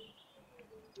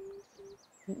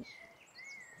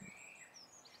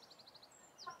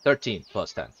 $13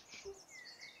 plus 10.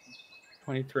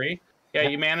 23. Yeah,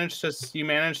 you managed to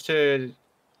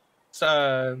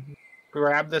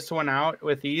grab this one out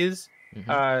with ease.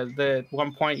 Mm-hmm. The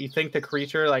one point you think the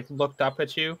creature like looked up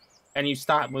at you, and you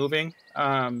stop moving.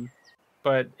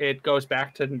 But it goes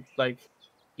back to like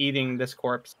eating this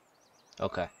corpse.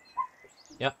 Okay.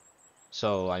 Yep.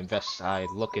 So I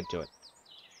look into it.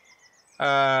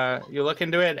 You look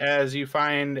into it as you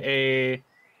find a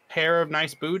pair of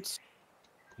nice boots,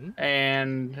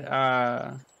 and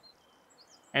a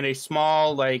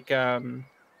small like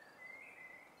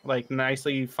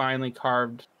nicely finely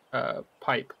carved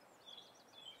pipe.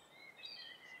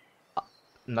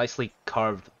 Nicely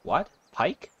carved what?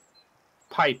 Pike?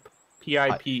 Pipe.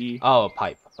 P-I-P-E. Oh, a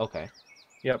pipe. Okay.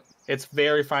 Yep. It's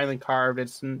very finely carved.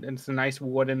 It's a nice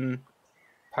wooden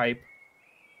pipe.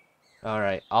 All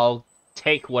right. I'll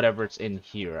take whatever's in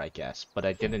here, I guess. But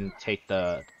I didn't take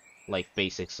the like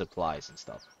basic supplies and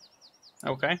stuff.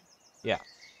 Okay. Yeah.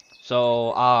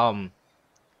 So,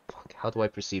 fuck, how do I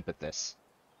proceed with this?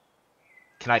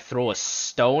 Can I throw a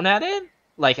stone at it?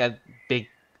 Like a big...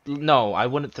 No, I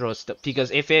wouldn't throw a stone,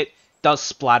 because if it does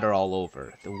splatter all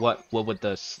over, then what would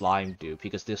the slime do?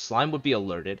 Because the slime would be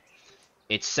alerted.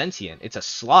 It's sentient. It's a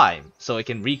slime, so it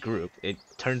can regroup. It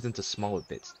turns into smaller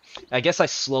bits. I guess I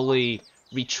slowly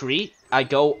retreat. I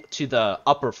go to the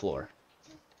upper floor.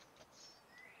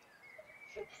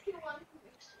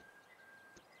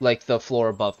 Like the floor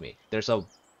above me. There's a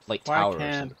like Why tower or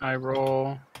can't something. I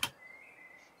roll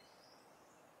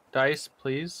dice,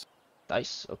 please?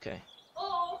 Dice? Okay.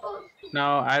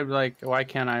 No, why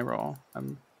can't I roll?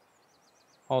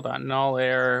 Hold on, null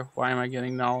error. Why am I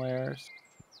getting null errors?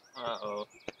 Uh-oh.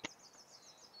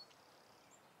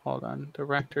 Hold on,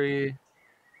 directory.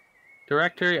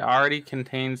 Directory already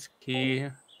contains key.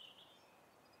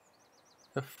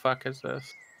 The fuck is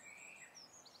this?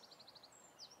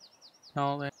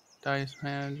 Null error, dice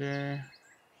manager.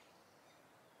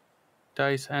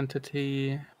 Dice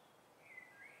entity.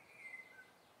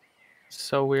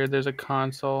 So weird, there's a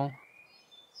console.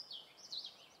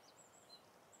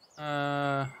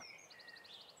 Okay,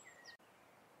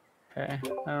 I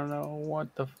don't know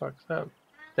what the fuck's up.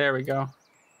 There we go.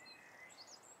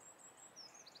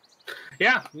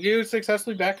 Yeah, you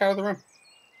successfully back out of the room.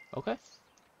 Okay.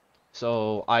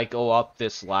 So I go up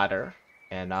this ladder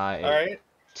and I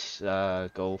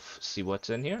go see what's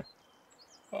in here.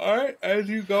 Alright, as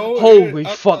you go Holy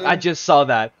fuck, I just saw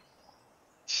that.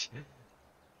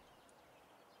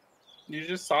 You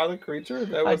just saw the creature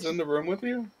that was in the room with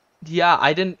you?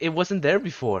 Yeah, it wasn't there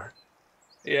before.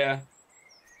 Yeah.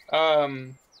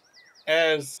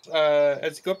 As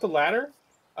you go up the ladder,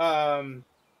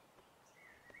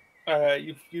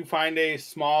 you find a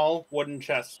small wooden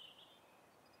chest.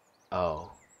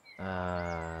 Oh.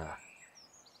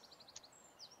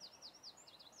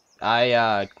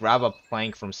 I grab a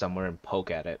plank from somewhere and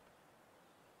poke at it.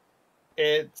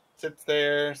 It sits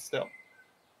there still.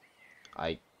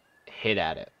 I hit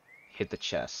at it. Hit the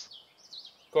chest.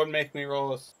 Go ahead and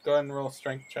go ahead and roll a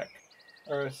strength check.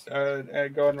 Or go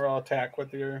ahead and roll attack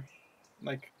with your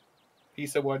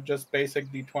piece of wood, just basic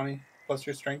D20 plus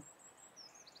your strength.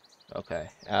 Okay.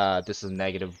 This is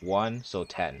 -1, so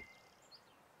 10.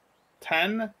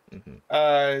 10. Mm-hmm.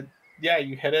 Yeah,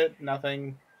 you hit it.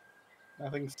 Nothing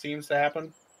seems to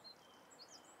happen.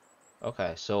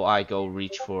 Okay, so I go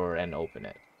reach for and open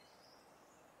it.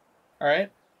 All right.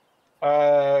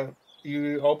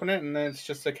 You open it and then it's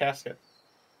just a casket.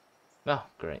 Oh,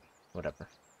 great. Whatever.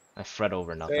 I fret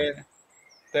over nothing.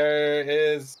 There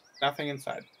is nothing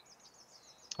inside.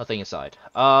 Nothing inside.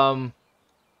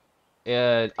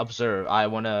 Observe. I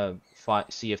wanna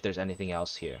see if there's anything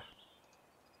else here.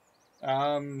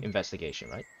 Investigation,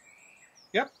 right?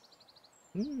 Yep.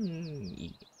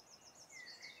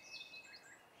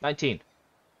 19.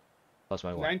 Plus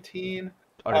my 1. 19.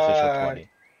 Artificial 20.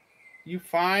 You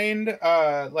find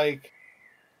on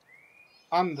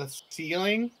the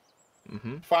ceiling,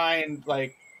 find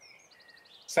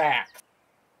sacks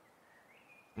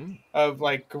of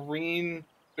green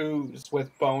ooze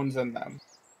with bones in them.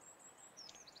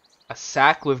 A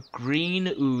sack with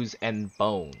green ooze and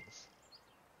bones.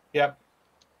 Yep.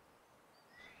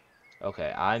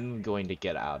 Okay, I'm going to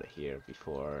get out of here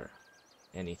before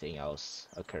anything else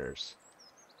occurs.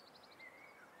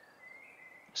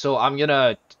 So I'm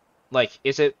gonna,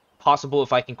 is it possible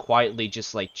if I can quietly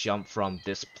just, jump from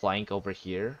this plank over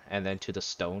here and then to the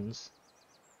stones?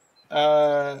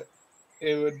 It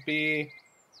would be...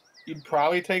 You'd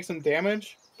probably take some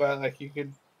damage, but, you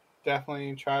could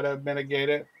definitely try to mitigate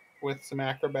it with some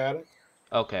acrobatics.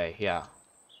 Okay, yeah.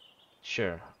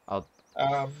 Sure. I'll...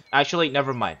 Actually,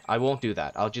 never mind. I won't do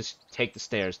that. I'll just take the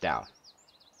stairs down.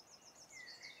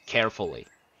 Carefully.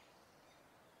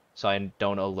 So I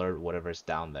don't alert whatever's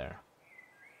down there.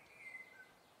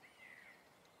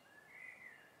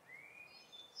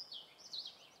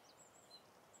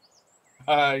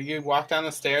 You walk down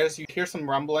the stairs, you hear some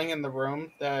rumbling in the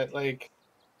room that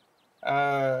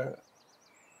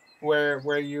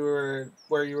where you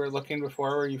were looking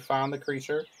before, where you found the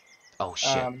creature. Oh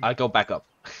shit. I go back up.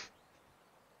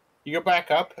 You go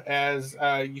back up as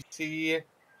you see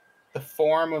the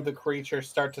form of the creature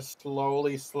start to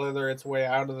slowly slither its way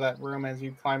out of that room as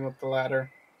you climb up the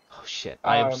ladder. Oh shit.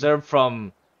 I observe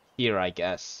from here, I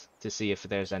guess, to see if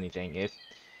there's anything. If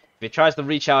it tries to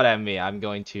reach out at me, I'm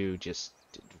going to just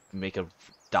make a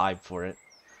dive for it.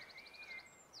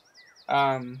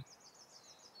 Yeah,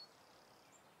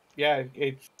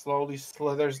 it slowly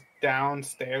slithers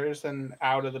downstairs and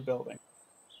out of the building.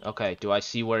 Okay, do I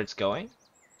see where it's going?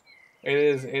 It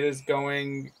is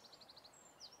going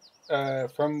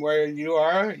from where you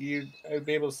are. I'd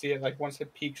be able to see it like once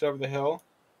it peaks over the hill.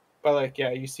 But like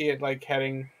yeah, you see it like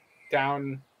heading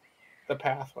down the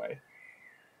pathway.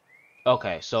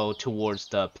 Okay, so towards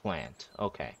the plant.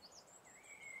 Okay.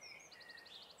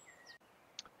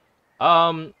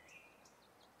 Um,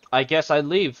 I guess I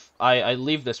leave. I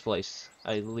leave this place.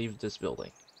 I leave this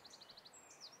building.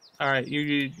 All right, do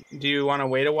you want to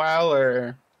wait a while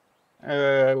or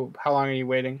how long are you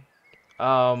waiting?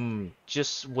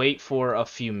 Just wait for a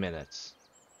few minutes.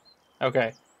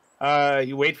 Okay.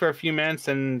 You wait for a few minutes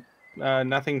and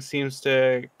nothing seems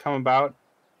to come about.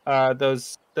 The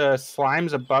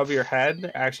slimes above your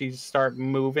head actually start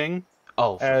moving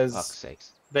Oh, for fuck's as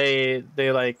sakes. they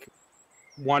like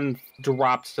one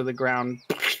drops to the ground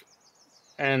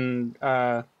and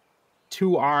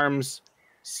two arms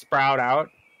sprout out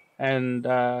and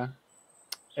a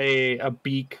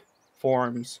beak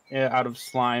forms out of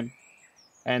slime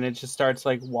and it just starts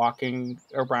like walking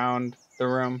around the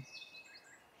room.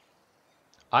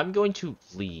 I'm going to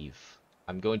leave.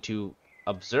 I'm going to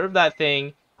observe that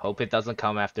thing, hope it doesn't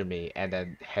come after me, and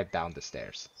then head down the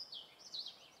stairs.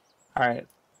 All right.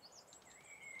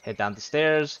 Head down the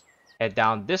stairs, head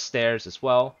down this stairs as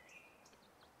well.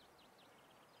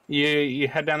 You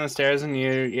head down the stairs and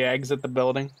you exit the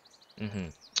building.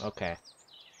 Okay.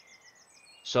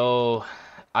 So,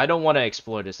 I don't want to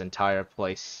explore this entire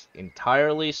place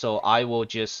entirely, so I will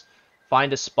just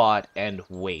find a spot and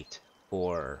wait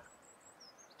for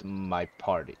my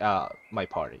party. My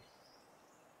party.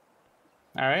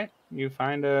 All right. You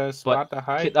find a But spot to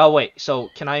hide. oh wait, so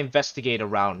can I investigate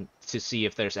around to see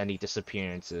if there's any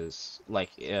disappearances,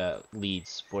 like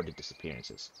leads for the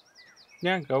disappearances?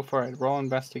 Yeah, go for it. Roll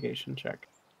investigation check.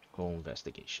 Roll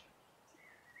investigation.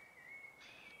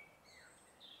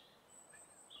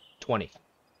 20.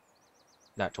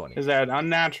 Not 20. Is that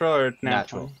unnatural or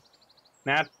natural?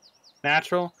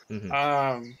 Natural.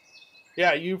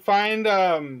 Yeah, you find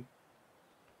you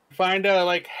find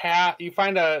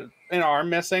an arm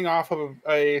missing off of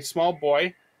a small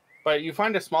boy, but you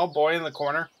find a small boy in the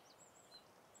corner.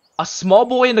 A small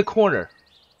boy in the corner.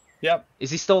 Yep. Is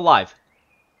he still alive?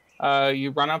 You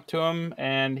run up to him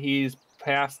and he's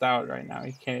passed out right now.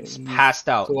 He can't. He's passed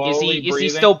out. Is he breathing.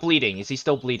 still bleeding? Is he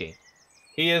still bleeding?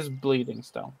 He is bleeding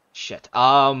still. Shit.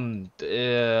 I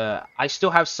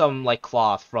still have some like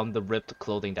cloth from the ripped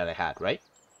clothing that I had, right?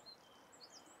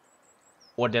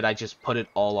 Or did I just put it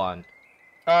all on?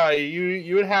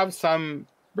 You would have some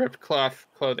ripped cloth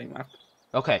clothing left.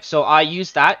 Okay, so I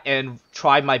use that and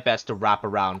try my best to wrap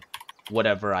around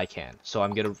whatever I can. So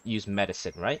I'm gonna use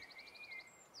medicine, right?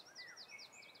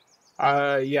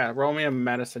 Yeah, roll me a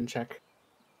medicine check.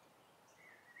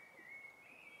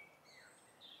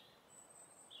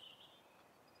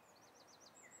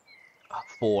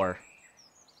 4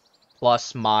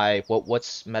 plus my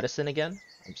what's medicine again?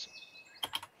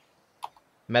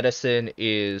 Medicine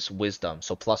is wisdom,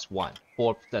 so +1.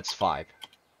 4, that's 5.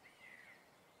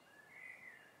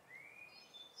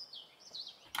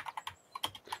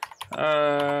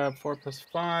 Four plus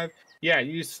 5. Yeah,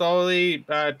 you slowly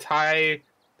tie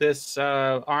this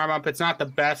arm up. It's not the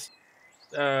best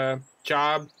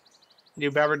job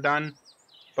you've ever done,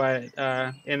 but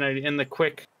in the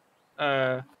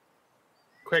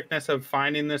quickness of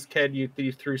finding this kid,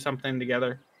 you threw something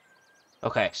together.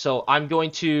 Okay, so I'm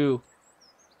going to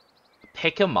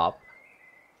pick him up.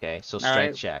 Okay, so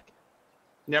strength check.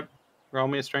 Yep. Roll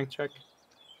me a strength check.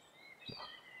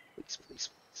 Please, please,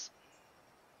 please.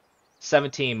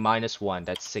 17 minus 1,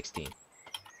 that's 16.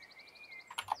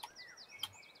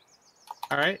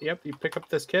 Alright, yep, you pick up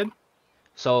this kid.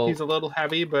 So he's a little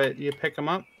heavy, but you pick him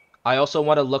up. I also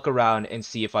want to look around and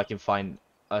see if I can find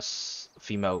a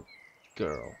female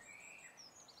girl.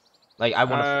 Like, I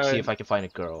want to see if I can find a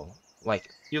girl. Like,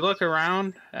 you look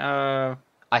around.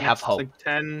 I have hope. Like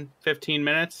 10, 15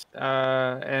 minutes,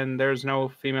 and there's no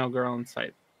female girl in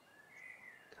sight.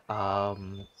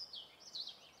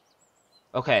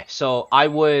 Okay, so I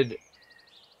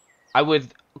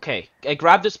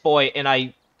grab this boy and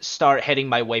I start heading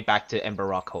my way back to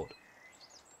EmberRock Hold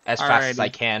as fast as I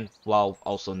can, while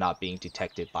also not being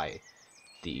detected by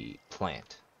the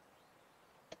plant.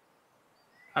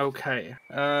 Okay.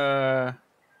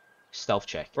 Stealth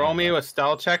check. Roll me a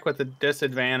stealth check with a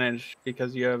disadvantage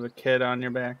because you have a kid on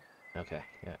your back. Okay,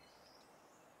 yeah.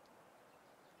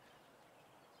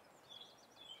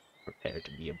 Prepare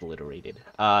to be obliterated.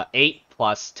 8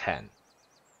 plus 10.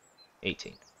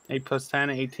 18. 8 plus 10,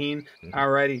 18. Mm-hmm.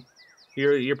 Alrighty.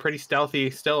 You're pretty stealthy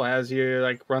still as you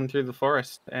like run through the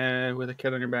forest with a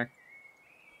kid on your back.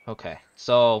 Okay,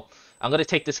 so I'm gonna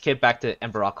take this kid back to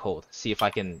EmberRock Hold, see if I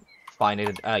can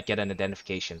get an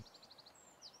identification.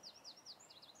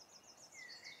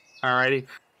 Alrighty.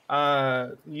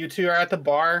 You two are at the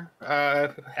bar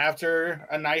after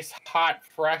a nice, hot,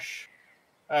 fresh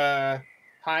time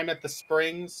at the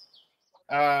Springs.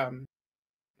 And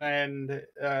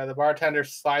the bartender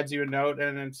slides you a note,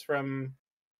 and it's from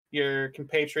your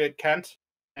compatriot Kent,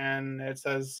 and it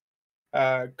says,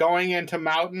 "Going into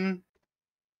mountain,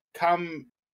 come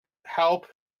help.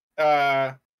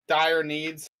 Dire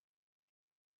needs."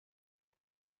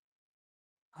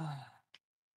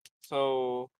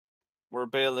 So we're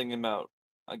bailing him out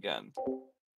again.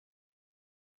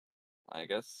 I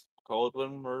guess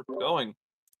Culdwin, we're going.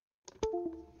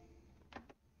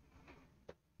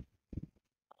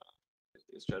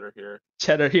 Is Chedar here?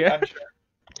 Cheddar here.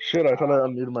 Shit, I thought I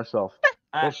unmuted myself.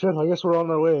 Ah. Well, shit, I guess we're on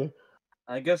our way.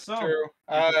 I guess so. True.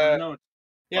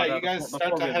 Yeah, you guys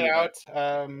start to head out.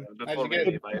 As you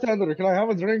get Bartender, can I have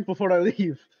a drink before I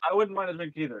leave? I wouldn't mind a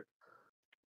drink either.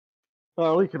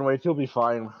 We can wait. He'll be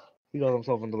fine. He got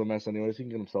himself into the mess anyways. He can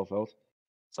get himself out.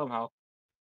 Somehow.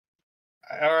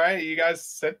 all right, you guys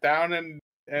sit down and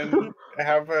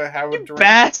have a drink.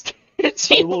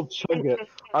 Bastards! I will chug it.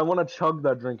 I want to chug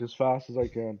that drink as fast as I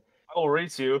can. I will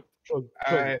race you. Chug,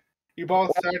 All right, you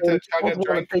both start to chug a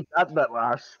drink. Take that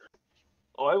last.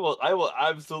 Oh, I will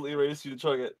absolutely race you to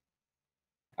chug it.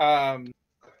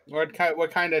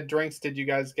 What kind of drinks did you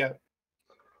guys get?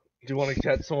 Do you want to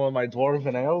get some of my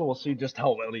dwarven ale? We'll see just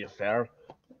how well you fare.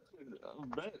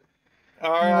 I bet.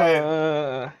 All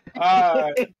right.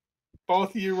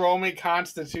 Both of you roll me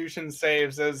Constitution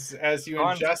saves as you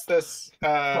ingest this.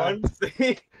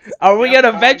 Are we an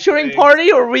adventuring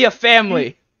party or are we a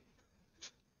family?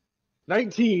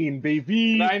 19,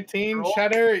 baby. 19.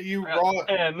 Cheddar, you roll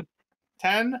 10.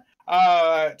 10.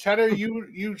 Cheddar,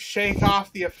 you shake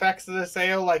off the effects of this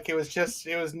ale like it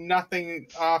was nothing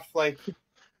off like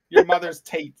your mother's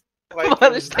Tate. Like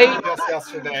Mother's Tate. Just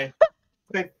yesterday.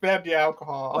 They fed you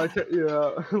alcohol.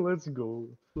 Yeah, let's go.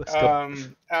 Let's go.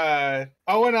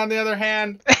 Owen, on the other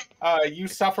hand, you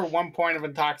suffer 1 point of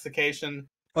intoxication,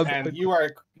 and you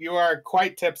are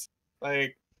quite tipsy.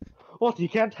 Like, what? You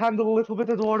can't handle a little bit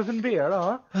of dwarven beer,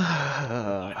 huh?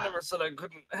 I never said I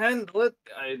couldn't handle it.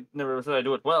 I never said I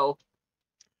do it well.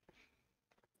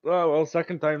 Oh, well,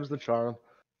 second time's the charm.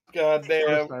 God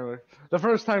damn. The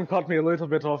first time caught me a little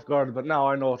bit off guard, but now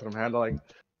I know what I'm handling.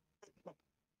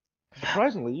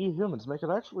 Surprisingly, you humans make it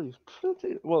actually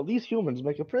pretty... Well, these humans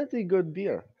make a pretty good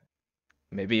beer.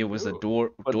 Maybe it was a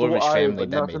dwarvish But family that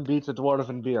nothing made. beats a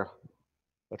dwarven beer.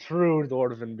 A true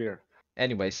dwarven beer.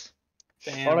 Anyways.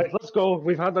 Damn. Alright, let's go.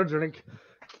 We've had our drink.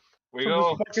 We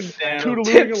go.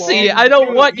 Tipsy, I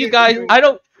don't want you guys.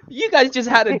 You guys just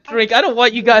had a drink. I don't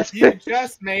want you guys. You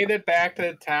just made it back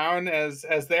to town as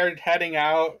they're heading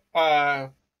out.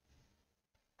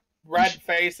 Red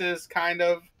faces, kind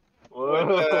of.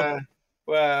 With,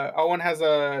 Owen has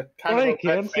a kind of a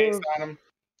red face on him.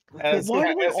 As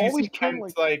you see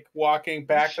Kent like walking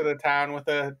back to the town with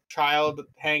a child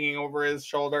hanging over his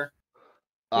shoulder.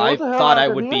 I thought I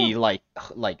would be like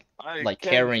I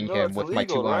carrying know him it's with my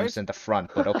illegal, two arms right? in the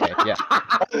front, but okay,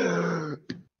 yeah.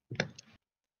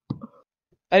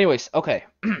 Anyways, okay.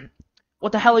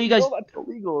 What the hell are you guys? That's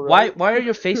illegal, right? Why are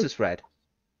your faces red?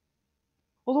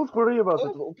 Well, don't worry about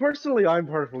it. Personally, I'm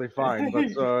perfectly fine, but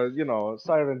you know,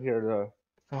 Sairen here.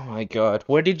 Oh my god,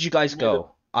 where did you guys go?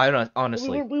 I don't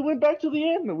honestly. We went back to the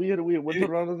inn. We went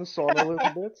around in the sauna a little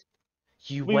bit.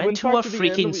 You we went went to back a to the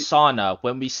freaking inn, sauna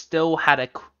when we still had a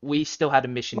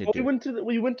mission to do.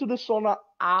 We went to the sauna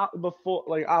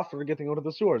after getting out of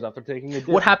the sewers after taking a dip.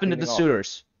 What happened to the cleaning off.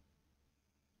 sewers?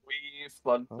 We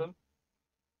flooded them.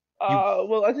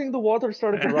 Well, I think the water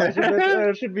started to rise a bit.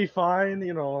 It should be fine,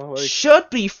 you know. Like... Should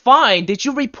be fine. Did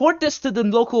you report this to the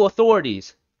local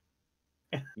authorities?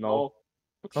 No.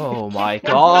 Oh my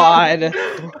god.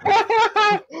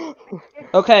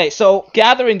 Okay, so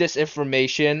gathering this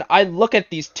information, I look at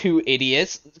these two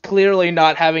idiots, clearly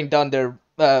not having done their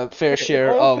fair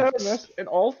share of. In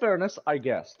all fairness, I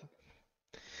guessed.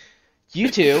 You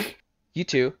two,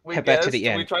 head back to the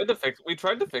inn. We tried to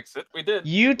fix it. We did.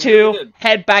 You two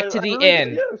head back to the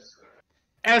inn. Yes.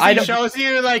 As he shows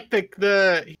you, like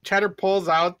the Cheddar pulls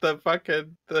out the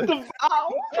fucking the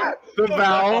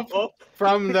valve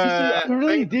from the. I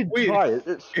really did try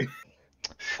it.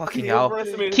 Fucking hell!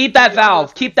 Keep that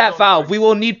valve. Keep that valve. We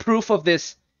will need proof of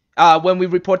this when we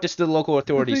report this to the local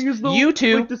authorities. The thing is, though, You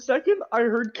two. like, the second I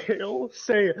heard Kale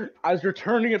say, as you're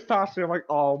turning it faster, I'm like,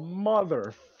 oh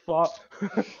motherfuck.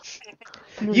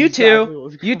 You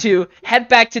two, head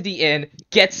back to the inn,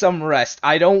 get some rest.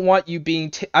 I don't want you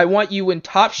I want you in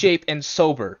top shape and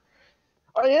sober.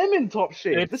 I am in top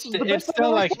shape. This is the It's best I've still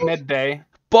ever like felt. midday.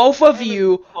 Both of I'm in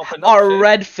you top enough are shape.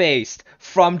 red-faced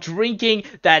from drinking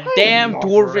that I'm damn not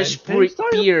dwarvish red-faced, I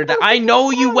am beer that I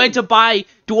know you went to buy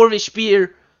dwarvish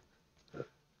beer.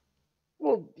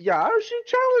 Well, yeah, she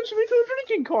challenged me to a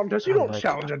drinking contest. You Oh don't my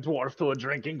challenge God. a dwarf to a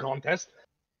drinking contest.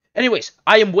 Anyways,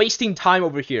 I am wasting time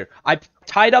over here. I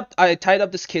tied up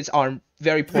this kid's arm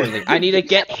very poorly. I need to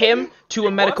get him to a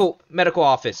You what? medical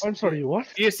office. I'm sorry, you what?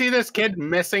 Do you see this kid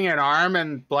missing an arm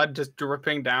and blood just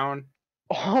dripping down?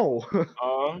 Oh,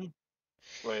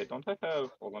 Wait, don't I have?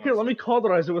 Hold on. here, let me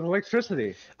cauterize it with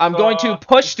electricity. I'm going to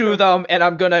push through them and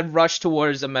I'm gonna rush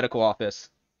towards a medical office.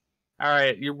 All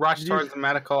right, you rush You- towards the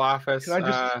medical office. Can I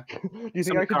just? Do you think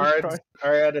Some I could just try? cards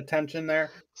are at attention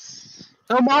there.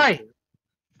 So my,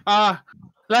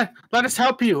 let us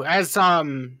help you. As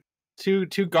two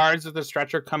guards with a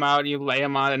stretcher come out, you lay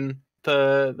him on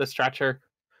the stretcher.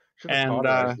 Should have And,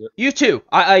 cauterized it. You two,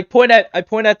 I point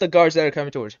at the guards that are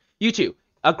coming towards you two.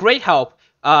 A great help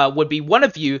would be one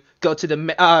of you go to the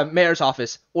mayor's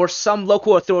office or some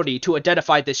local authority to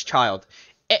identify this child.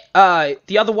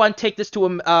 The other one take this to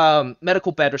a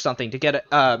medical bed or something to get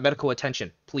medical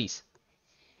attention, please.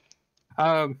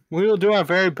 we will do our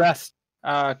very best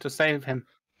to save him.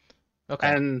 Okay.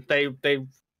 And they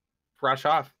rush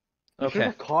off. You should Okay.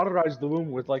 have cauterized the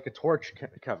wound with like a torch,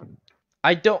 Kevin.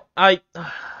 I don't.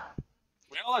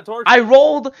 We all had torches. I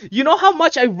rolled. You know how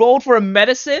much I rolled for a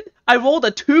medicine? I rolled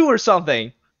a 2 or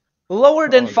something. Lower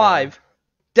than Oh, God. 5.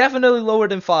 Definitely lower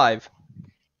than 5.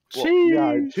 Well,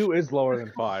 yeah, 2 is lower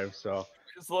than 5, so.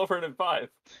 It's lower than 5.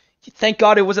 Thank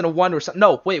God it wasn't a 1 or something.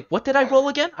 No, wait. What did I roll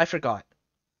again? I forgot.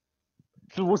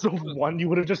 If it was a 1, you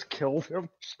would have just killed him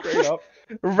straight up.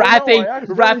 Rapping.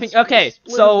 Okay, split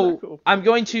his so neck open.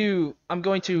 I'm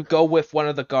going to go with one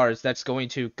of the guards that's going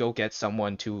to go get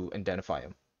someone to identify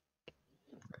him.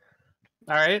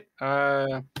 All right.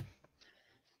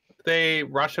 They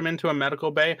rush him into a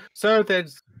medical bay. So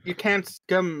you can't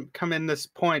come in this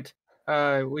point.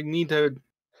 We need to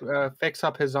fix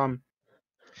up his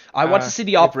I want to see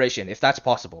the operation, if that's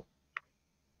possible.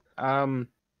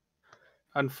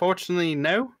 Unfortunately,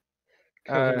 no.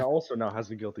 Kevin also now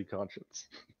has a guilty conscience.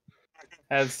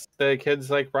 As the kids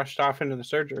like rushed off into the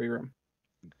surgery room.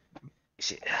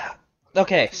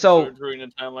 Okay, so Surgery in a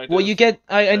time like well, this. you get.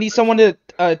 I need someone to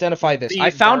identify this. I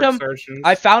found him.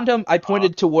 I found him. I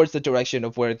pointed towards the direction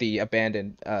of where the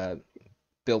abandoned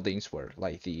buildings were,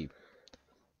 like the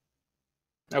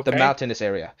mountainous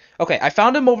area. Okay, I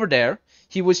found him over there.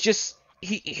 He was just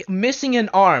he missing an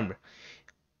arm,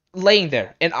 laying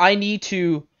there, and I need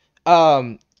to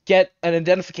get an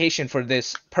identification for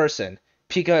this person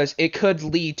because it could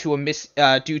lead to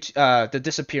a due to the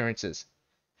disappearances.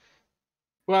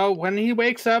 Well, when he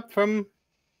wakes up from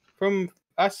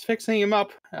us fixing him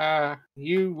up,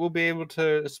 you will be able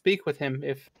to speak with him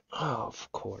if. Oh,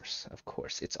 of course,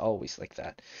 it's always like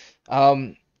that.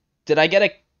 Did I get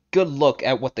a good look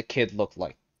at what the kid looked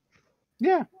like?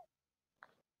 Yeah.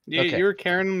 Okay. You were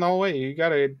carrying him the whole way. You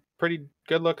got a pretty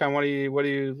good look on what he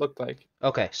looked like.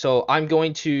 Okay, so I'm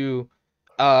going to,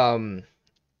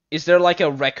 is there like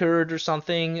a record or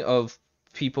something of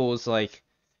people's like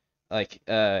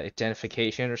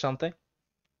identification or something?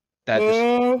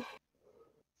 It's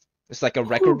like a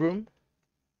record room.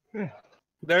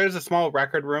 There is a small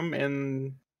record room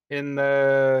in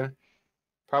the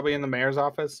probably in the mayor's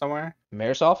office somewhere.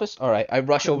 Mayor's office? All right, I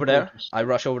rush over there. I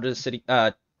rush over to the city,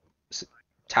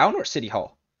 town or city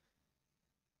hall.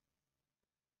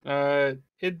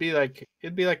 It'd be like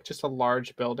just a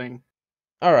large building.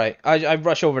 All right, I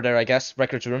rush over there, I guess,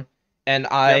 records room, and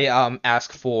I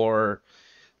ask for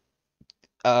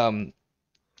an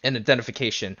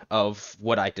identification of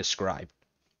what I described.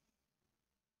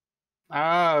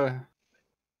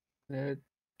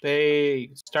 They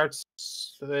starts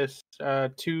this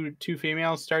two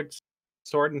females starts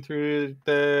sorting through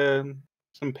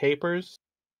some papers.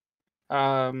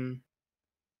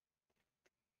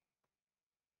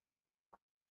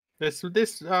 This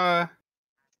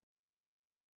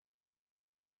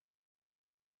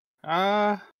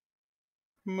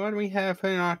what do we have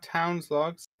in our town's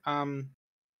logs?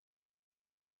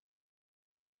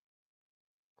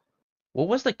 What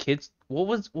was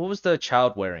the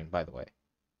child wearing, by the way?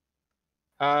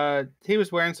 He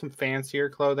was wearing some fancier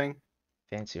clothing.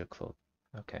 Fancier clothes.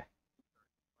 Okay.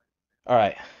 All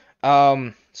right.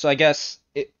 So I guess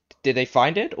did they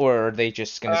find it, or are they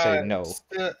just gonna say no?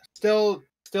 Still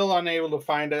unable to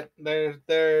find it.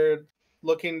 They're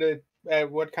looking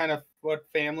at what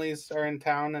families are in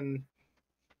town, and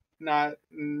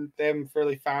they haven't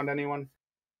really found anyone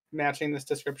matching this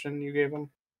description you gave them.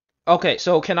 Okay,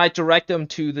 so can I direct them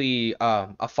to the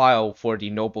a file for the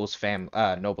noble's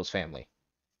family?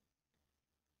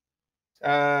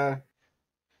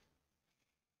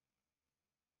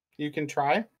 You can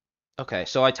try. Okay,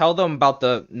 so I tell them about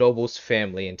the noble's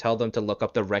family and tell them to look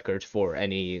up the records for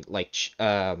any like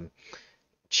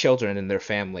children in their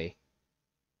family.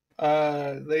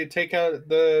 They take out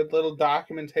the little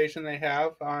documentation they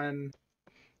have on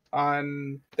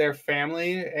their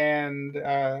family, and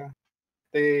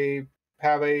they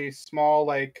have a small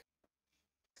like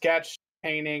sketch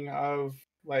painting of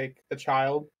like the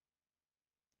child.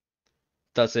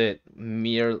 Does it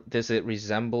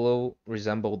resemble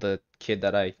the kid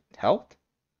that I helped?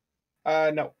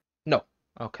 No. No.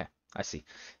 Okay, I see.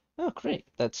 Oh, great.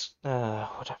 That's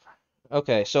whatever.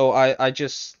 Okay, so I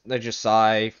just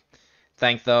sigh,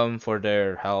 thank them for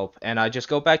their help, and I just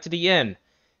go back to the inn,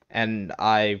 and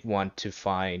I want to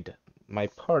find my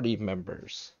party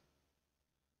members.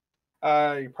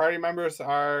 Your party members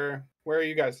are. Where are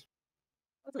you guys?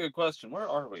 That's a good question. Where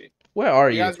are we? Where are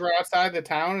You you? guys were outside the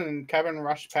town, and Kevin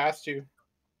rushed past you.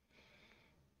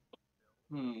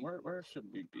 Where should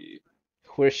we be?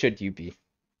 Where should you be?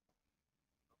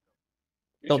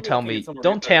 We Don't should be tell looking at me. somewhere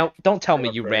Don't getting that don't tell gem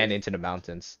me you ran appraised. into the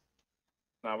mountains.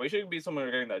 No, we should be somewhere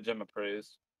getting that gem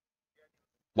appraised.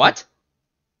 What?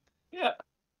 Yeah.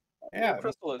 Yeah. The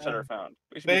crystal that Chedar found.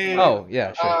 We should They- be somewhere Oh,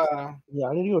 yeah, sure. Yeah,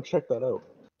 I need to go check that out.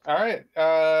 All right.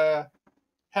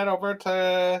 Head over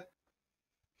to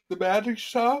the magic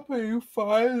shop, and you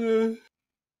find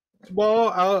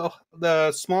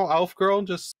the small elf girl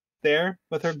just there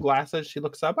with her glasses. She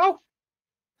looks up. Oh,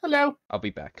 hello. I'll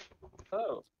be back.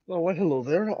 Oh. Oh, well, hello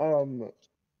there.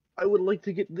 I would like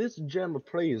to get this gem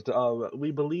appraised.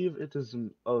 We believe it is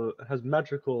has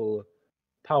magical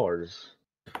powers.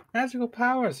 Magical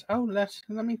powers. Oh,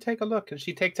 let me take a look. And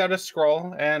she takes out a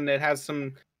scroll, and it has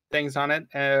some things on it,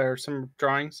 or some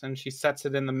drawings, and she sets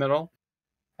it in the middle.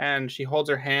 And she holds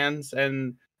her hands,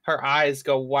 and her eyes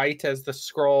go white as the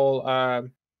scroll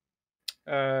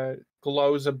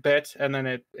glows a bit, and then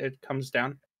it comes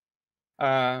down.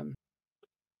 Um,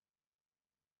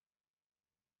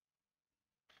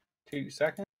 2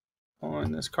 seconds.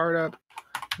 Pulling this card up.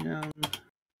 You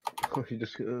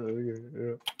just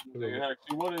yeah.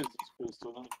 Actually, what is this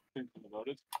crystal? I'm thinking about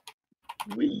it.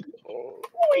 Wee.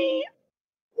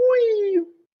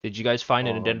 Did you guys find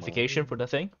an Oh, my identification for the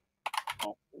thing?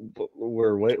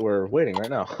 We're waiting right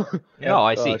now. No,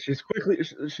 I see. She's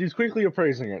quickly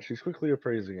appraising it. She's quickly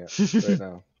appraising it right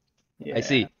now. Yeah. I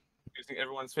see. Using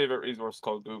everyone's favorite resource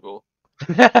called Google.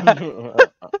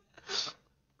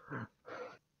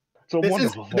 It's a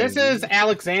wonderful This thing. is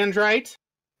Alexandrite.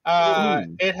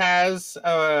 It has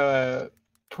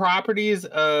properties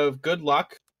of good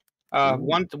luck.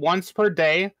 Once per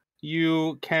day,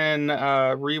 you can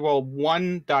reroll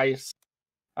 1 dice,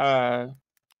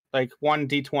 like 1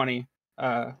 d20.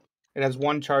 It has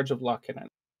 1 charge of luck in it.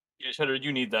 Yeah, Cheddar,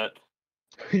 you need that.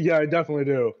 Yeah, I definitely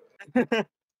do.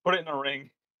 Put it in a ring.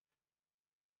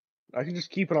 I can just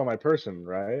keep it on my person,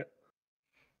 right?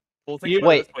 Well, think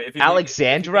about it this way. If you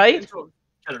Alexandrite?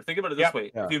 Cheddar, think about it this Yep.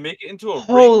 way. Yeah. If you make it into a ring,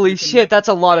 Holy you can shit, that's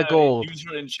a lot of gold. use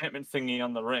your enchantment thingy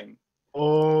on the ring.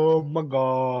 Oh my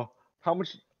god. How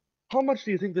much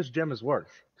do you think this gem is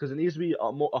worth? Because it needs to be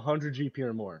 100 GP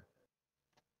or more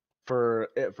for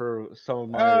some of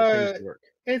my things to work.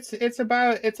 It's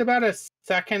about a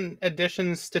 2nd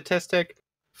edition statistic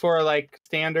for like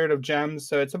standard of gems,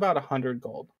 so it's about 100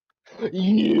 gold.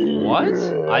 Yeah. What?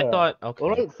 I thought, okay. All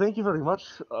right, thank you very much.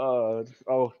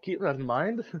 I'll keep that in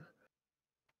mind.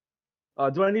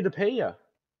 Do I need to pay you?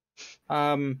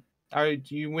 Are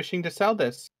you wishing to sell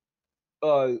this?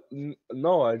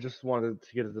 No, I just wanted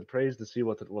to get it appraised to see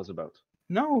what it was about.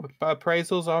 No,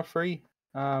 appraisals are free.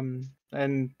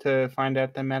 And to find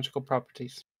out the magical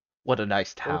properties. What a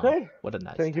nice town. Okay. What a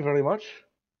nice Thank you town. very much.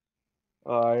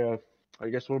 I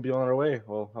guess we'll be on our way.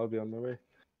 Well, I'll be on my way.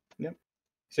 Yep.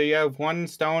 So you have 1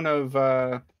 stone of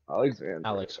Alexander.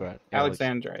 Right.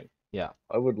 Alexandrite.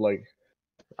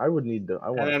 I would need to. I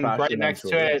want And to then fashion right next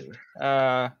into to a it,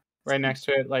 ring. right next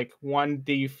to it, like 1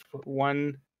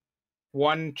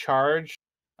 charge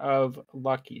of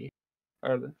lucky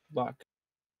or luck.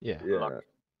 Yeah. Yeah.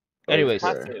 Anyways,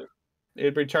 Okay.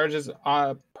 It recharges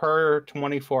per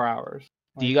 24 hours.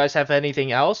 do you guys have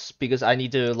anything else? Because I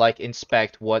need to like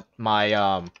inspect what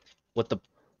my what the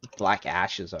black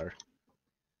ashes are.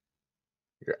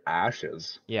 Your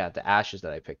ashes. Yeah, the ashes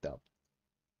that I picked up.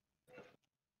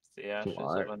 It's the ashes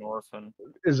Why? of an orphan.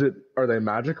 Are they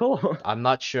magical? I'm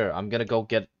not sure. I'm gonna go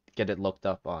get it looked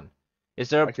up on. Is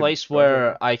there a I can place try.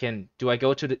 where I can I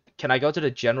go to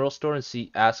the general store and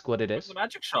ask what it Where's is? the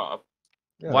magic shop?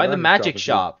 Yeah, Why the magic is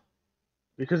shop?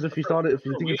 Because if you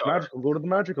think we it's are. magical, go to the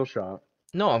magical shop.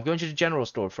 No, I'm going to the general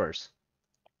store first.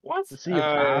 What? To see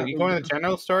if You go in the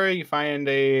general store, you find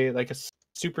a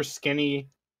super skinny,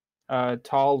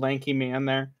 tall, lanky man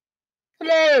there.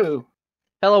 Hello.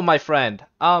 Hello, my friend.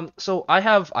 So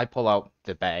I pull out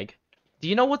the bag. Do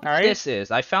you know what All right. this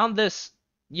is? I found this,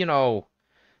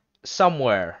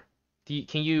 somewhere.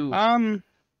 Can you?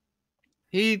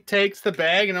 He takes the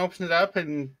bag and opens it up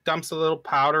and dumps a little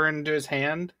powder into his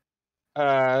hand.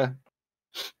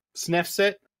 Sniffs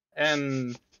it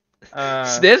and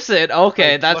Sniffs it?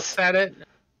 Okay, looks at it.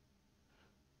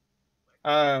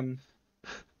 Powder.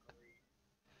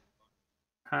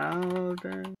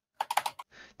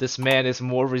 This man is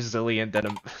more resilient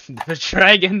than a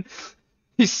dragon.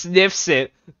 He sniffs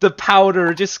it. The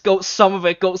powder just goes. Some of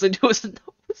it goes into his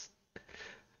nose.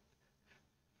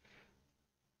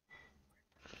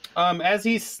 As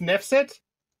he sniffs it,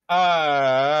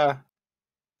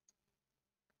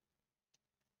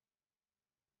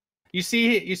 you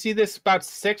see this about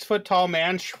 6 foot tall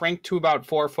man shrink to about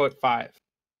 4'5".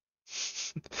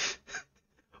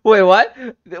 Wait, what?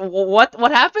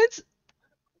 What happens?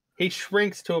 He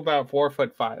shrinks to about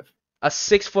 4'5". A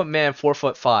 6-foot man,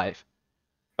 4'5".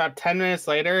 About 10 minutes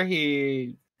later,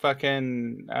 he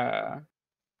fucking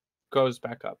goes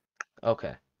back up.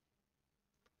 Okay.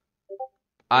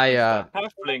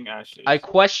 Halfling ashes. I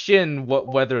question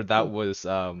whether that was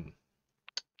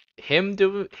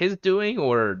his doing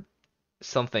or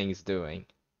something's doing.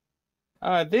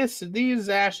 These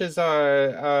ashes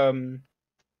are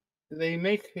they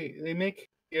make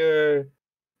your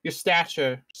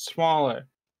stature smaller.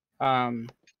 Oh.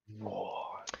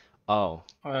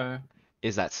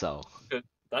 Is that so?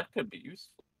 That could be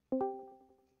useful.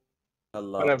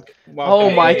 Hello.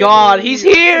 Oh my God, he's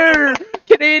here!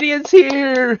 Canadian's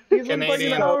here! He's like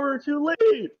an hour too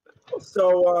late.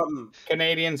 So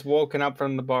Canadian's woken up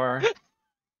from the bar.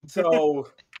 So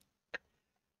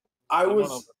I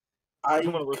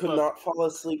could not fall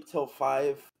asleep till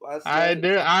 5 last night.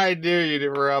 I knew you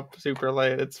were up super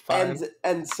late. It's fine.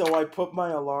 And so I put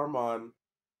my alarm on.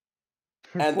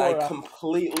 And I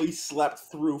completely slept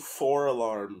through 4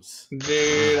 alarms.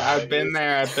 Dude, I've been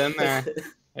there.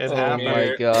 It happened. Oh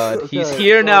my God, he's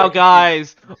here now,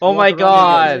 guys. Oh my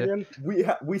God.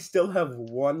 We still have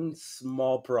one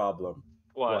small problem.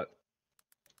 What?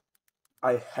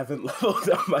 I haven't leveled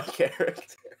up my character.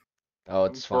 Oh,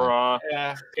 it's fine.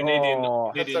 Yeah. Canadian,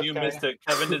 okay. you missed it.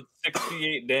 Kevin did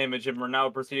 68 damage, and we're now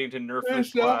proceeding to nerf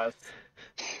this class.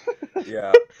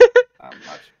 Yeah. Not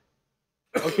much.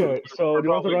 Okay, so do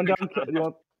you want the rundown? Do you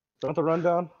want the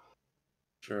rundown?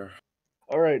 Sure.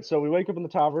 All right, so we wake up in the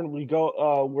tavern. We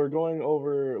go. We're going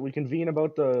over. We convene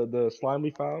about the slime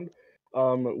we found.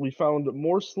 We found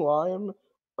more slime.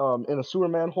 In a sewer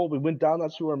manhole. We went down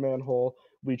that sewer manhole.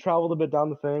 We traveled a bit down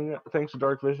the thing, thanks to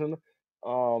dark vision.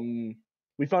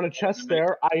 We found a chest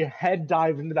there. I head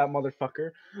dived into that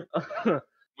motherfucker.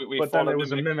 But then it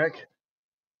was a mimic.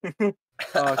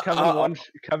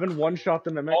 Kevin one-shot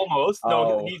the mimic. Almost.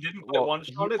 No, he didn't quite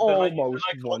one-shot it. Almost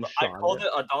I called it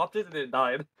adopted, and it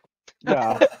died.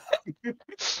 Yeah.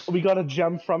 We got a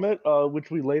gem from it,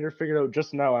 which we later figured out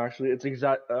just now, actually. It's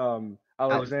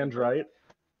Alexandrite.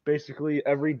 Basically,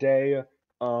 every day,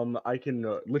 I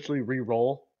can literally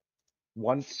re-roll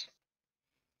once.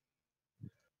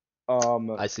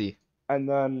 I see. And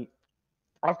then,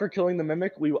 after killing the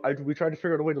mimic, we tried to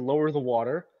figure out a way to lower the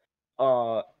water.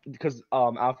 Because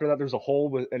after that there's a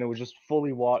hole and it was just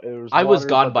fully water. I was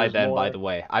gone by then, by the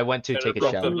way. I went to take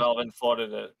a shower. The valve and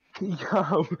flooded it.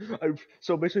 Yeah.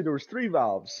 So basically there was 3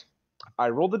 valves. I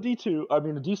rolled a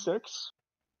D6.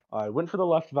 I went for the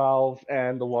left valve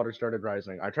and the water started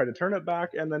rising. I tried to turn it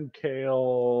back and then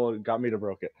Kale got me to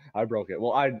broke it. I broke it.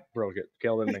 Well, I broke it.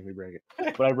 Kale didn't make me break it,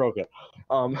 but I broke it.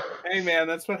 Hey man,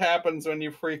 that's what happens when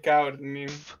you freak out and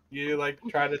you like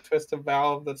try to twist a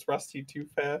valve that's rusty too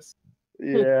fast.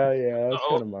 Yeah, that's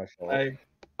kind of my fault.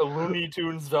 A Looney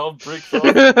Tunes valve breaks off.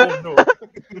 Oh no.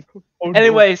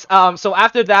 Anyways, so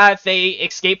after that they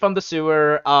escaped from the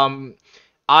sewer.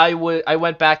 I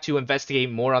went back to investigate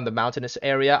more on the mountainous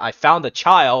area. I found a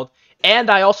child, and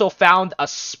I also found a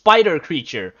spider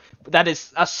creature. That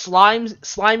is a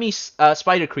slimy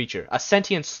spider creature, a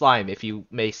sentient slime, if you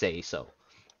may say so.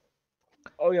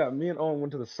 Oh yeah, me and Owen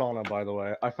went to the sauna, by the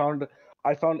way. I found a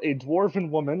dwarven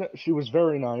woman. She was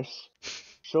very nice.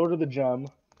 Showed her the gem.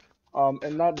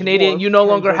 And that Canadian, you no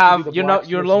longer have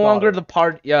you're no longer the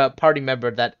party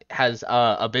member that has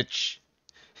a bitch.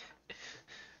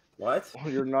 What?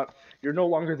 You're no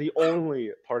longer the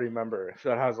only party member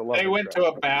that has a love. They went to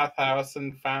a bathhouse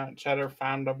and Cheddar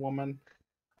found a woman.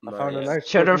 I found a nice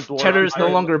Cheddar looking dwarf. Cheddar is no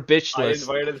I- longer I bitchless.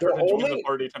 invited The her to join the only-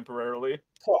 party temporarily.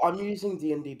 So I'm using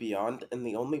D&D Beyond, and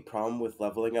the only problem with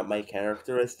leveling up my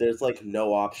character is there's like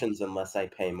no options unless I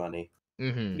pay money,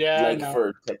 Hmm. Yeah, like I know.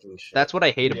 for picking shit. That's what I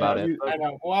hate Yeah, about it. I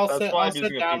know. Well, That's why I'll I'm sit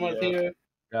using a down with PDF. you.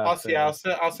 Yeah,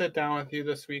 same. I'll sit down with you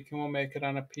this week, and we'll make it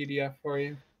on a PDF for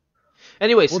you.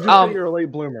 Anyways, We'll just say you're a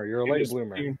late bloomer. You're a You late just-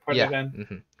 bloomer. you can put yeah. it in.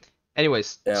 Hmm.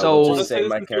 Anyways, Yeah, so we'll We'll just say say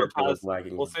my since you were character was passed-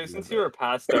 lagging. We'll say a since bit. you were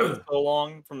passed out so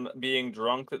long from being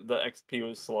drunk that the XP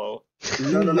was slow.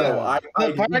 No. Yeah. I The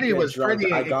didn't party get was drunk.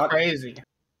 pretty I crazy.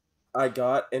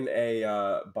 got in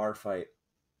a bar fight.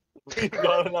 We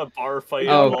got in a bar fight.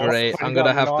 Oh, and lost. great. He I'm got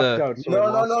gonna have knocked to. out, so he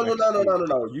lost XP.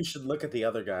 No. You should look at the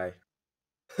other guy.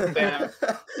 Damn.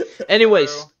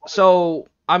 Anyways, True. so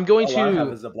I'm going All I have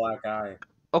to. is a black eye.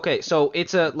 Okay, so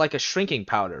it's like a shrinking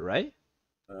powder, right?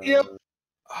 Yep.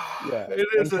 Yeah. It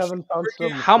And is a Kevin found some.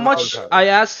 How much? powder. I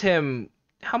asked him.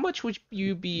 How much would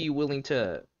you be willing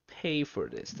to pay for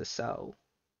this to sell?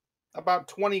 about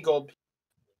 20 gold.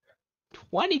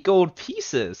 20 gold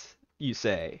pieces, you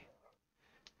say?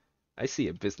 I see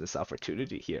a business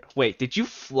opportunity here. Wait, did you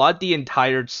flood the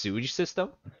entire sewage system?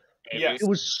 Maybe. Yes. It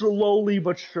was slowly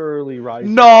but surely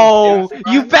rising. No, Yes,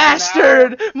 you by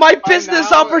bastard! My business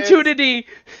now it's- opportunity!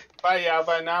 But yeah,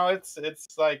 by now it's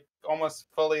like almost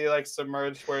fully like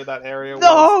submerged where that area was.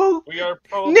 No! We are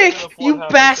probably Nick, gonna flood you half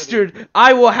the bastard! city.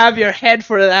 I will have your head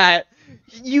for that.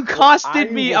 You costed I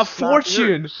me will a snap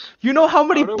fortune. yours. You know how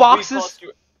many How did we boxes? cost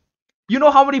you- You know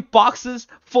how many boxes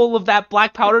full of that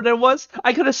black powder there was?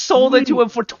 I could have sold it to Wait, him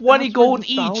for 20 That's where gold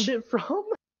you found each. it from?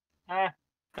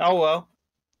 Oh well.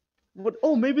 What?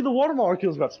 Oh, maybe the water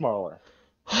molecules got smaller.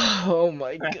 Oh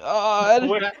my god.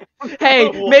 What-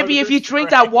 Hey, The maybe if you water drink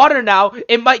that water now,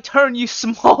 it might turn you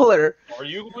smaller. Are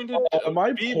you going to Am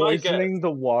I be my guest? poisoning the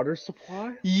water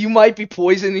supply? You might be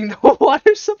poisoning the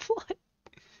water supply.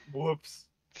 Whoops.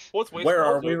 What's waste Where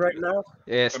are also we right do? now?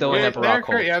 Yeah, still in Yeah, EmberRock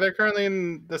Hold. they're currently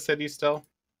in the city still.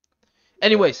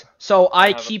 Anyways, so I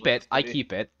have a keep blue it. I city.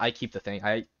 keep it. I keep the thing.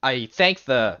 I thank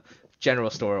the general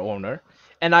store owner,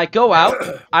 and I go out.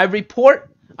 I report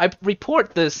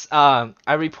this.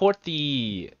 I report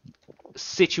the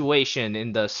situation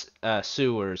in the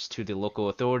sewers to the local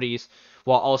authorities,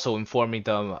 while also informing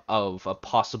them of a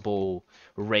possible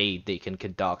raid they can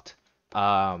conduct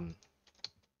near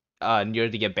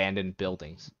the abandoned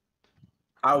buildings.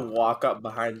 I walk up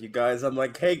behind you guys. I'm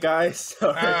like, hey guys.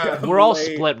 Sorry, I'm We're all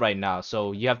late. split right now,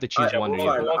 so you have to choose one or the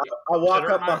Fine. other. I walk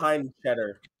Cheddar up and I- behind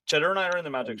Cheddar. Cheddar and I are in the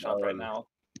magic shop right Owen. now.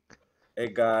 Hey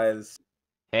guys.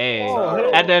 Hey, Oh,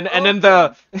 hey. and then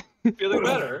the Feeling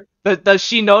better? does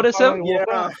she notice him? Finally woke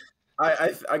Yeah, up.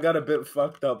 I got a bit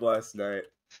fucked up last night.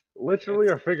 Literally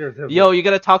or figuratively? Yo, you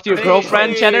gonna talk to your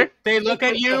girlfriend, Cheddar? They look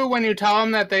at you when you tell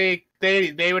them that they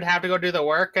would have to go do the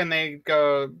work, and they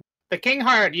go, "The king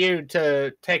hired you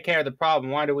to take care of the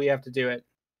problem. Why do we have to do it?"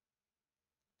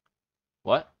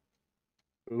 What?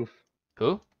 Oof.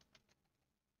 Who?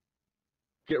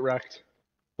 Get wrecked.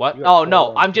 What? You got Oh no,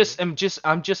 called on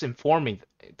I'm just informing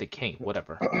the king.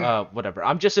 Whatever. Whatever.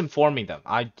 I'm just informing them.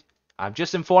 I'm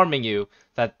just informing you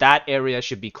that that area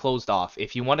should be closed off.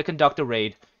 If you want to conduct a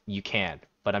raid, you can.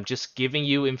 But I'm just giving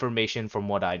you information from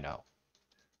what I know.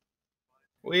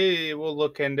 We will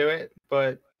look into it,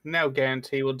 but no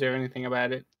guarantee we'll do anything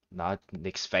about it. Not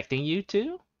expecting you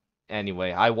to.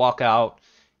 Anyway, I walk out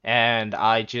and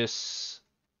I just.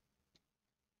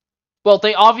 Well,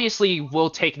 they obviously will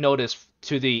take notice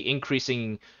to the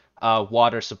increasing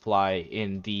water supply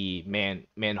in the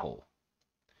manhole.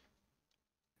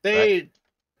 They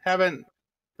haven't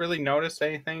really noticed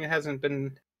anything. It hasn't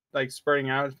been like spurting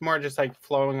out. It's more just like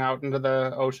flowing out into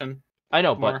the ocean. I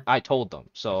know, but More. I told them,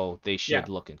 so they should Yeah.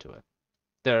 look into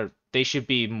it. They should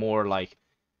be more like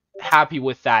happy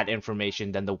with that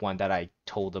information than the one that I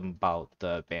told them about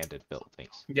the abandoned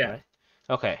buildings. Yeah. Right?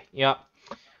 Okay. Yeah.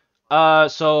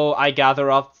 So I gather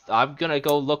up. I'm gonna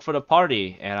go look for the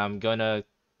party, and I'm gonna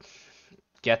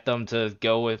get them to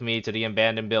go with me to the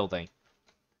abandoned building.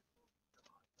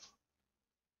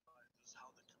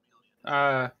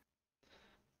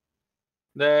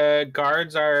 The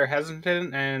guards are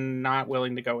hesitant and not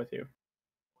willing to go with you.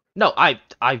 No, I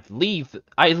leave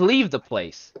the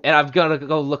place, and I'm gonna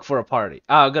go look for a party.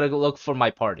 I'm gonna go look for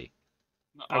my party.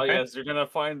 Oh Okay. yes, you're gonna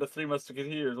find the three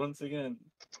musketeers once again.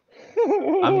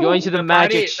 I'm going to the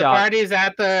magic shop. The party's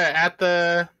at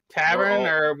the tavern,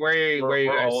 or where you We're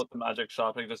guys? all at the magic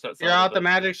shop. Like just outside You're all of at the it.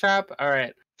 magic shop. All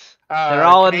right. They're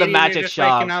all in the Canadian, you're magic just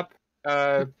shop. Waking up.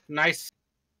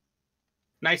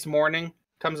 Nice morning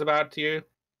comes about to you.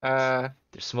 They're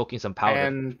smoking some powder.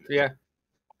 And yeah.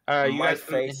 You My guys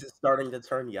face is starting to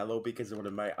turn yellow because one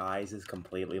of my eyes is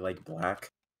completely like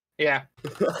black. Yeah.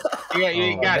 You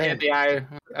Oh, got man. hit the eye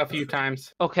a few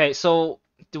times. Okay, so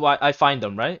do I find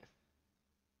them, right?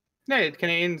 No,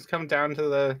 Canadians come down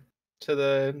to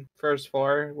the first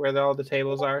floor where all the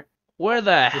tables are. Where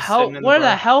the Just sitting hell? in the Where the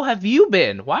bar. hell have you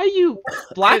been? Why are you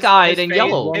black-eyed and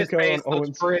yellow? His Monke face on looks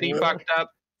Owen's pretty floor. fucked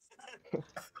up.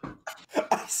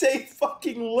 I say,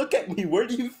 fucking look at me. Where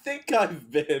do you think I've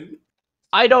been?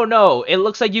 I don't know. It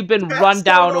looks like you've been run Passed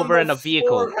out down on over the in a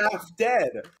vehicle. floor, half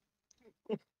dead.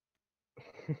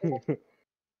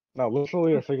 No,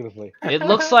 literally or figuratively. It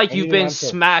looks like I you've need an been answer.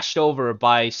 smashed over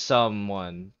by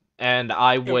someone, and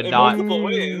I would In not. multiple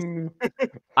ways.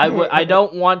 I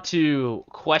don't want to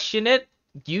question it.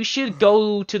 You should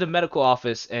go to the medical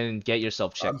office and get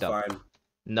yourself I'm checked up. fine.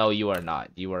 No, you are not.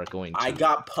 You are going to. I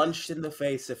got punched in the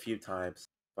face a few times.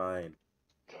 Fine.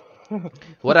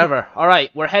 Whatever. All right,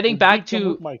 we're heading I back beat them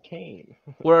with to. my cane.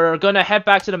 We're gonna head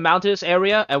back to the mountainous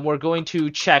area, and we're going to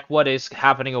check what is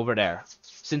happening over there.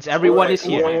 Since everyone Wait, is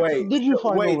here. wait, What wait. did you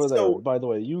find Wait, over there, so by the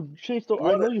way? You chased. I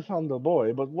what- know you found the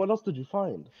boy, but what else did you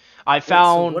find? I Wait, so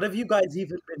found. what have you guys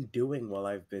even been doing while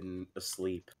I've been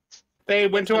asleep? They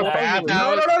went to a Well, bathhouse.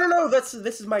 No.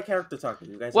 This is my character talking.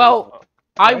 You guys. Well,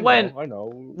 I know, went. I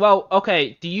know. Well,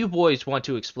 okay. Do you boys want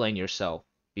to explain yourself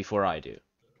before I do?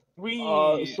 We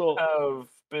So- have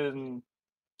been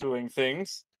doing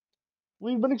things.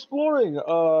 We've been exploring.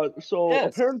 So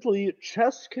Yes. apparently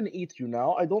chests can eat you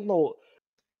now. I don't know.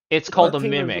 It's called a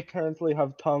Containers mimic. apparently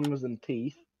have tongues and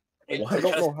teeth. What? I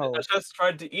don't know how. The chest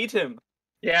tried to eat him.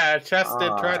 Yeah, Chest did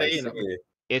try to I eat him. see.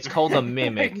 It's called a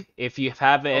mimic. If you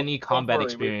have any don't combat worry,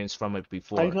 we- experience from it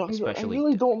before, I especially.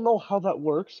 really don't know how that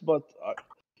works, but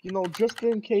just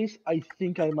in case, I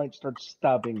think I might start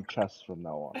stabbing chests from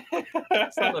now on.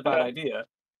 That's not a bad idea.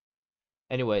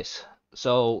 Anyways,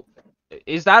 so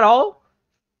is that all?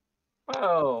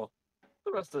 Well,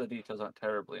 the rest of the details aren't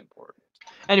terribly important.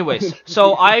 Anyways,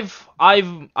 so I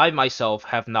myself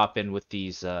have not been with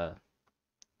these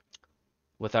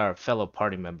with our fellow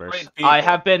party members. Great I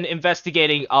people. have been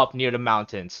investigating up near the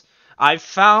mountains. I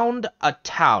found a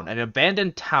town, an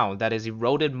abandoned town that is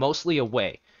eroded mostly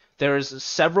away. There's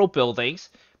several buildings,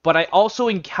 but I also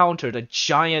encountered a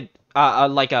giant,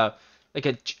 like a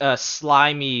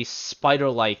slimy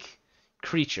spider-like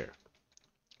creature.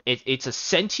 It's a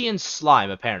sentient slime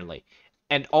apparently,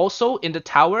 and also in the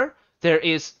tower there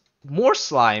is more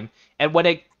slime, and when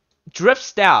it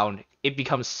drifts down, it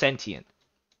becomes sentient.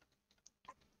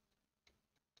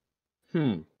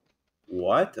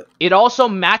 What? It also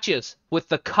matches with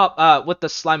the cup, with the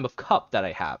slime of cup that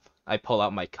I have. I pull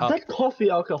out my Is cup. that coffee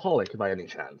alcoholic by any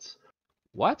chance?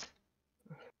 What?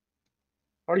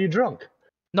 Are you drunk?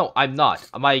 No, I'm not.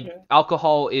 My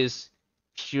alcohol is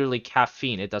purely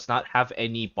caffeine. It does not have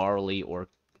any barley or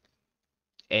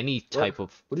any type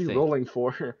of What are you thing. rolling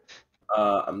for?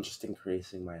 I'm just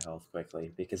increasing my health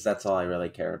quickly because that's all I really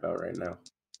care about right now.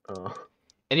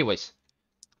 Anyways,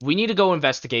 we need to go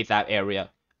investigate that area.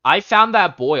 I found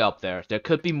that boy up there. There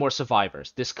could be more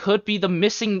survivors. This could be the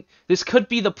missing. This could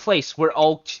be the place where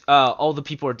all the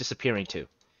people are disappearing to,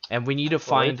 and we need to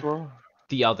find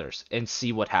the others and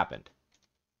see what happened.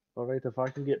 Alright, if I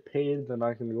can get paid, then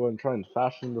I can go and try and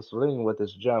fashion this ring with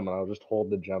this gem, and I'll just hold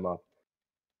the gem up.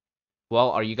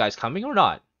 Well, are you guys coming or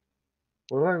not?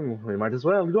 Well, we might as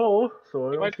well go, so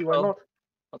I don't might see as why well. not.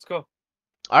 Let's go.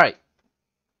 All right.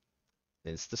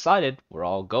 It's decided. We're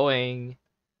all going.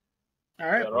 All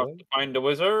right. We're off to find a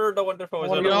wizard, a wonderful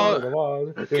wizard.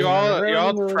 You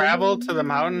all travel to the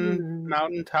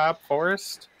mountaintop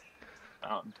forest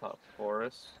Mountaintop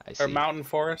forest. I see. or mountain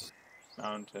forest.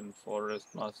 Mountain forest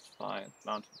must find.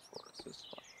 Mountain forest is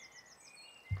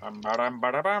fine.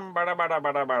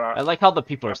 I like how the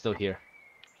people are still here.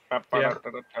 Yeah.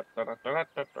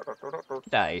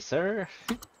 Die, sir.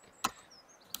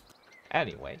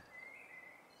 Anyway.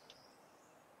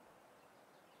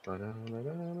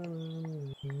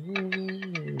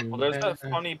 Well, there's that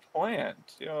funny plant.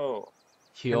 Yo.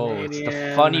 Yo, it's the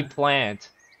Canadian. funny plant.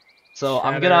 So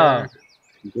I'm Chedar. gonna.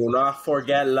 Do not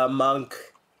forget La Monk.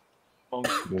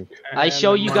 I And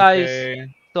show the you guys.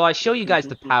 monkey. So I show you guys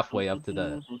the pathway up to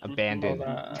the abandoned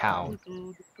Hold on. town.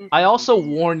 I also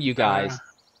warn you guys,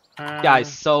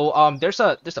 So there's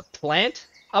a plant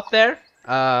up there,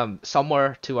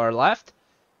 somewhere to our left.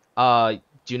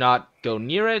 Do not go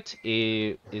near it.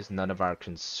 It is none of our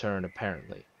concern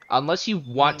apparently, unless you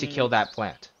want to kill that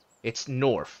plant. It's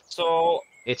north. So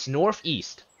It's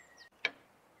northeast.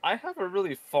 I have a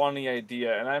really funny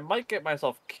idea, and I might get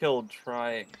myself killed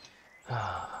trying.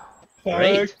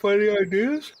 Great. Funny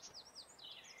ideas.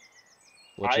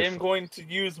 What's I your am going to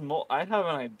use. I have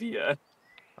an idea.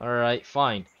 All right,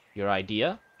 fine. Your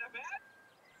idea?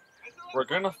 We're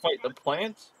gonna fight the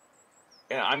plant,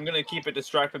 and I'm gonna keep it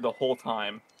distracted the whole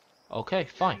time. Okay,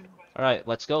 fine. All right,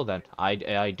 let's go then.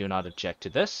 I do not object to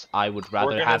this. I would We're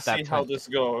rather gonna have see that how plan. this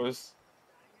goes.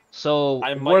 So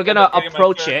I we're might end gonna up getting my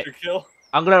approach it. character kill.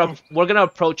 We're gonna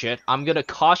approach it. I'm gonna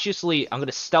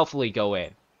stealthily go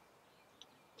in.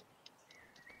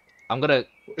 I'm gonna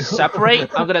separate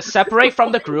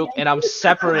from the group, and I'm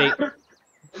separate.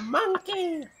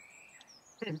 Monkey.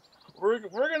 We're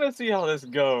gonna see how this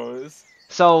goes.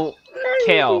 So,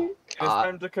 Kale, It's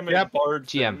time to commit Yep. bard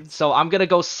GM. sins. So I'm gonna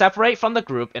go separate from the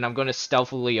group, and I'm gonna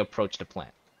stealthily approach the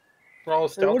plant. Roll a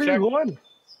Hey, stealth what are check. you going?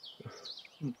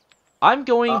 I'm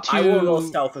going to. I will roll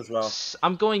stealth as well.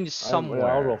 I'm going Yeah, somewhere.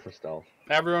 I'll roll for stealth.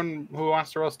 Everyone who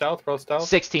wants to roll stealth, roll stealth.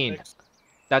 16.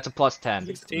 That's a plus 10.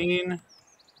 16.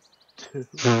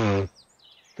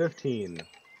 15.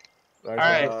 All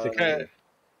right. Okay.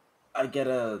 I get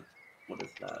a... What is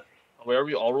that? Wait, are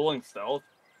we all rolling stealth?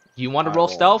 You want to I roll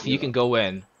roll, stealth? You yeah. can go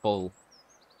in full.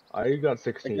 I got I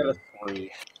 16. get a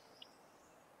 3.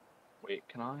 Wait,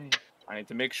 can I? I need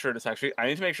to make sure this idea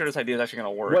is actually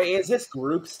gonna work. Wait, is this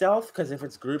group stealth? Because if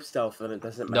it's group stealth, then it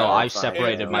doesn't matter. No, I've if I-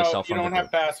 separated No, myself you from the don't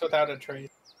have group. pass without a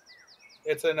trace.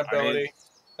 It's an ability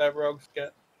that rogues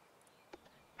get.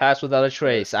 Pass without a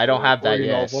trace. I don't have that Or, you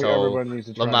know, yet, like so everyone needs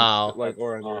to try Lamau. and, like,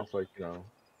 or it's like, you know,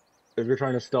 if you're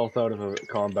trying to stealth out of a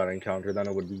combat encounter, then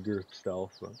it would be group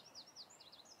stealth. So. It's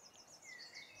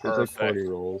like Perfect. 40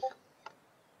 rolls.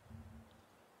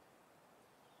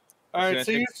 All right,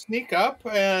 so you sneak up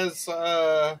as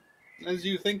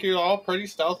you think you're all pretty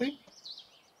stealthy.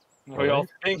 We all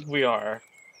think we are.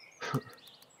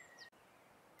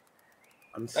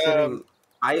 I'm sitting...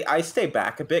 I stay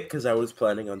back a bit because I was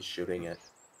planning on shooting it.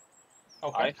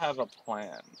 Okay. I have a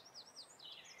plan.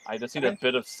 I just need a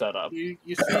bit of setup. You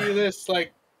see this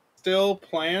like still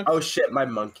plant? Oh shit, my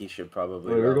monkey should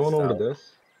probably... Wait, we're roll going over to stealth.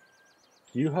 this?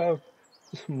 You have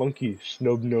monkey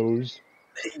snub nose.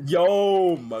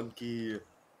 Yo, monkey.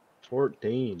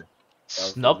 14.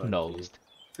 Snub nosed.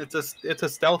 It's a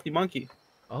stealthy monkey.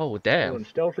 Oh damn. Oh,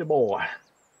 stealthy boy.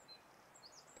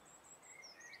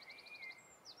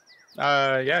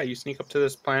 Yeah, you sneak up to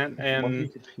this plant and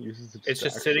Monkey uses it's just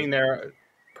distraction. sitting there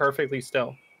perfectly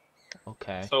still.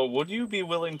 Okay. So, would you be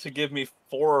willing to give me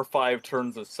 4 or 5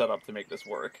 turns of setup to make this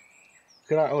work?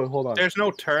 Can I? Oh, hold on. There's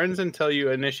no turns until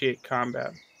you initiate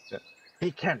combat.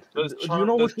 Hey, Kent. Does Do you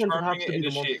know which one charming perhaps to be the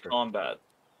initiate monster? combat?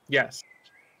 Yes.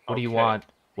 What do you Okay. want?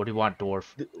 What do you want, dwarf?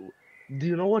 Do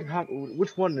you know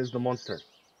which one is the monster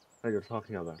that you're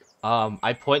talking about?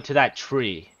 I point to that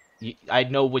tree. I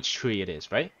know which tree it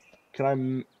is, right? Can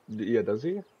I? Yeah, does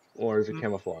he? Or is it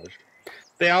camouflaged?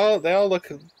 They all look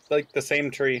like the same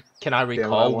tree. Can I I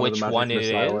recall wanted which the magic one it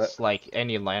missile is? Like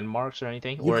any landmarks or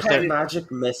anything? You Or is have there?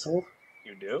 magic missile?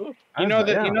 You do? You know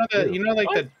that Yeah, you know like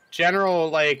What? the general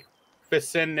like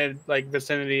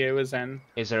vicinity it was in.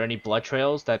 Is there any blood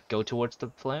trails that go towards the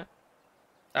plant?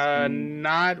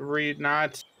 Not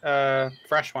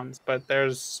fresh ones, but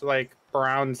there's like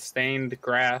brown stained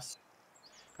grass.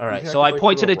 All right, You so have I to, like,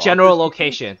 point to throw the a general rock or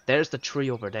location. There's the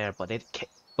tree over there, but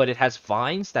it has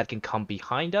vines that can come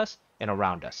behind us and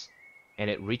around us, and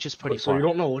it reaches pretty So far. you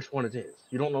don't know which one it is.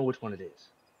 You don't know which one it is.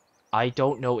 I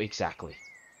don't know exactly.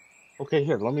 Okay,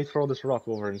 here. Let me throw this rock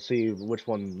over and see which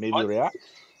one maybe What? reacts.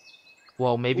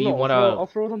 Well, maybe No, you wanna. I'll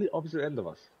throw it on the opposite end of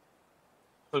us.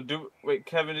 So wait,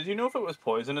 Kevin, did you know if it was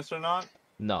poisonous or not?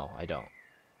 No, I don't.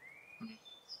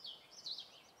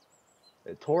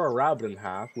 It tore a rabbit in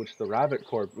half, which the rabbit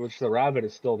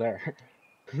is still there.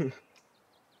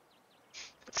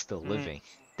 It's still living.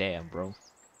 Damn, bro.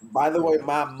 By the way,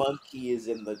 my monkey is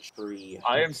in the tree.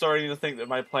 I am starting to think that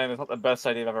my plan is not the best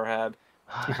idea I've ever had.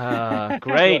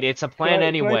 Great, it's a plan Can I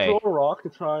anyway. throw a rock to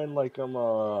try and like get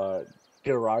a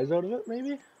rise out of it,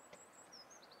 maybe?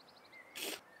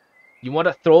 You want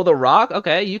to throw the rock?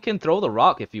 Okay, you can throw the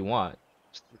rock if you want.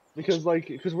 Because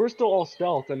we're still all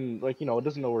stealth and like it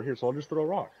doesn't know we're here, so I'll just throw a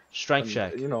rock. Strength And,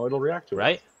 check, it'll react to it.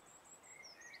 right?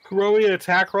 Roll me an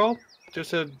attack roll.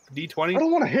 Just a I d20.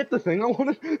 don't want to hit the thing. I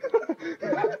want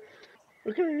to.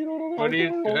 Okay, you know what? What do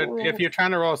you? If you're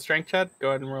trying to roll a strength check, go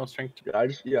ahead and roll a strength check. I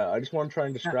just want to try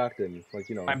and distract him, like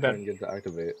I'm try done. and get to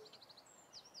activate.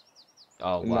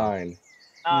 Oh wow. 9.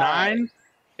 9.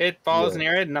 It falls Yeah.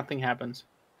 near it. Nothing happens.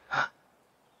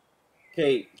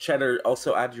 Okay, Cheddar,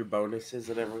 also add your bonuses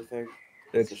and everything.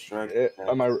 It's a strength.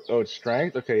 it's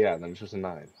strength. Okay, yeah, then it's just a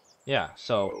 9. Yeah.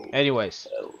 So, anyways,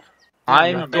 Oh.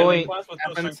 I'm You're a melee going. class with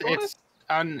no Happens. strength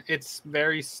bonus? It's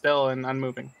very still and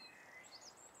unmoving.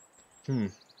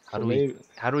 How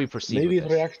So do we proceed maybe with it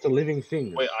this? reacts to living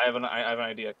things. Wait, I have an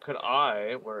idea. Could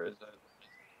I? Where is it?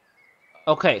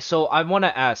 Okay, so I want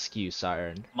to ask you,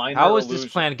 Sairen. Minor How is this illusion.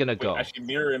 plan gonna Wait, go? actually,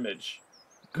 mirror image.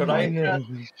 Could Minor I?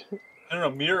 illusion. No,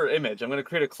 mirror image. I'm gonna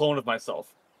create a clone of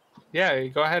myself. Yeah, you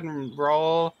go ahead and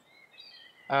roll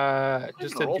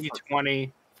just a roll for it.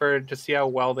 d20 to see how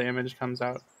well the image comes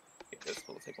out. Okay, this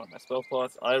will take one of my spell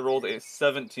slots. I rolled a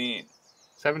 17.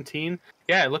 17.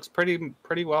 Yeah, it looks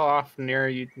pretty well off near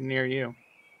you. That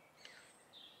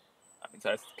means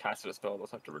I casted a spell. I'll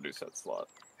have to reduce that slot.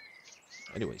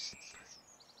 Anyways.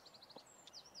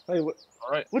 Hey, All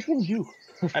right. which one's you?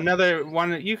 Another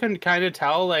one, you can kind of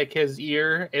tell like his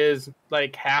ear is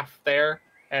like half there,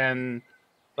 and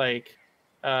like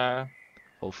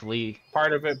Hopefully.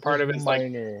 part of it is like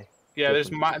minor. yeah.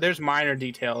 There's minor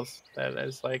details that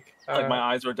is like Like my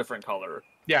eyes are a different color.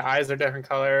 yeah, eyes are different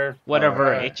color.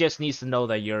 Whatever, it just needs to know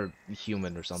that you're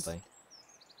human or something.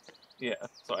 Yeah.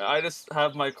 So I just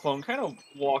have my clone kind of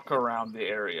walk around the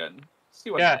area and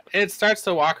see what. Yeah, happens. it starts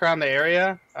to walk around the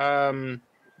area.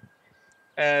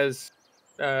 As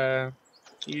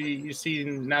you see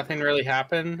nothing really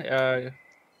happen.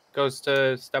 Goes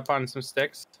to step on some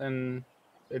sticks and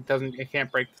it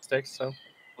can't break the sticks, so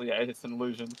Well, yeah, it's an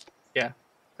illusion.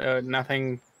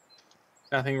 nothing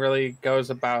really goes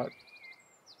about.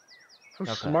 How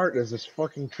Okay. smart is this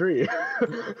fucking tree?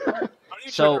 Are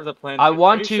you So, sure there's a plan? I Are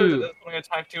want you sure to- that this one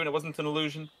attacked you and it wasn't an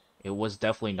illusion? It was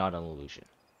definitely not an illusion.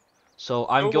 So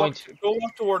I'm going to... Go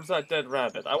walk towards that dead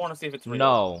rabbit. I want to see if it's real.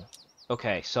 No.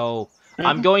 Okay, so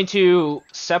I'm going to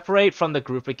separate from the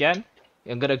group again.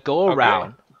 I'm gonna go Okay.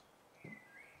 around.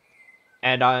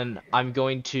 And I'm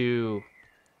going to...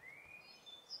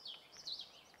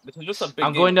 This is just a big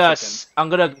I'm game going of to... chicken. I'm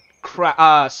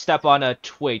gonna step on a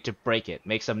twig to break it.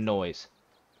 Make some noise.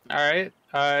 All right.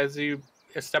 As you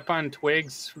step on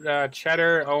twigs,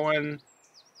 Cheddar, Owen,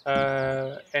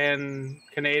 and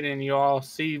Canadian, you all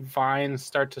see vines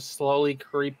start to slowly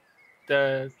creep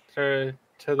to the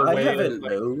I way. haven't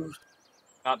like, moved.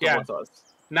 Not Yeah. towards us.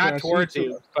 not Yeah, I see towards too.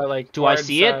 you, but like Do I towards,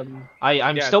 see it?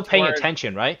 I'm yeah, still paying toward-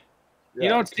 attention, right? You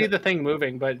don't see the thing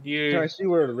moving, but Can I see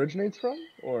where it originates from?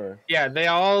 Or yeah, they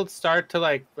all start to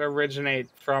like originate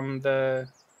from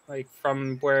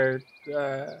from where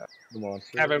the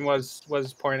monster? Kevin was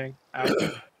pointing out.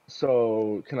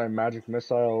 So, can I magic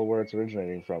missile where it's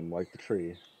originating from, like the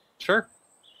tree? Sure.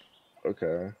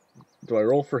 Okay. Do I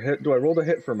roll for hit? Do I roll to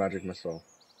hit for magic missile?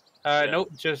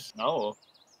 Nope, just No.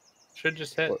 should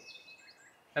just hit. What?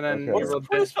 And then Okay. you What's the roll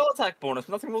point of spell attack bonus?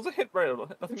 Nothing rolls a hit right.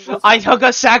 Nothing rolls I took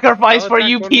a sacrifice for attack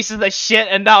you bonus. pieces of shit,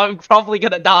 and now I'm probably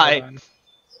gonna die.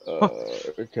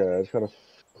 Okay, I just gotta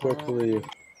quickly.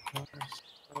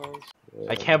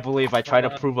 I can't believe I try to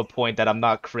prove a point that I'm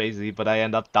not crazy, but I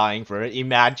end up dying for it.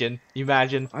 Imagine.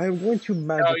 I am going to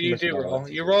magic No, you missile. do roll.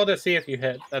 You roll to see if you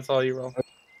hit. That's all you roll.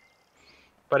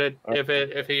 But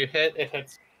if you hit, it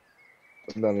hits.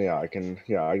 Then yeah, I can.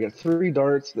 Yeah, I get 3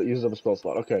 darts that uses up a spell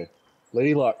slot. Okay,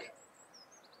 Lady Luck.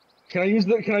 Can I use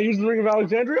the Ring of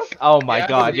Alexandria? Oh my Yeah,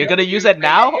 god, you're gonna you use it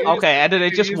now? use- Okay, and then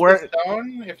it you just use the worked.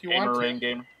 Stone if you Gamer want to. ring,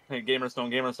 game. Hey, gamerstone.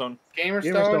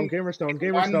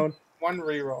 Gamerstone. One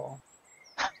reroll.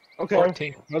 Okay,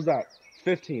 14. how's that?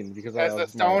 15 because I Has the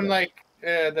was stone mad. like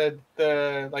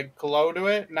the like glow to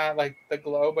it? Not like the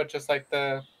glow, but just like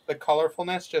the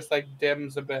colorfulness just like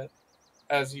dims a bit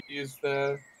as you use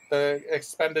the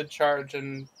expended charge,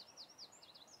 and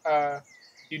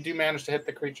you do manage to hit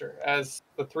the creature as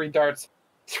the 3 darts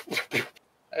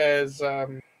as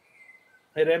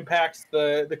it impacts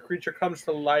the creature comes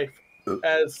to life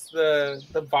as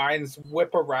the vines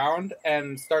whip around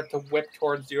and start to whip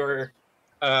towards your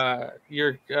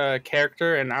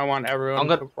character, and I want everyone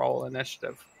to roll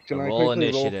initiative. Can I Roll quickly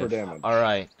initiative. roll for damage?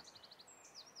 Alright.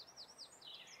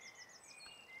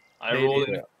 I rolled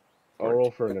Yeah. I'll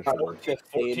roll for initiative.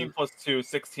 14 plus 2,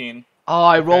 16. Oh,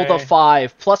 I rolled a Okay.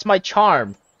 5, plus my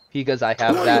charm, because I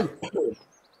have that.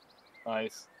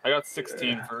 Nice. I got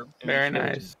 16 for Very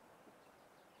initiative. nice.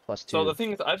 Plus 2. So the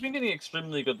thing is, I've been getting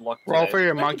extremely good luck today. Roll for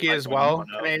your I monkey think as I well, won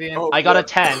now. Canadian. Oh, I got a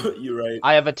yeah. 10. You're right.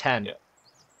 I have a 10. Yeah.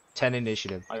 10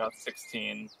 initiative. I got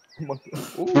 16. Ooh,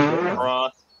 damn.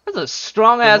 Bruh. That's a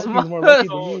strong ass monkey's more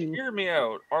monster. lucky. So, hear me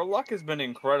out. Our luck has been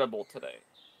incredible today.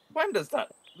 When does that...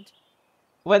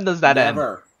 When does that end?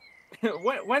 Never.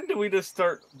 when do we just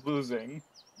start losing?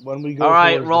 When we go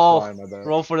Alright, towards the roll. slime, I bet.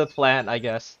 Roll for the plant, I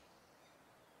guess.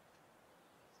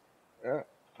 Yeah.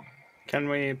 Can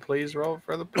we please roll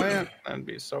for the plant? That'd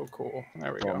be so cool.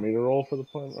 There we Want go. me to roll for the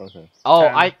plan? Okay. Oh,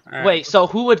 10. I Alright. wait. So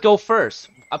who would go first?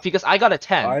 Because I got a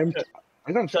 10.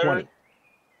 I got a Cheddar. 20.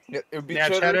 Yeah, it would be Yeah,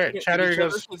 Cheddar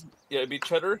goes- Yeah, it'd be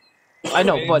Cheddar. I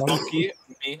know, Canadian's but Monkey,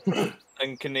 me,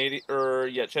 and Canadian,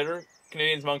 Cheddar,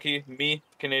 Canadian's Monkey, me,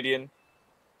 Canadian,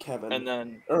 Kevin. and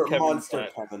then Or Kevin's Monster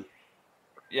at- Kevin.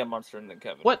 Yeah, monster and then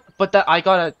Kevin. What? But that I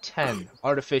got a 10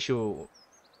 artificial.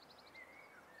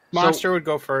 Monster So, would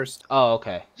go first. oh,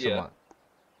 okay. So Yeah.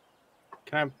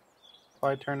 Can I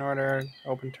apply turn order?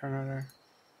 Open turn order.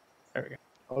 There we go.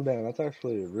 Oh damn, that's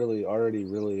actually already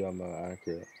really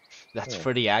accurate. that's Yeah.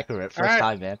 pretty accurate. First Alright.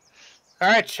 time, man. All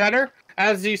right, Cheddar.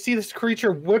 As you see this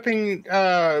creature whipping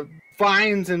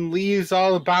vines and leaves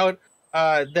all about,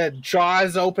 the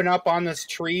jaws open up on this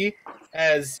tree.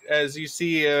 As you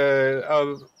see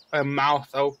a mouth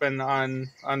open on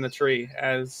the tree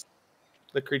as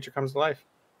the creature comes to life.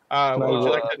 What Can I would you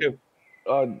roll- like to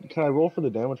do? Can I roll for the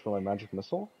damage for my magic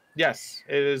missile? Yes,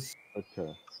 it is.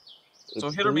 Okay. So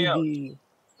It's hit me out. 3D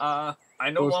I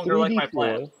no so it's longer like my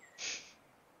plan.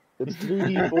 3d4. It's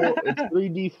 3d4. It's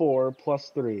 3d4 plus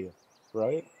 3,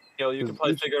 right? Kale, you can Does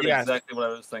probably each- figure out Yes. exactly what I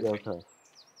was Yeah, thinking. okay.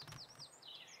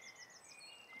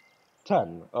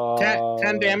 10.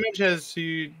 10 damage as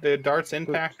the darts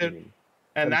impacted, 13.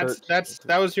 and And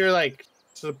that was your like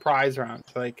surprise round.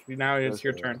 Like now it's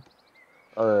your Okay. turn.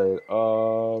 Alright,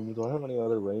 do I have any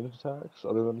other ranged attacks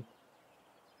other than...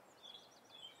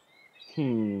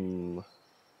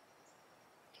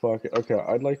 Fuck it. Okay,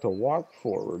 I'd like to walk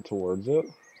forward towards it.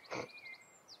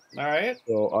 All right.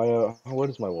 So what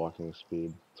is my walking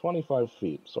speed? 25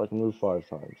 feet, so I can move 5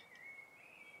 times.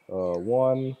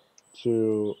 1,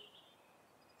 2,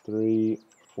 3,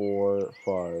 4,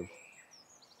 5.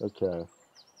 Okay.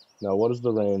 Now what is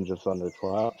the range of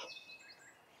Thunderclap?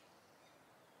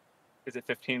 Is it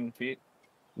 15 feet?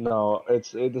 No,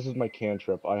 this is my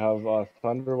cantrip. I have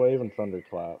Thunder Wave and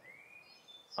Thunderclap.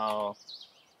 Oh.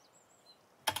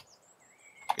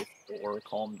 Okay, 4,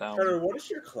 calm down. Cheddar, what is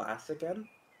your class again?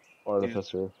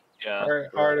 Artificer. Yeah.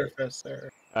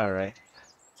 Artificer. All right.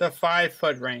 It's a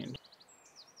 5-foot range.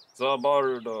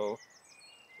 Zabardo.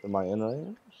 Am I in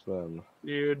range? Then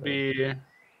You'd be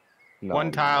no. one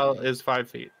I'm tile not. is 5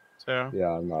 feet, so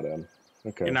Yeah, I'm not in.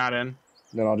 Okay. you're not in.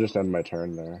 Then I'll just end my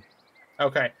turn there.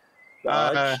 Okay.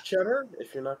 Dodge, Cheddar,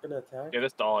 if you're not gonna attack. Yeah,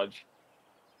 just dodge.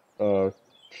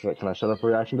 Can I set up a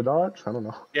reaction to dodge? I don't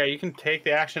know. Yeah, you can take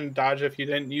the action to dodge if you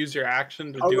didn't use your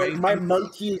action to All do right, anything. my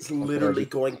monkey is literally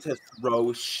going to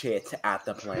throw shit at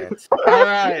the plant. All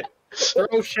right.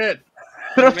 Throw shit.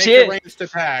 Throw Make shit. a ranged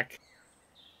attack.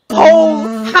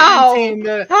 Oh, how? 17,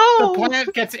 the How?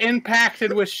 plant gets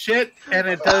impacted with shit, and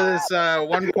it does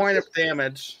 1 point of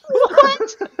damage.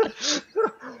 What?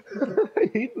 I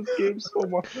hate this game so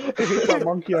much. I hate that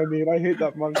monkey. I hate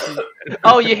that monkey.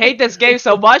 Oh, you hate this game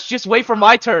so much? Just wait for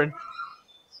my turn.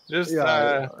 Just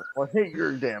I hate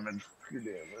your damage.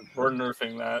 We're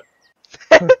nerfing that.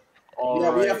 Yeah,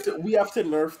 Alright. we have to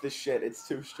nerf this shit. It's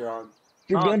too strong.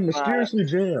 Your Not gun bad. mysteriously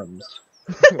jams.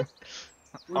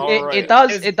 Alright. It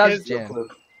does His jam.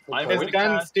 I'm his going to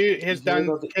guns cast- do his Did you hear guns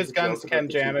about the- his did you hear guns about can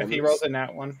the jam if he two rolls limits? in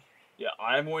that one. Yeah,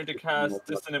 I'm going to cast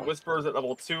Distant Whispers at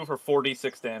level 2 for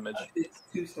 46 damage. It's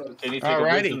too strong. Can you take a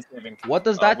Alrighty. wisdom saving What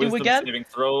does that do wisdom again? saving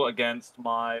throw against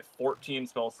my 14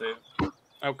 spell save.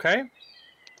 Okay.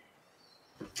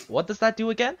 What does that do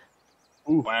again?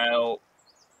 Well,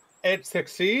 It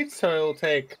succeeds, so it'll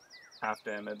take half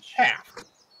damage. half.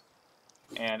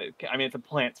 And it's a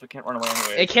plant, so it can't run away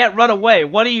anyway. It can't run away.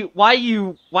 Why?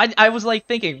 I was like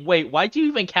thinking, wait, why'd you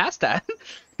even cast that?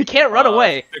 It can't run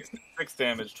away. 6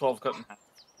 damage, 12 cut in half.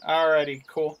 Alrighty,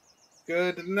 cool.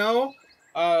 Good to know.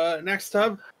 Next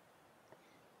up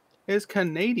is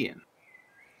Canadian.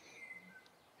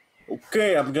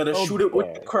 Okay, I'm gonna Oh, shoot it with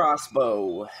boy. the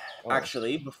crossbow. Oh.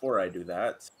 Actually, before I do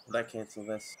that, did I cancel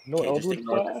this? No, okay, just Eldritch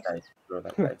ignore Blast? this dice. Ignore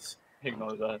that dice.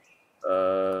 Ignore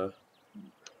that.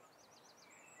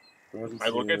 One, I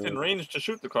will get in 2, range to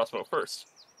shoot the crossbow first.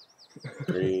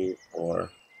 3, 4.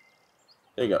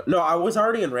 There you go. No, I was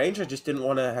already in range. I just didn't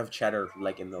want to have Cheddar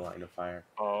like in the line of fire.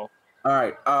 Oh. All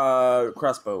right,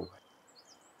 crossbow.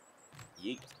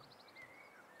 Yeet.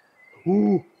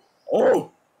 Ooh.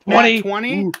 Oh. 20.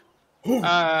 20.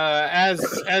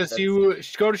 As you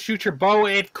go to shoot your bow,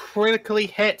 it critically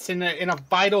hits in a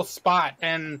vital spot.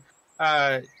 And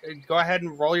go ahead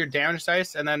and roll your damage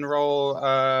dice, and then roll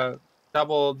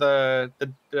double the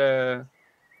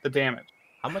damage.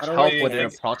 How much How do health I would it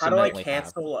cancel- approximately How do I have?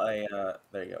 cancel a?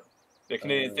 There you go. Yeah, can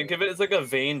you think of it as like a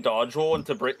vain dodge roll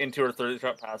into break into your 30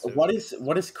 trap passive? What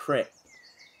is crit?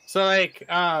 So like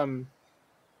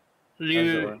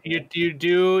you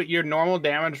do your normal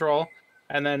damage roll,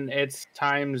 and then it's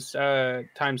times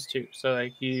 2. So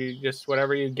like you just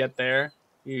whatever you get there,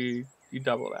 you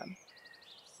double that.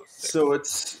 So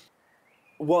it's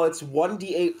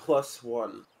 1d8 plus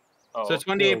 1. Oh. So it's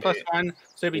 1d8 no. plus 1,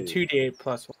 so it'd be 2d8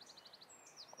 plus 1.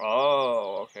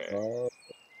 Oh, okay. Uh,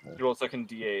 You roll second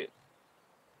d8.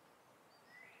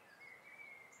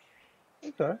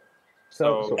 Okay.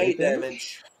 So 8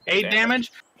 damage. 8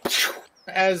 damage.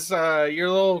 As your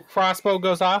little crossbow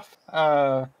goes off,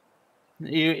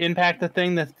 you impact the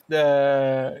thing.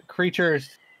 The creature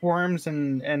squirms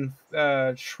and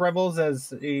shrivels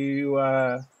as you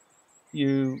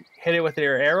hit it with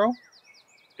your arrow.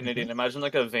 Canadian, imagine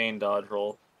like a vein dodge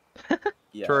roll.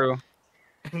 Yeah. True.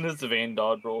 And this vein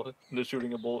dodge roll, just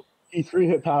shooting a bolt. He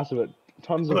 3-hit passive it.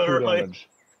 Tons of 2 Literally. damage.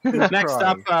 Next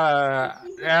up, Crying.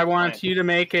 I want you to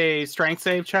make a strength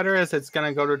save, Chedar, as it's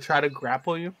gonna go to try to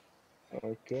grapple you.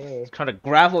 Okay. Trying to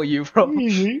gravel you, bro.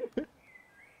 Easy.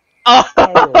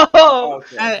 Oh!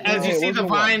 Okay. As you No, it see the wasn't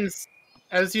one. vines,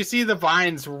 as you see the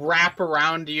vines wrap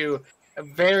around you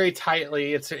very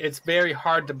tightly, it's very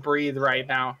hard to breathe right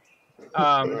now,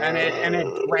 and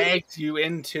it drags you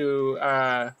into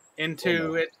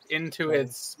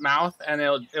its mouth, and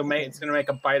it's gonna make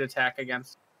a bite attack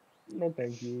against. No,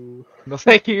 thank you. No,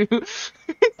 thank you. You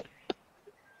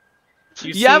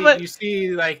Yeah, see, but- you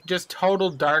see, like just total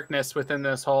darkness within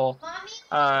this hole.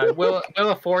 Will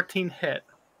a 14 hit?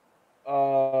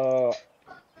 Oh,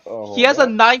 He has a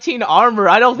 19 armor.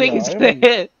 I don't think Yeah, it's I gonna haven't-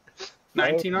 hit.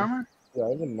 19 armor. Yeah, I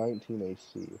have a 19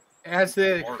 AC. As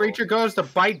the creature goes to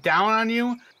bite down on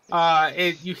you,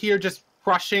 you hear just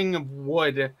crushing of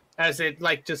wood as it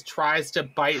like just tries to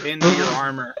bite into your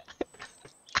armor.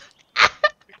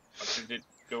 What is it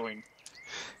doing?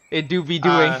 It do be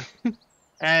doing.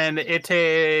 And it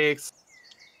takes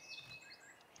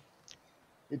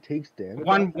It takes damage.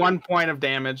 one point of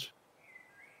damage.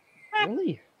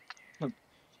 Really?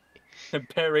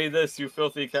 Parry this, you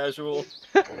filthy casual.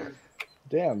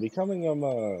 Damn, becoming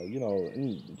getting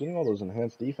all those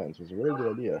enhanced defense was a really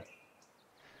good idea.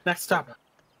 Next up,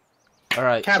 All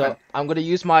right, Kevin. so I'm gonna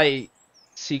use my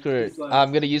secret.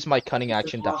 I'm gonna use my cunning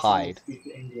action to hide,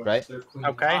 right?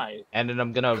 Okay. Hi. And then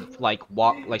I'm gonna like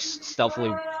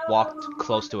stealthily walk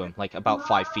close to him, like about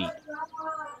 5 feet.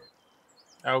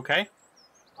 Okay.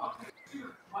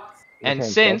 And Can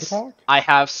since stealth attack? I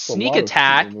have That's a sneak lot of people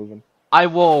attack, moving. I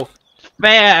will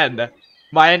fan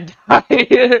my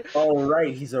entire. Oh,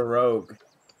 right, he's a rogue.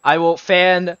 I will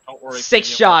fan Don't worry, 6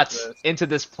 Canadian, watch shots this. into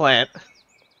this plant.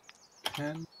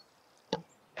 And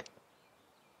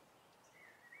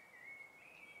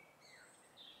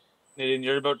Canadian,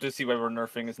 you're about to see why we're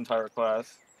nerfing his entire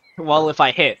class. Well, if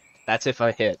I hit, that's if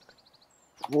I hit.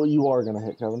 Well, you are gonna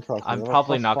hit, Kevin. Trust me. I'm You have a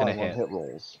probably +5 not gonna on hit. hit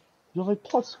rolls. You have like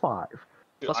 +5.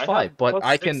 Dude, Plus I 5, have but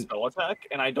I +6 can. spell attack,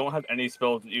 and I don't have any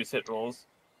spells that use hit rolls.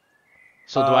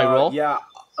 So do I roll? Yeah,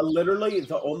 literally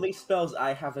the only spells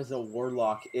I have as a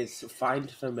warlock is find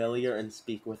familiar and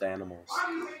speak with animals.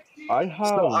 I have.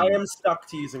 So I am stuck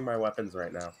to using my weapons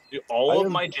right now. Dude, all I of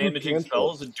have my 2 damaging cantrips.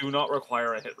 spells do not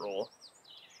require a hit roll.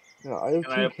 Yeah, I have and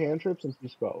I 2 have- cantrips and 2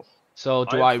 spells. So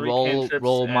do have I 3 roll cantrips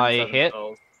and my 7 hit?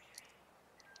 spells.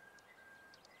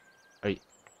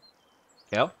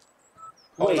 Kale?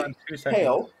 hold Wait, on 2 seconds.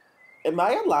 Kale, am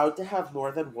I allowed to have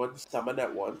more than one summon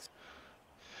at once?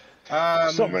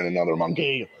 Summon another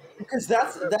monkey. Because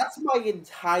that's my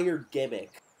entire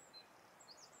gimmick.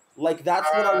 Like that's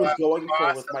what I was going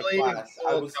for with my possibly class.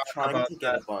 I we'll was talk trying about to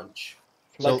get that. a bunch.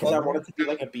 So- Like, because I wanted to be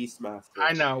like a beastmaster.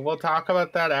 I know. We'll talk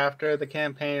about that after the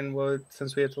campaign.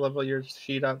 Since we have to level your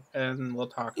sheet up, and we'll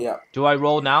talk. Yeah. Do I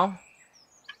roll now?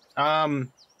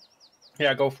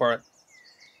 Yeah, go for it.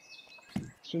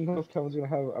 Soon enough, Kevin's gonna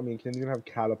have. I mean, Ken's gonna have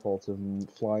catapults and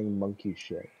flying monkey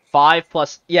shit. 5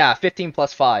 plus. Yeah, 15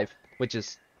 plus 5, which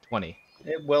is 20.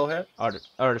 It will hit.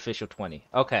 Artificial 20.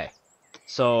 Okay.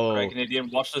 So. Alright, Canadian,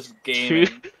 watch this game.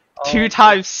 Two- 2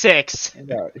 times 6.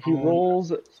 Yeah, he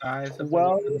rolls. Size of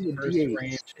 12 the first D8s.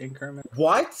 range increment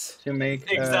What? to make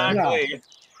Exactly.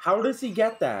 How does he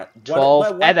get that?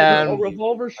 12, and then- A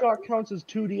revolver shot counts as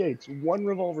 2d8s. 1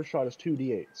 revolver shot is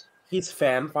 2d8s. He's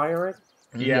fan firing?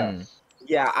 Yeah. Mhm.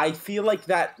 Yeah, I feel like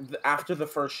that after the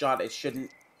first shot, it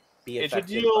shouldn't be It should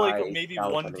affected deal by like maybe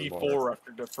stealth 1d4 anymore.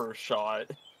 after the first shot.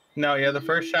 No, yeah, the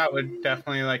first shot would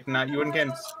definitely like not. You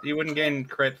wouldn't gain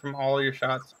crit from all your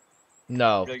shots.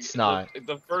 No, Like, it's not.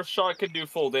 The first shot can do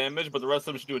full damage, but the rest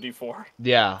of them should do a d4.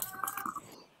 Yeah.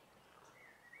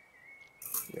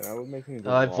 Yeah, that would make me. do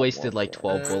a I've lot wasted more like damage.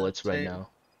 12 bullets right same. now.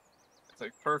 It's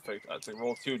like perfect. I'd say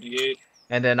roll 2d8.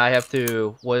 And then I have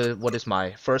to. What is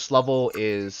my first level?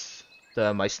 Is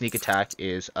my sneak attack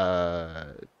is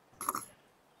Oh,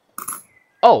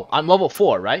 I'm level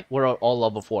 4, right? We're all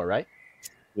level 4, right?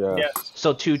 Yeah. Yes.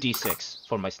 So 2d6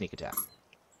 for my sneak attack.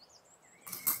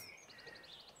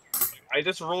 I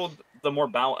just rolled the more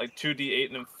balanced, like 2d8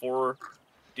 and then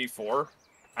 4d4.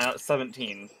 I got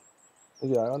 17.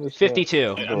 Yeah, I understand.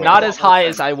 52. Yeah, Not yeah. as high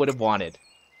as I would have wanted.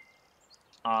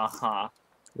 Uh-huh.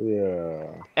 Yeah.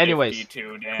 Anyways,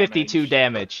 52 damage. 52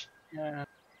 damage. Yeah.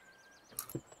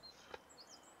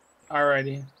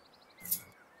 Alrighty.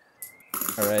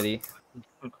 Alrighty.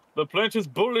 The plant is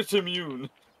bullet immune.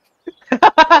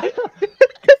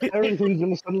 Everything's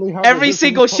gonna suddenly have Every resistance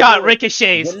single to shot bullet.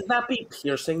 ricochets. Wouldn't that be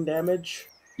piercing damage?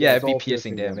 Yeah, it's it'd be all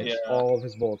piercing damage. Yeah. All of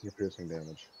his bullets are piercing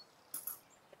damage.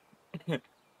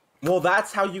 Well,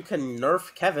 that's how you can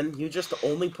nerf Kevin. You just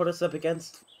only put us up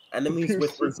against enemies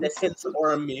with Piercing. resistance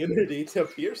or immunity to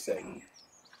piercing.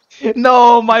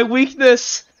 No, my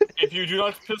weakness. If you do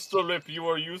not pistol whip, you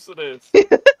are useless.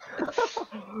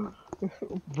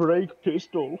 Break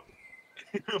pistol.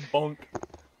 Bonk.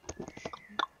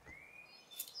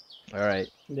 Alright.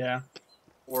 Yeah.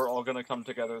 We're all gonna come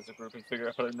together as a group and figure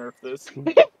out how to nerf this.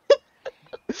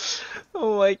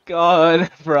 Oh my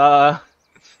god, bruh.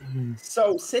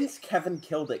 So, since Kevin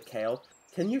killed it, Kale,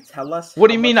 can you tell us What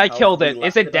do how you mean much I health killed we it? left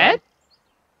Is it on? dead?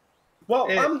 Well,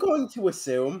 It- I'm going to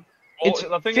assume. Well, It's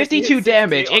the thing is, he hit 52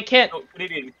 damage. 68 It can't. no,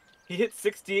 Canadian. He hit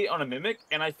 68 on a mimic,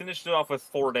 and I finished it off with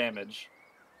 4 damage.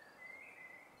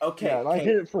 Okay, Yeah, and I okay,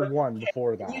 hit it for but 1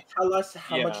 before Can you that. tell us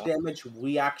how much Yeah. damage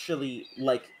we actually,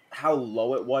 like, how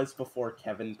low it was before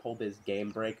Kevin pulled his game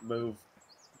break move?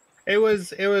 It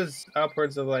was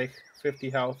upwards of like 50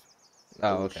 health.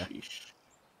 Oh, okay. Sheesh.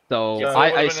 So, Yeah, So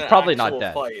it would've it's been an probably not actual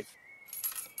dead. fight.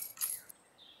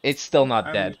 It's still not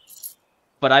I'm- dead.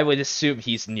 But I would assume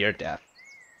he's near death.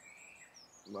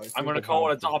 I'm gonna call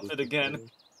it adopted again.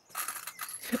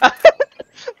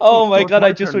 Oh my It's god, my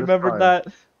I just turn this remembered time. that.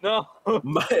 No.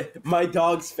 My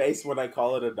dog's face when I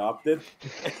call it adopted.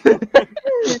 No,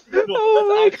 Oh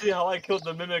my that's actually how I killed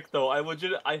the mimic, though.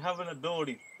 I have an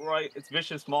ability, right? It's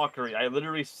vicious mockery. I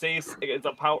literally say it's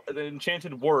an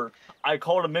enchanted word. I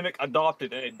called a mimic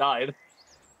adopted, and it died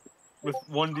with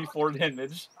 1d4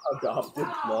 damage. Adopted,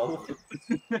 lol.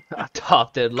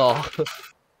 Adopted, lol.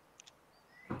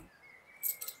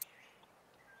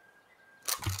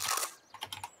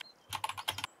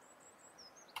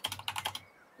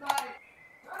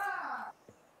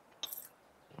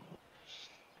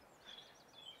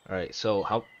 Alright, so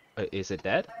how is it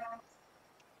dead?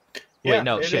 Yeah, Wait,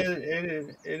 no, it shit.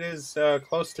 it is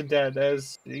close to dead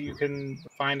as you can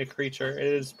find a creature.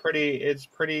 It's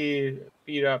pretty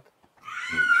beat up.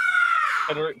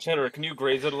 Cheddar, can you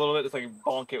graze it a little bit? It's like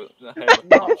bonk it with the head. With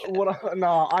the punch.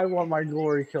 No, I want my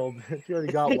glory killed. She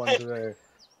already got one today.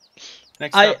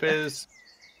 Next I- up is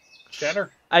Chedar.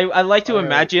 I like to Alright,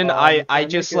 imagine can I I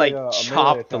just make like a melee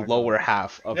chop the attack lower on it?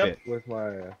 half of Yep. it. With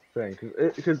my thing,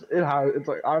 because it's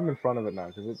like I'm in front of it now,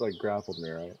 because it's like grappled me,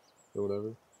 right? Or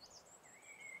whatever.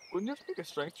 Wouldn't you have to make a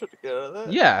strength check to get out of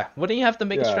that? Yeah, wouldn't you have to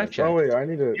make a Yeah. strength check? Oh wait, I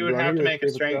need to. You would do I have need to make a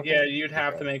escape strength. grapple? Yeah, you'd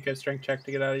have to make a strength check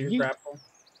to get out of your Yeet. grapple.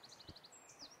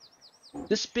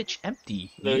 This bitch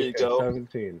empty. There you Okay, go.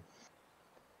 17.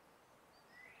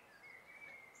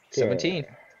 17.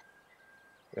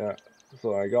 Yeah.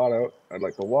 So I got out. I'd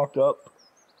like to walk up.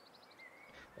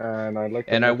 And I'd like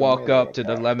to And I make a walk melee up to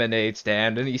the attack. lemonade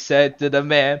stand, and he said to the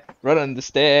man, "Run on the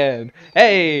stand."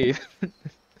 Hey.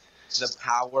 The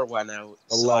power went out.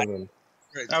 So I- 11.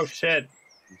 Oh shit!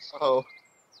 Oh.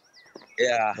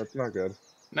 yeah. That's not good.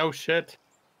 No shit!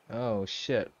 Oh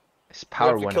shit. His We power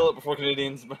have to went kill up. it before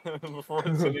Canadians before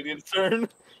it's Canadian's turn.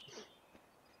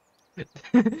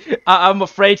 I'm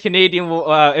afraid Canadian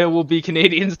will it will be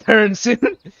Canadian's turn soon.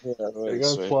 Yeah, I wait,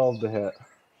 got wait. 12 to hit.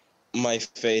 My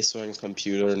face went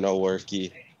computer no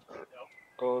worky.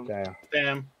 Oh, Damn.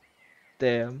 Damn.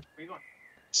 Damn.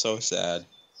 So sad.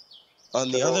 On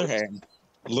the other hand,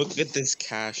 look at this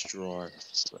cash drawer.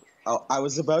 Oh, I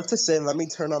was about to say let me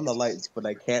turn on the lights, but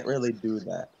I can't really do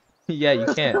that. Yeah, you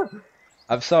can't.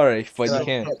 I'm sorry, but I you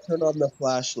can't. turn on the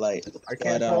flashlight. I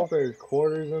can't But, tell if there's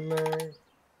quarters in there.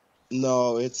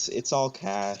 No, it's all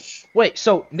cash. Wait,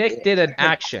 so Nick did an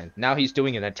action. Now he's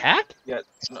doing an attack? yeah.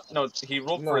 No, he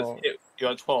rolled for his No. hit. You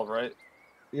got 12, right?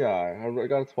 Yeah, I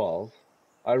got a 12.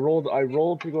 I rolled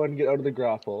to go ahead and get out of the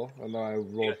grapple, and then I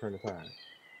rolled for an attack.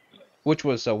 Which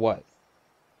was a what?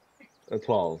 A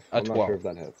 12. A I'm not 12. sure if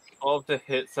that hits. 12 to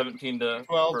hit, 17 to.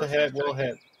 12 to first hit attack. will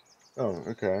hit. Oh,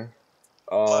 okay.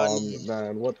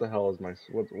 Then what the hell is my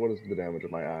what does the damage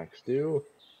of my axe do?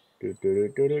 Do do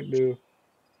do do do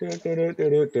do do do do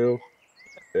do do.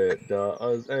 It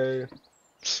does a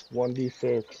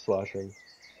 1d6 slashing.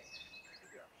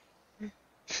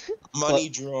 Money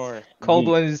drawer.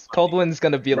 Culdwin's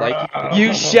gonna be like,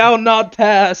 "You shall not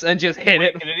pass," and just hit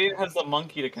it. Canadian has the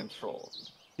monkey to control.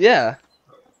 Yeah.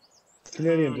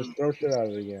 Canadian, just throw shit at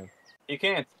it again. You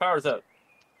can't. Powers up.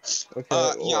 Okay.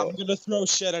 Yeah, I'm gonna throw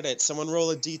shit at it. Someone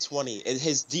roll a d20.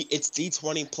 It's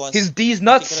d20 plus. His D's I think it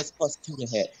nuts. has plus 2 to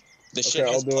hit. The Okay, shit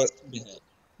I'll has do plus it. 2 to hit.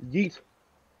 Yeet.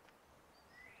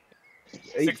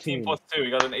 16 18. plus 2.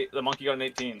 You got an 8. The monkey got an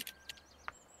 18.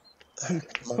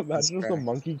 Imagine if the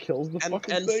monkey kills the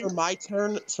fucking And thing. for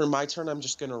my turn, I'm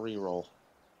just gonna re-roll.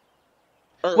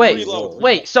 Or Wait, reload.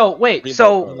 wait. So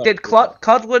Reload. did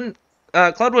Culdwin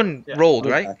Yeah. rolled,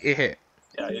 Okay. right? It hit.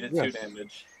 Yeah, you did 2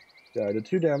 damage. Yeah, I did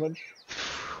 2 damage.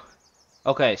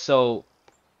 Okay, so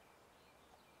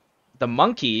the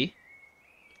monkey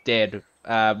did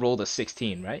rolled a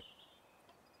 16, right?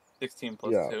 16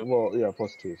 plus Yeah, 2. well, yeah,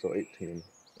 plus 2, so 18.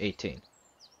 18.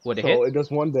 Would it So hit? it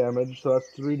does 1 damage, so that's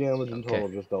 3 damage in Okay. total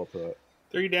just dealt to it.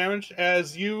 3 damage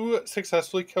as you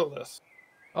successfully kill this.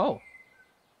 Oh.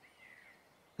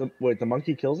 Wait, the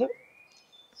monkey kills it? Or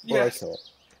Yes. I kill it?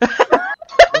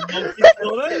 The monkey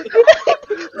killed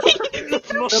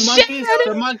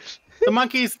it? The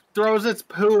monkey throws its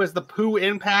poo as the poo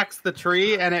impacts the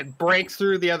tree and it breaks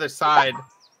through the other side.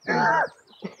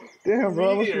 Damn, bro,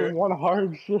 that must Meteor. be one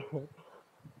hard shit.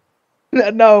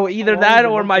 No, either long that is the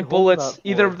or my monkey holding bullets. that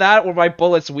Either for? that or my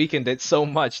bullets weakened it so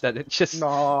much that it just,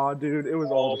 Nah, dude, it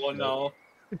was all the Oh shit. no.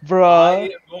 I bruh.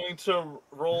 am going to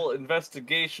roll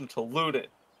investigation to loot it.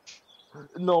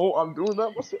 No, I'm doing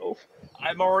that myself.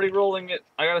 I'm already rolling it.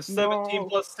 I got a 17 No.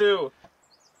 plus 2.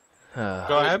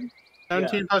 Go ahead.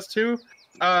 17 plus 2.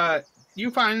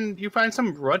 You find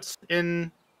some roots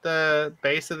in the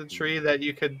base of the tree that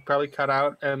you could probably cut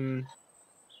out and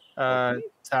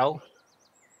sell.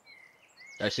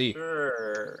 I see.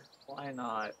 Sure. Why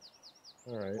not?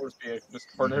 Alright. Of course, we have just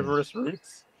carnivorous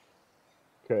roots.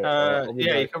 Okay, I'll be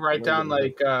Yeah, back. you can write I'm down gonna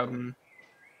like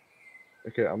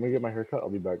Okay, I'm gonna get my haircut. I'll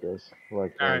be back, guys.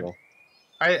 Like, I don't Alright. know.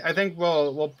 I think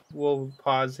we'll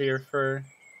pause here for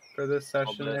this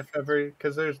session bet. if ever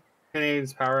because there's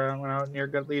Canadian's power went out and you're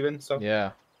good leaving. So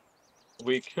Yeah.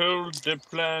 We killed the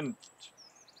plant.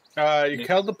 you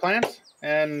killed the plant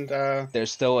and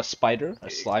There's still a spider, a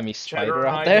slimy Cheddar spider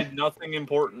and out I there. did nothing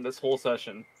important this whole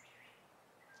session.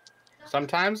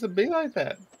 sometimes it be like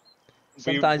that.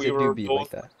 Sometimes we it do were be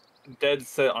both like that. dead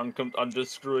set on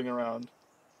just screwing around.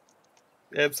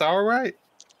 It's all right.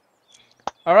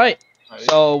 All right. Right?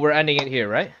 So we're ending it here,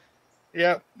 right?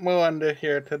 Yep, we'll end it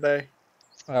here today.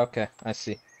 Okay, I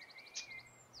see.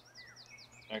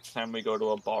 Next time we go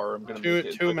to a bar, I'm gonna Too make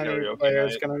it too a many karaoke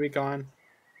players night. gonna be gone.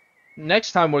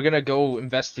 Next time we're gonna go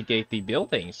investigate the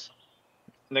buildings.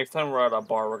 Next time we're at a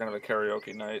bar, we're gonna have a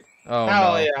karaoke night. Oh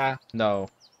Hell no. yeah, No.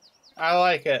 I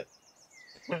like it.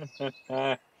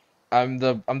 I'm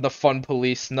the fun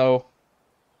police. No.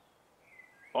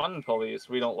 Fun police,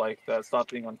 we don't like that. Stop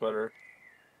being on Twitter.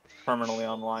 Permanently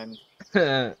online.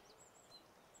 I'm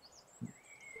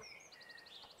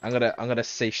gonna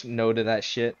say no to that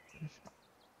shit.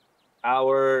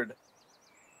 Howard.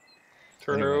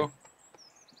 True. Anyway.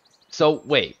 So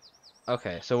wait.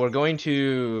 Okay, so we're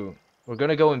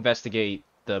gonna go investigate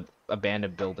the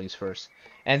abandoned buildings first,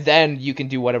 and then you can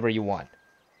do whatever you want.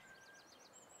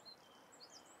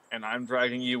 And I'm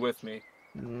dragging you with me.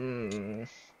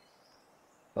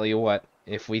 Tell you what,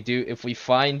 if we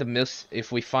find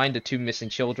the 2 missing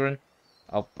children,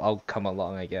 I'll come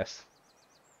along, I guess.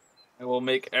 I will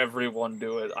make everyone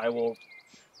do it. I will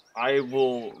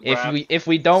If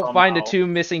we don't find the somehow. 2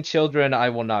 missing children, I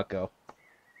will not go.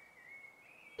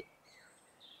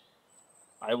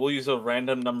 I will use a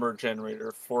random number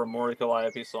generator for a Mori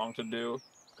Calliope song to do,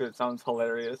 because it sounds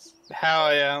hilarious.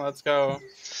 Hell yeah, let's go.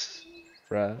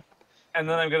 Bruh. And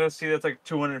then I'm gonna see that's like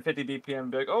 250 BPM,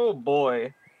 be like, oh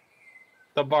boy.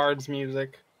 The Bard's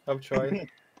music of choice.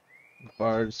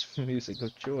 Bard's music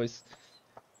of choice.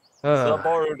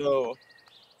 Zabardo.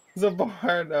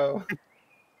 Zabardo.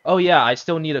 Oh yeah, I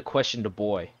still need to question the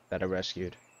boy that I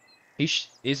rescued.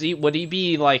 Would he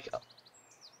be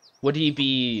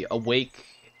awake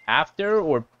after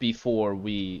or before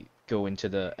we go into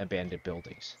the abandoned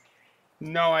buildings?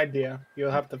 No idea.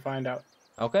 You'll have to find out.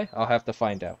 Okay, I'll have to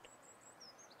find out.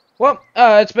 Well,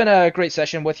 it's been a great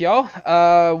session with y'all.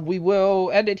 We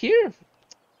will end it here.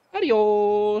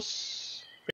 Adios.